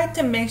 try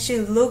to make sure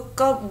you look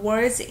up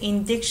words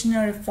in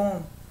dictionary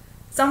form.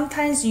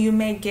 Sometimes you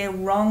may get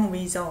wrong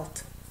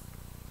result.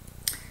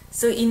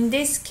 So in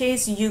this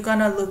case, you're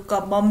gonna look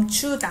up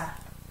멈추다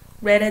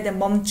rather than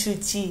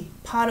멈추지,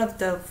 part of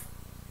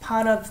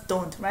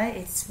don't, right?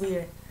 It's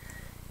weird.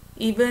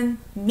 Even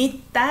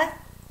믿다,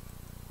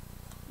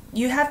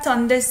 you have to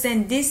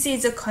understand this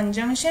is a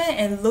conjunction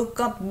and look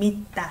up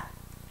믿다.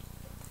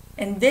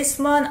 And this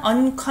one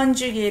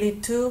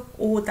unconjugated to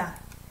오다.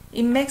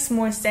 It makes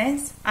more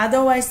sense.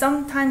 Otherwise,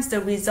 sometimes the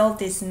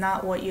result is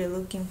not what you're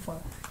looking for.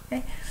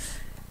 Okay?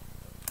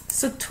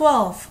 So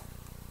 12.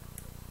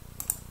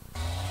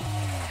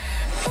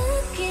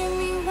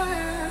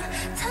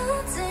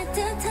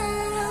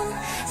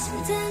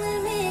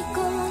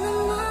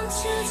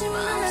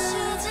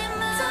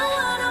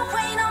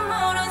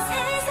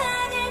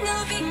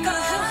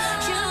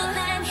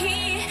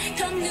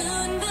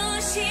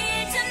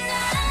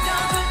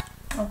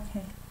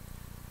 Okay.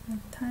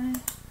 Time.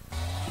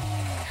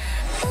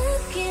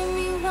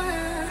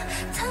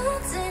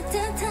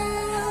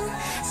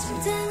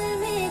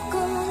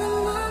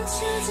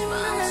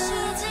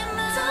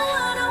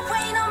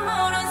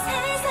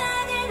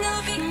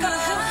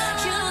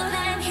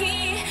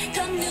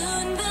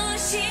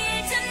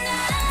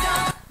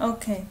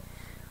 Okay,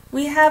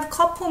 we have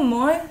couple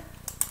more.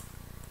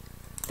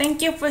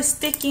 Thank you for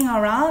sticking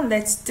around.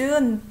 Let's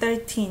do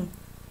 13.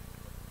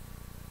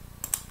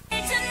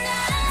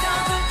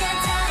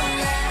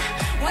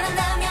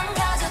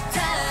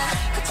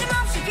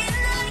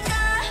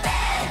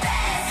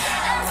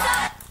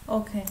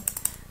 Okay,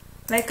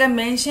 like I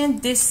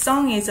mentioned, this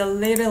song is a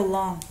little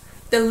long.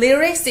 the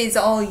lyrics is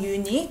all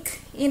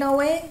unique in a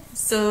way,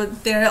 so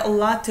there are a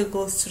lot to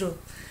go through.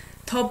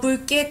 더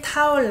붉게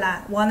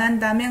타올라,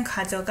 원한다면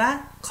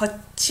가져가,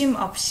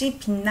 거침없이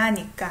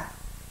빛나니까.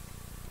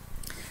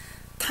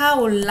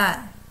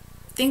 타올라,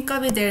 think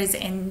of it, there is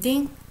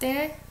ending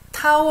there.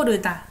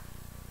 타오르다.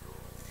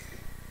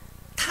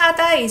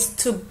 타다 is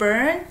to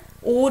burn,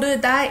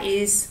 오르다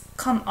is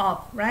come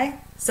up, right?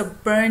 So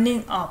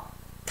burning up.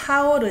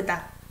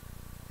 타오르다.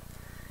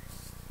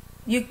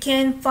 You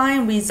can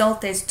find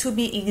result as to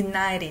be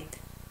ignited.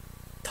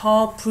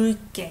 더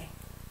붉게.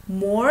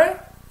 More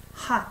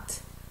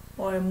hot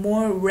or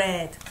more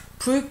red.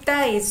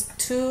 붉다 is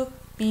to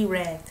be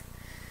red.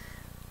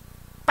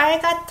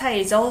 빨갛다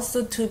is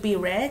also to be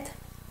red,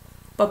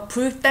 but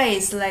붉다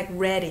is like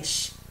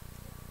reddish.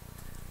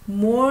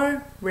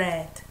 More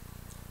red.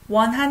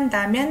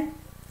 원한다면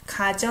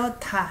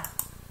가져다.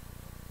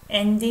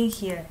 Ending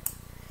here.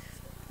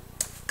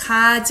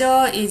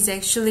 가져 is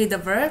actually the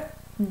verb.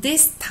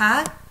 This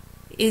다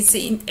is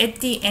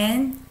at the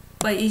end,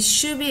 but it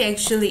should be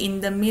actually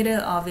in the middle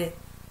of it.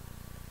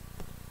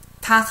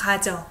 다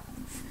가져.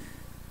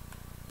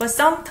 But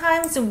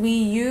sometimes we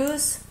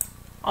use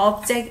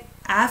object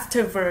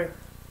after verb,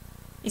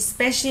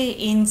 especially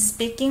in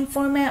speaking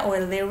format or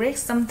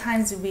lyrics.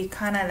 Sometimes we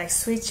kind of like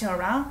switch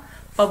around,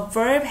 but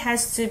verb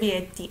has to be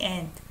at the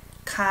end.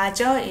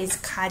 가져 is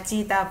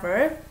가지다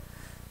verb,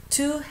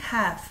 to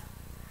have.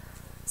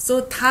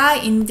 So 다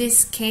in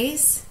this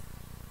case,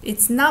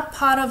 it's not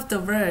part of the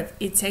verb,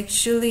 it's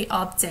actually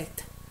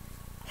object.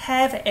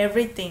 Have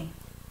everything.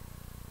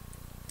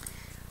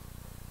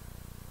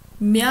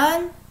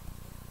 면,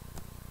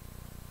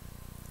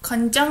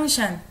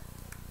 conjunction.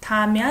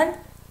 다면,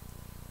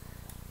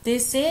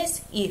 this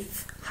is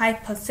if.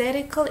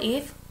 Hypothetical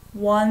if,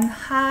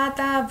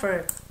 원하다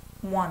verb,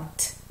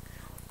 want.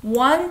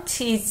 Want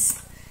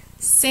is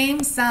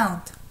same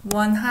sound,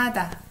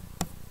 원하다.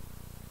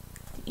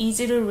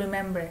 Easy to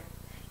remember.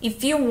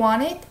 If you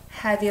want it,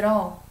 have it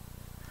all.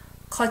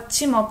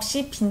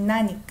 거침없이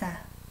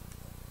빛나니까.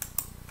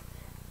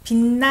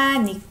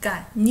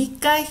 빛나니까.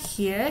 니까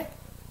here,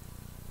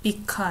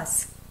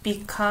 because.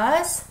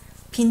 Because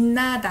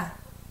빛나다.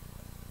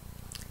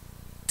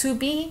 To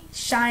be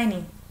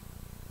shiny.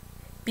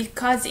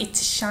 Because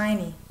it's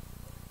shiny.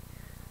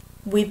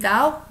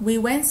 Without, we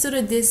went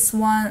through this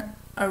one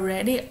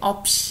already.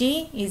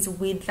 없이 is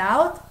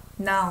without,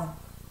 noun.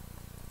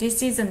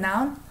 This is a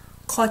noun.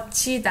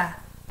 거치다.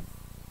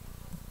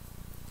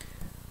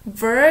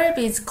 Verb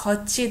is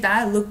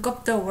거치다. Look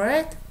up the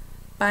word.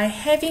 By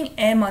having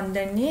M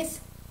underneath,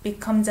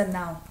 becomes a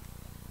noun.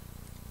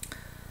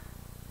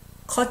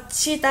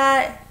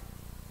 거치다,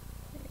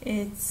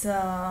 it's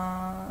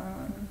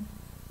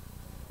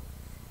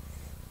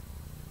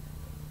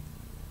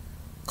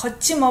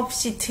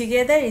거침없이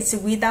together is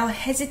without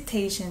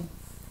hesitation.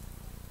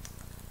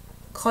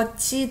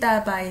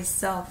 거치다 by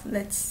itself.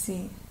 Let's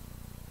see.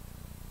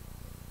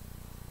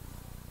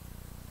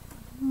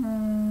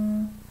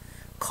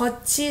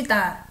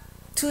 거치다,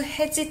 to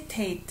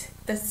hesitate.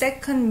 The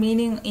second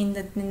meaning in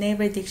the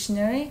Naval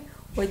Dictionary,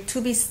 or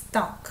to be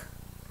stuck.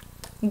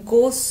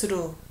 Go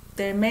through.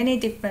 There are many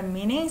different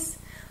meanings.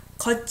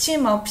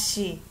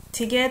 거침없이,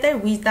 together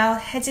without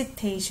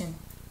hesitation.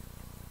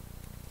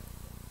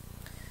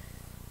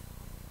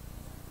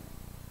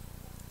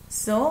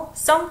 So,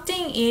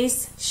 something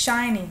is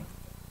shining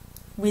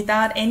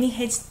without any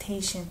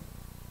hesitation.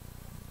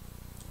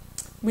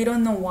 We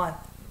don't know what.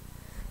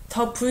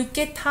 더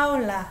붉게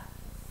타올라.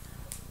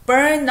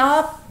 Burn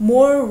up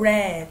more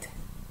red.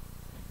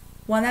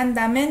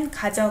 원한다면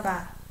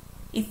가져가.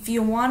 If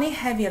you want it,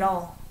 have it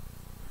all.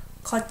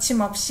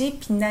 거침없이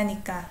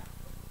빛나니까.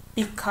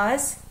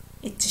 Because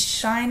it's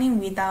shining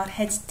without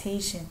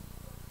hesitation.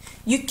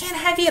 You can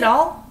have it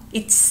all,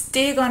 it's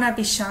still gonna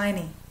be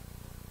shining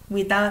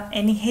without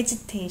any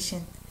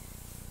hesitation.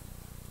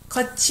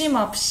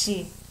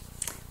 거침없이,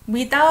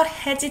 without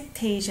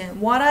hesitation.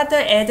 What are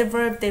the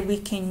adverbs that we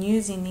can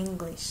use in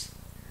English?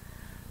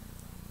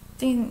 I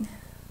think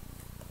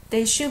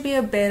there should be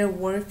a better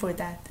word for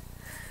that.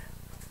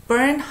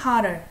 Burn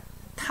hotter.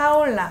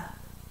 타올라.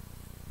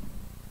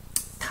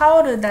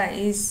 타오르다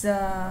is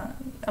a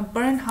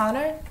burn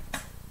hotter.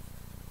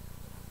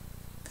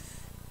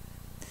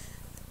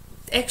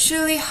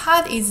 Actually,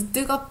 hot is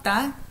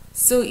뜨겁다.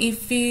 So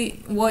if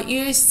what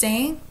you're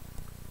saying,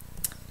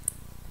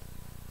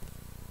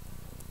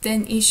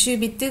 then it should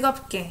be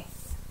뜨겁게.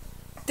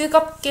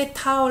 뜨겁게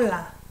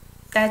타올라.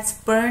 That's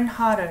burn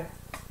hotter.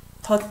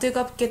 더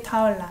뜨겁게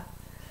타올라.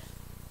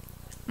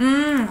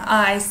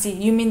 I see.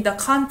 You mean the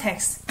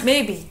context.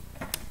 Maybe.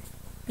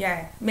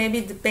 Yeah,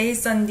 maybe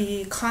based on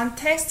the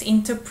context,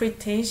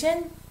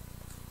 interpretation,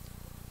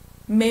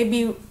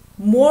 maybe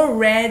more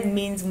red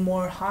means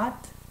more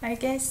hot, I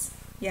guess.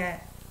 Yeah.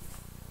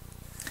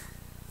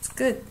 It's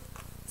good.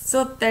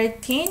 So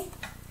 13.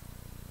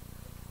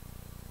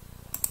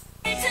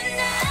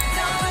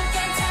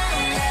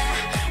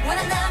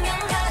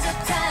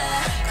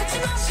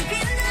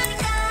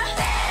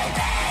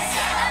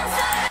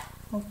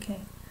 Okay.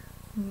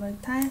 One more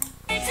time.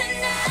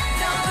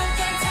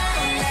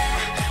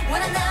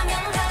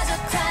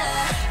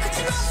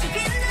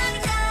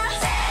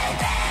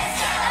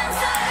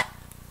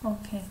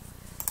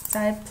 So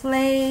I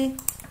play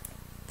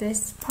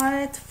this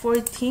part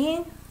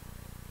 14.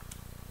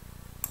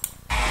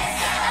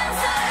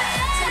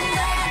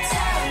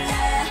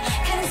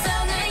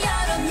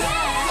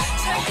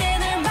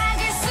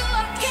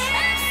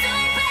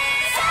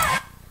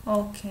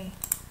 Okay,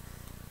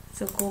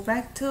 so go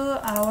back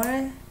to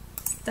our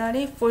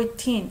study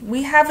 14.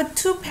 We have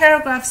 2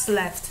 paragraphs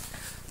left.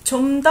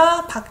 좀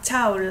더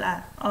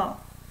벅차올라.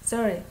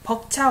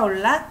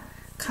 벅차올라.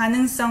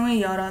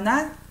 가능성을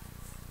열어놔.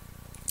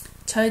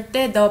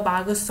 절대 너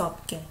막을 수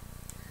없게.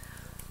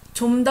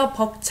 좀 더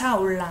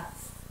벅차올라.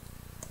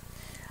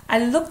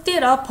 I looked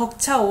it up.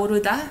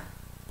 벅차오르다.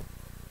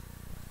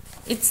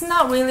 It's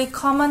not really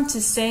common to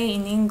say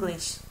in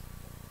English.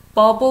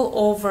 Bubble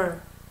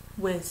over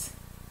with.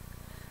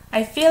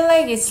 I feel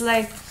like it's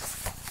like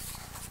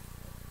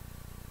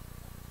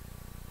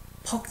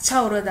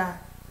벅차오르다.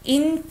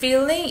 In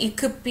feeling, it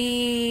could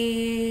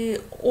be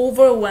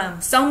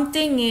overwhelmed.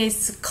 Something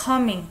is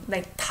coming,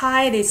 like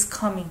tide is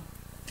coming.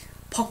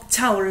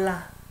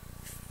 벅차올라.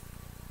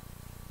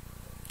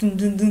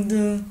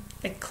 둥둥둥둥,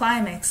 like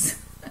climax.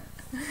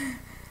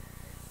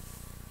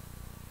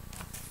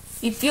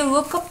 If you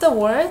look up the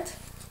word,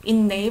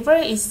 in Naver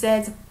it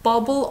says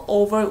bubble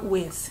over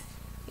with.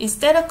 Is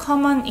that a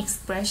common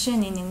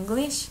expression in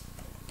English?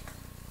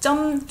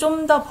 좀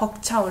더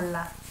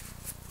벅차올라.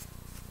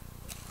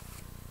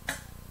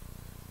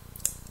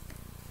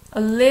 A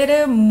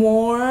little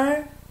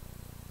more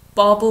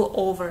bubble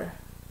over.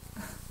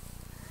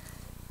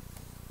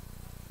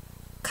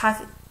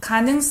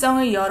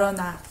 가능성을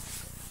열어놔.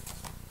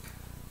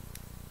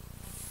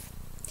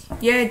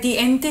 Yeah, the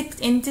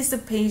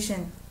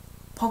anticipation.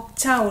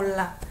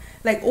 벅차올라.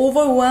 Like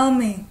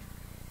overwhelming.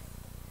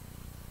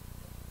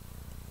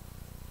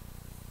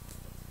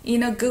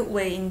 In a good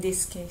way in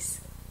this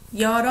case.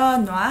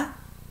 열어놔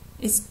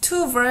is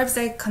 2 verbs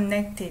that are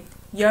connected.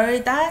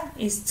 열다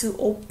is to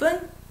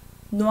open.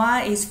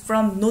 놔 is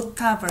from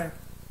nota verb.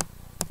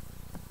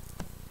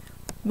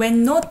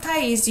 When nota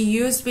is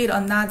used with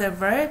another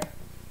verb,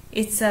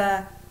 it's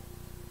a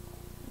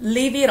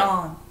leave it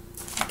on.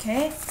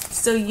 Okay?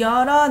 So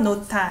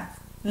열어놓다,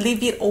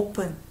 leave it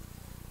open.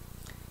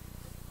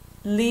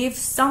 Leave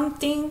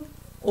something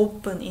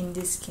open in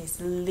this case.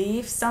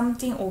 Leave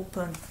something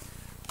open.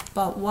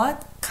 But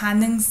what?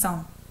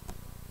 가능성.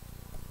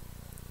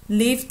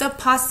 Leave the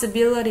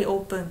possibility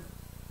open.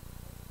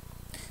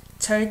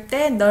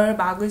 절대 널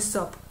막을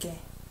수 없게.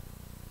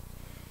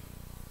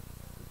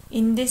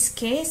 In this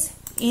case,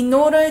 in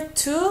order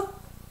to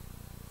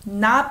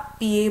not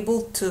be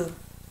able to.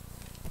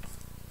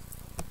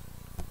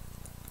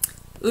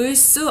 을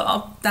수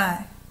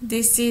없다.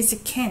 This is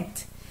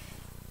can't.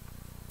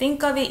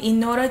 Think of it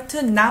in order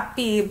to not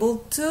be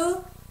able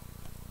to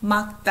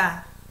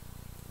막다.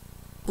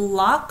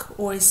 Block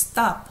or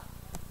stop.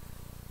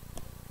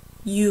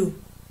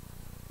 You.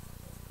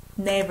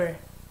 Never.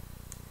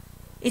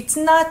 It's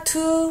not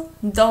two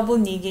double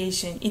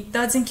negation. It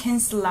doesn't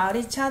cancel out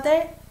each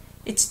other.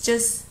 It's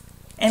just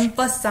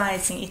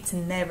emphasizing it's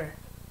never.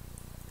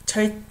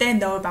 절대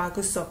널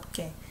막을 수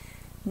없게.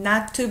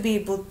 Not to be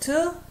able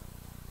to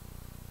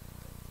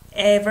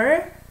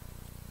ever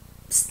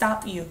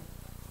stop you.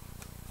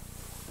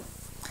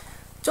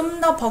 좀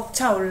더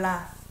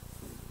벅차올라.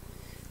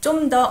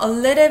 좀 더 a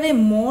little bit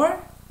more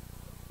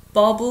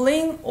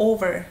bubbling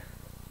over.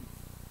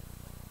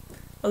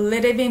 A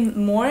little bit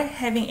more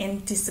having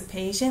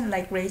anticipation,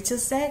 like Rachel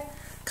said.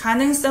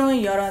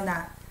 가능성을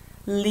열어놔.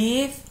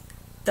 Leave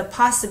the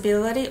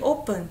possibility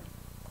open.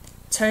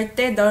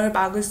 절대 널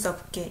막을 수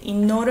없게.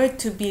 In order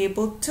to be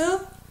able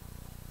to,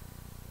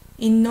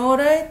 in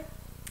order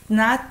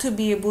not to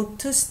be able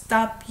to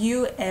stop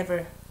you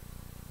ever.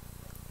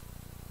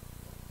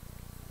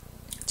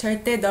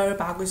 절대 널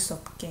막을 수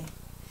없게.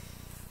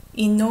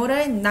 In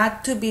order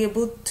not to be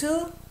able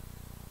to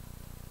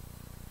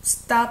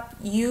stop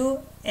you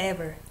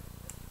ever.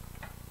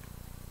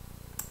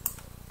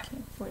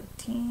 Okay,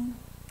 14.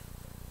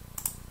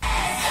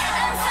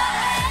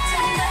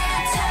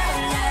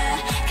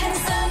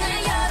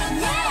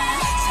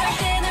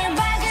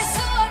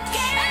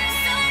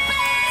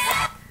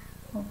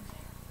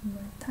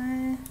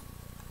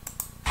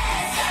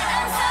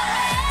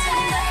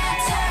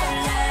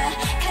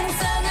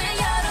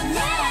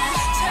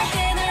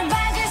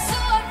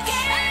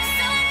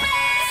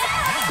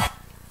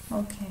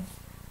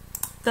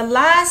 The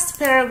last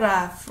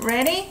paragraph.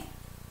 Ready?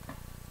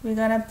 We're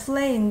gonna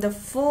play in the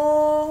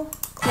full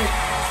clip.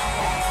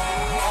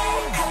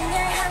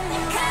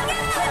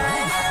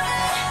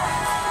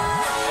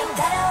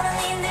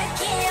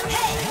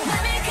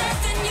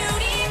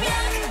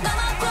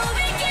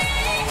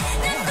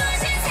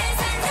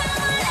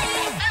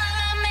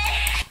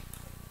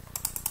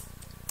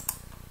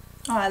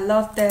 Oh, I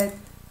love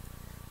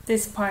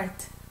this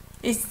part.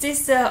 Is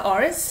this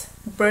Earth?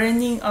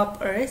 Burning up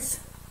Earth?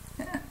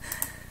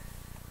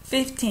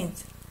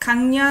 15th.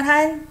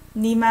 강렬한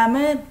네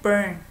맘을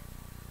burn.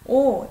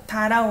 오,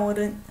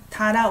 달아오른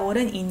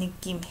이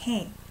느낌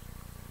해.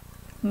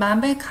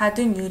 맘을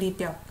가둔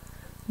유리벽.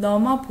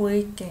 넘어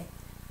보일게.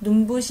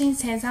 눈부신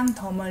세상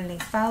더 멀리.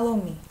 Follow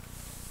me.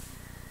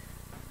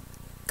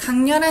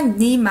 강렬한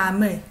네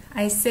맘을.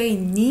 I say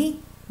네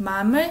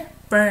맘을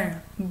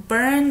burn.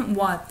 Burn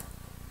what?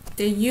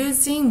 They're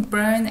using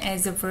burn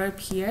as a verb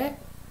here.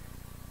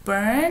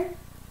 Burn.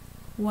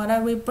 What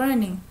are we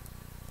burning?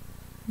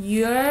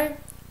 Your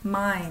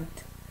mind.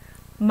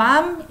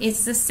 맘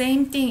is the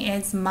same thing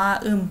as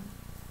마음.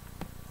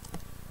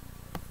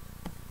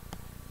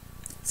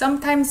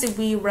 Sometimes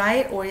we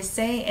write or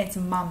say as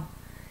맘.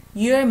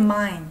 Your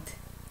mind.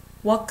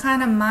 What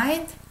kind of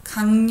mind?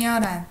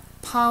 강렬한,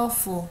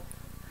 powerful.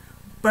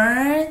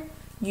 Burn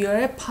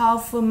your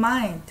powerful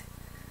mind.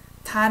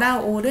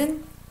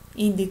 달아오른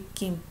이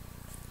느낌.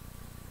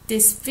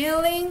 This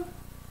feeling,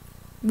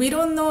 we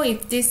don't know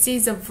if this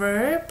is a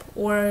verb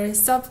or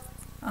subject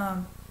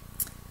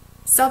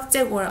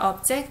or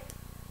object.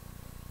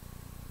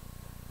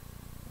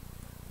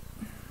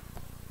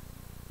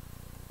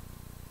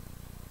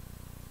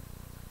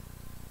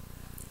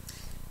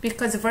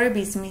 Because verb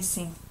is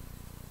missing.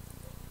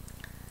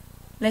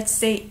 Let's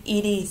say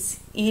it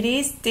is. It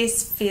is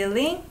this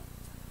feeling.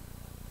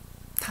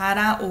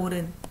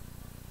 달아오른.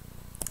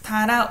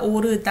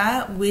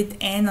 달아오르다 with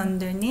an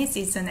underneath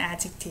is an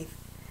adjective.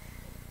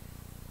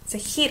 It's a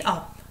heat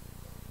up.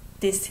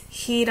 This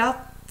heat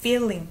up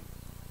feeling.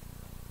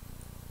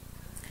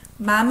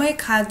 맘을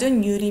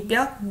가둔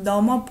유리벽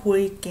넘어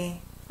보일게.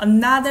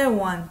 Another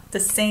one,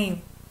 the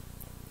same.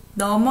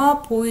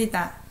 넘어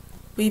보이다.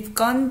 We've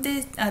done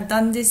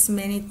this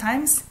many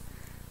times.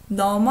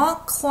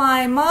 넘어,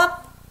 climb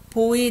up,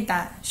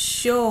 보이다,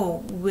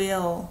 show,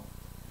 will.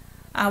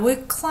 I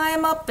will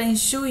climb up and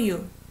show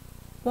you.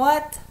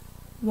 What?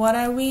 What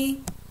are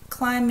we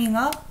climbing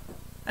up?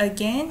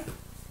 Again?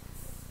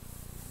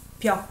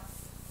 벽,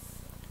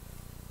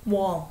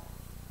 wall.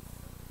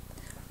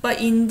 But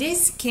in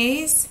this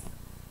case,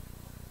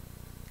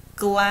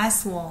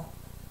 glass wall,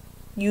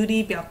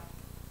 유리벽.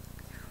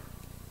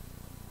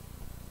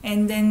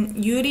 And then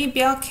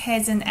유리벽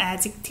has an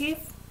adjective.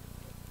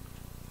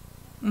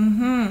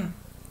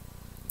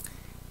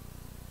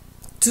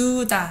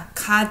 두다,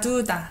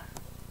 가두다.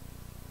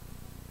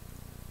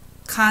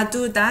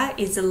 가두다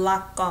is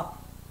lock up.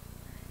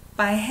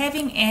 By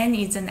having an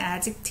is an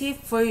adjective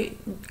for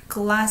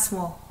glass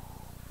wall.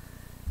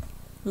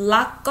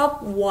 Lock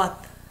up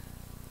what?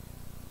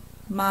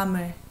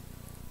 맘을,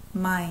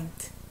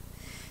 mind.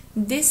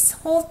 This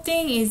whole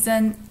thing is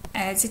an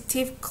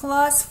adjective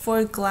clause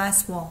for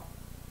glass wall.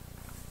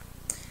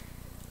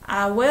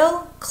 I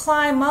will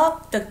climb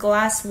up the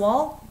glass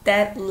wall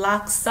that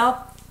locks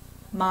up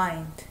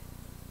mind.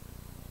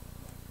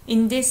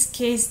 In this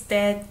case,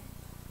 that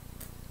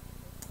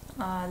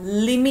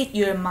limit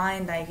your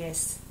mind, I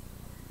guess.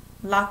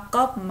 Lock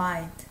up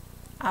mind.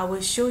 I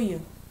will show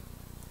you.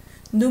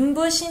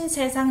 눈부신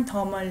세상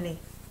더 멀리.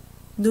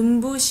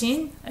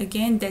 눈부신,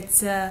 again,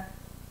 that's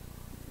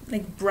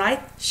like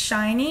bright,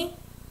 shiny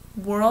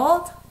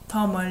world,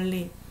 더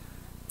멀리.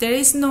 There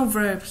is no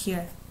verb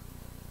here.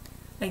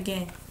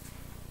 Again,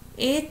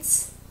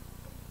 it's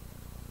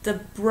the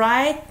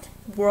bright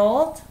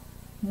world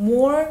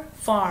more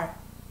far.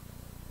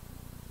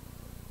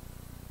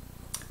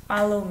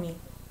 Follow me.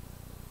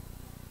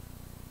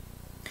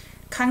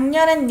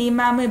 강렬한 네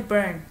맘을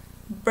burn.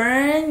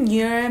 Burn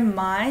your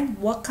mind.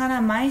 What kind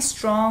of mind?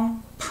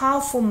 Strong,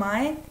 powerful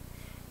mind.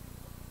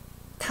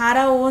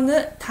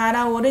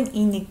 달아오른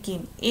이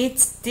느낌.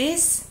 It's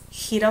this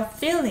heat up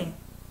feeling.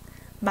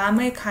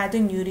 맘을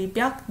가둔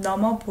유리벽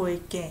넘어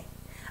보일게.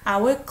 I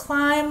will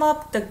climb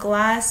up the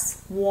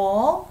glass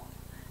wall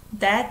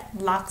that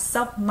locks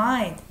up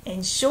mind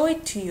and show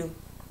it to you.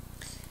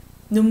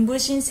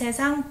 눈부신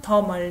세상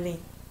더 멀리.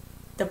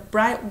 The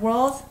bright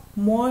world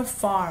more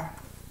far.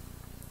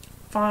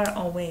 Far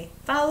away.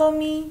 Follow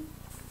me.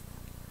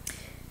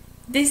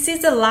 This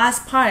is the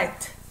last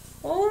part.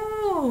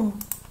 Oh.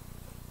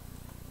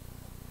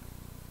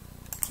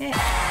 Okay.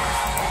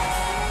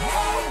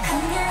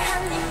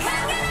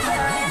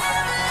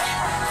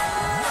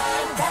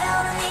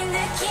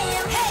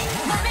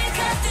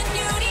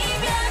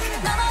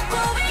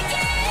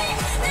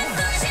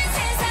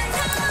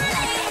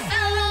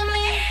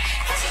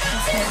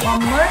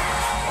 One more.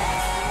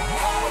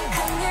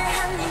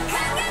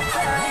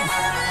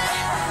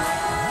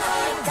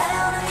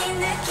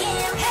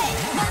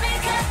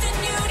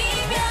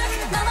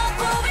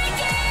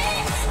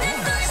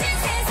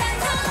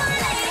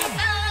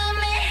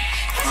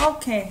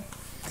 Okay.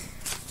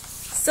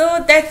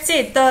 So that's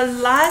it. The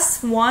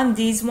last one,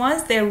 these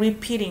ones, they're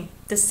repeating.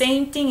 The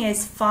same thing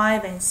as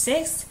 5 and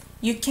 6.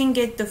 You can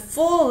get the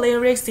full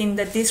lyrics in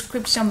the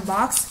description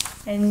box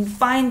and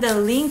find the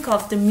link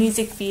of the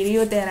music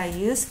video that I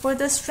used for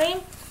the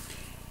stream.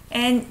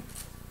 And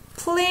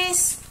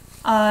please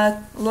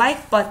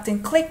like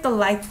button, click the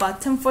like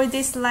button for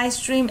this live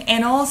stream,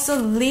 and also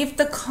leave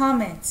the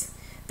comments.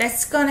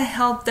 That's gonna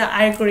help the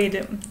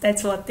algorithm.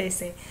 That's what they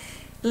say.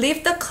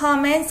 Leave the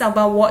comments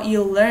about what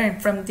you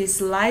learned from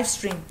this live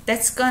stream.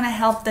 That's gonna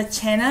help the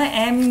channel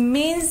and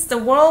means the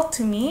world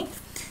to me.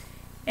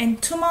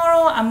 And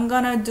tomorrow I'm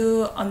gonna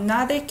do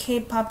another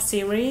K-pop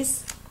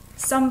series.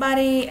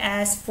 somebody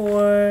asked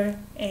for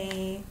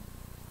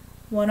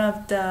one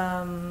of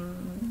the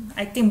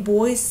I think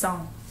boys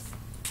song,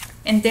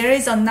 and there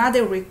is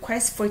another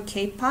request for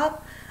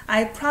K-pop.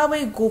 I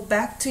probably go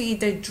back to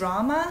either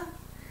drama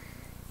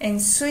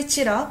and switch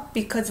it up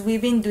because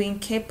we've been doing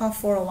K-pop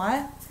for a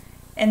while,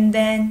 and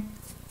then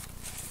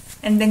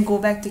go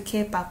back to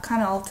K-pop,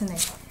 kind of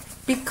alternate.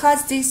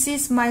 Because this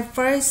is my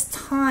first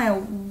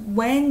time.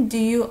 When do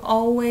you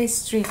always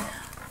stream?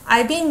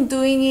 I've been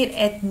doing it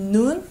at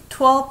noon,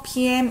 12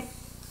 p.m.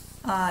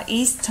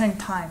 Eastern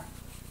time.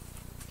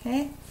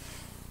 Okay,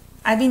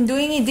 I've been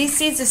doing it.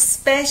 This is a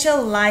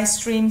special live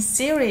stream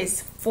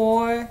series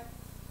for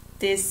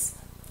this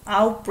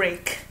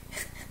outbreak.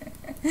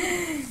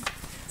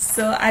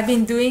 So I've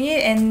been doing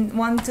it, and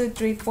 1, 2,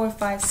 3, 4,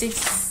 5, 6,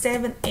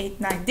 7, 8,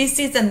 9. This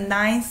is the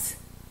 9th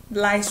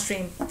live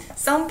stream.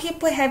 Some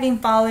people have been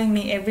following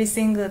me every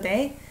single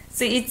day,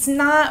 so it's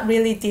not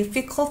really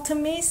difficult to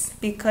miss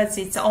because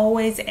it's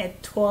always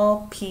at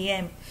 12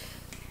 p.m.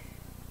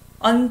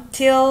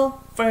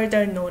 until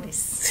further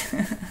notice.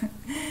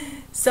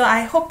 So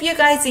I hope you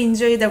guys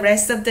enjoy the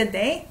rest of the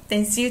day.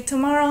 Then see you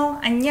tomorrow.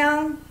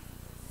 안녕.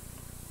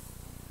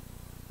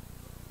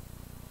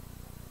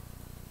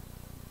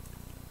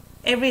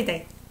 Every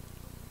day.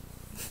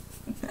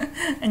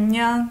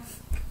 안녕.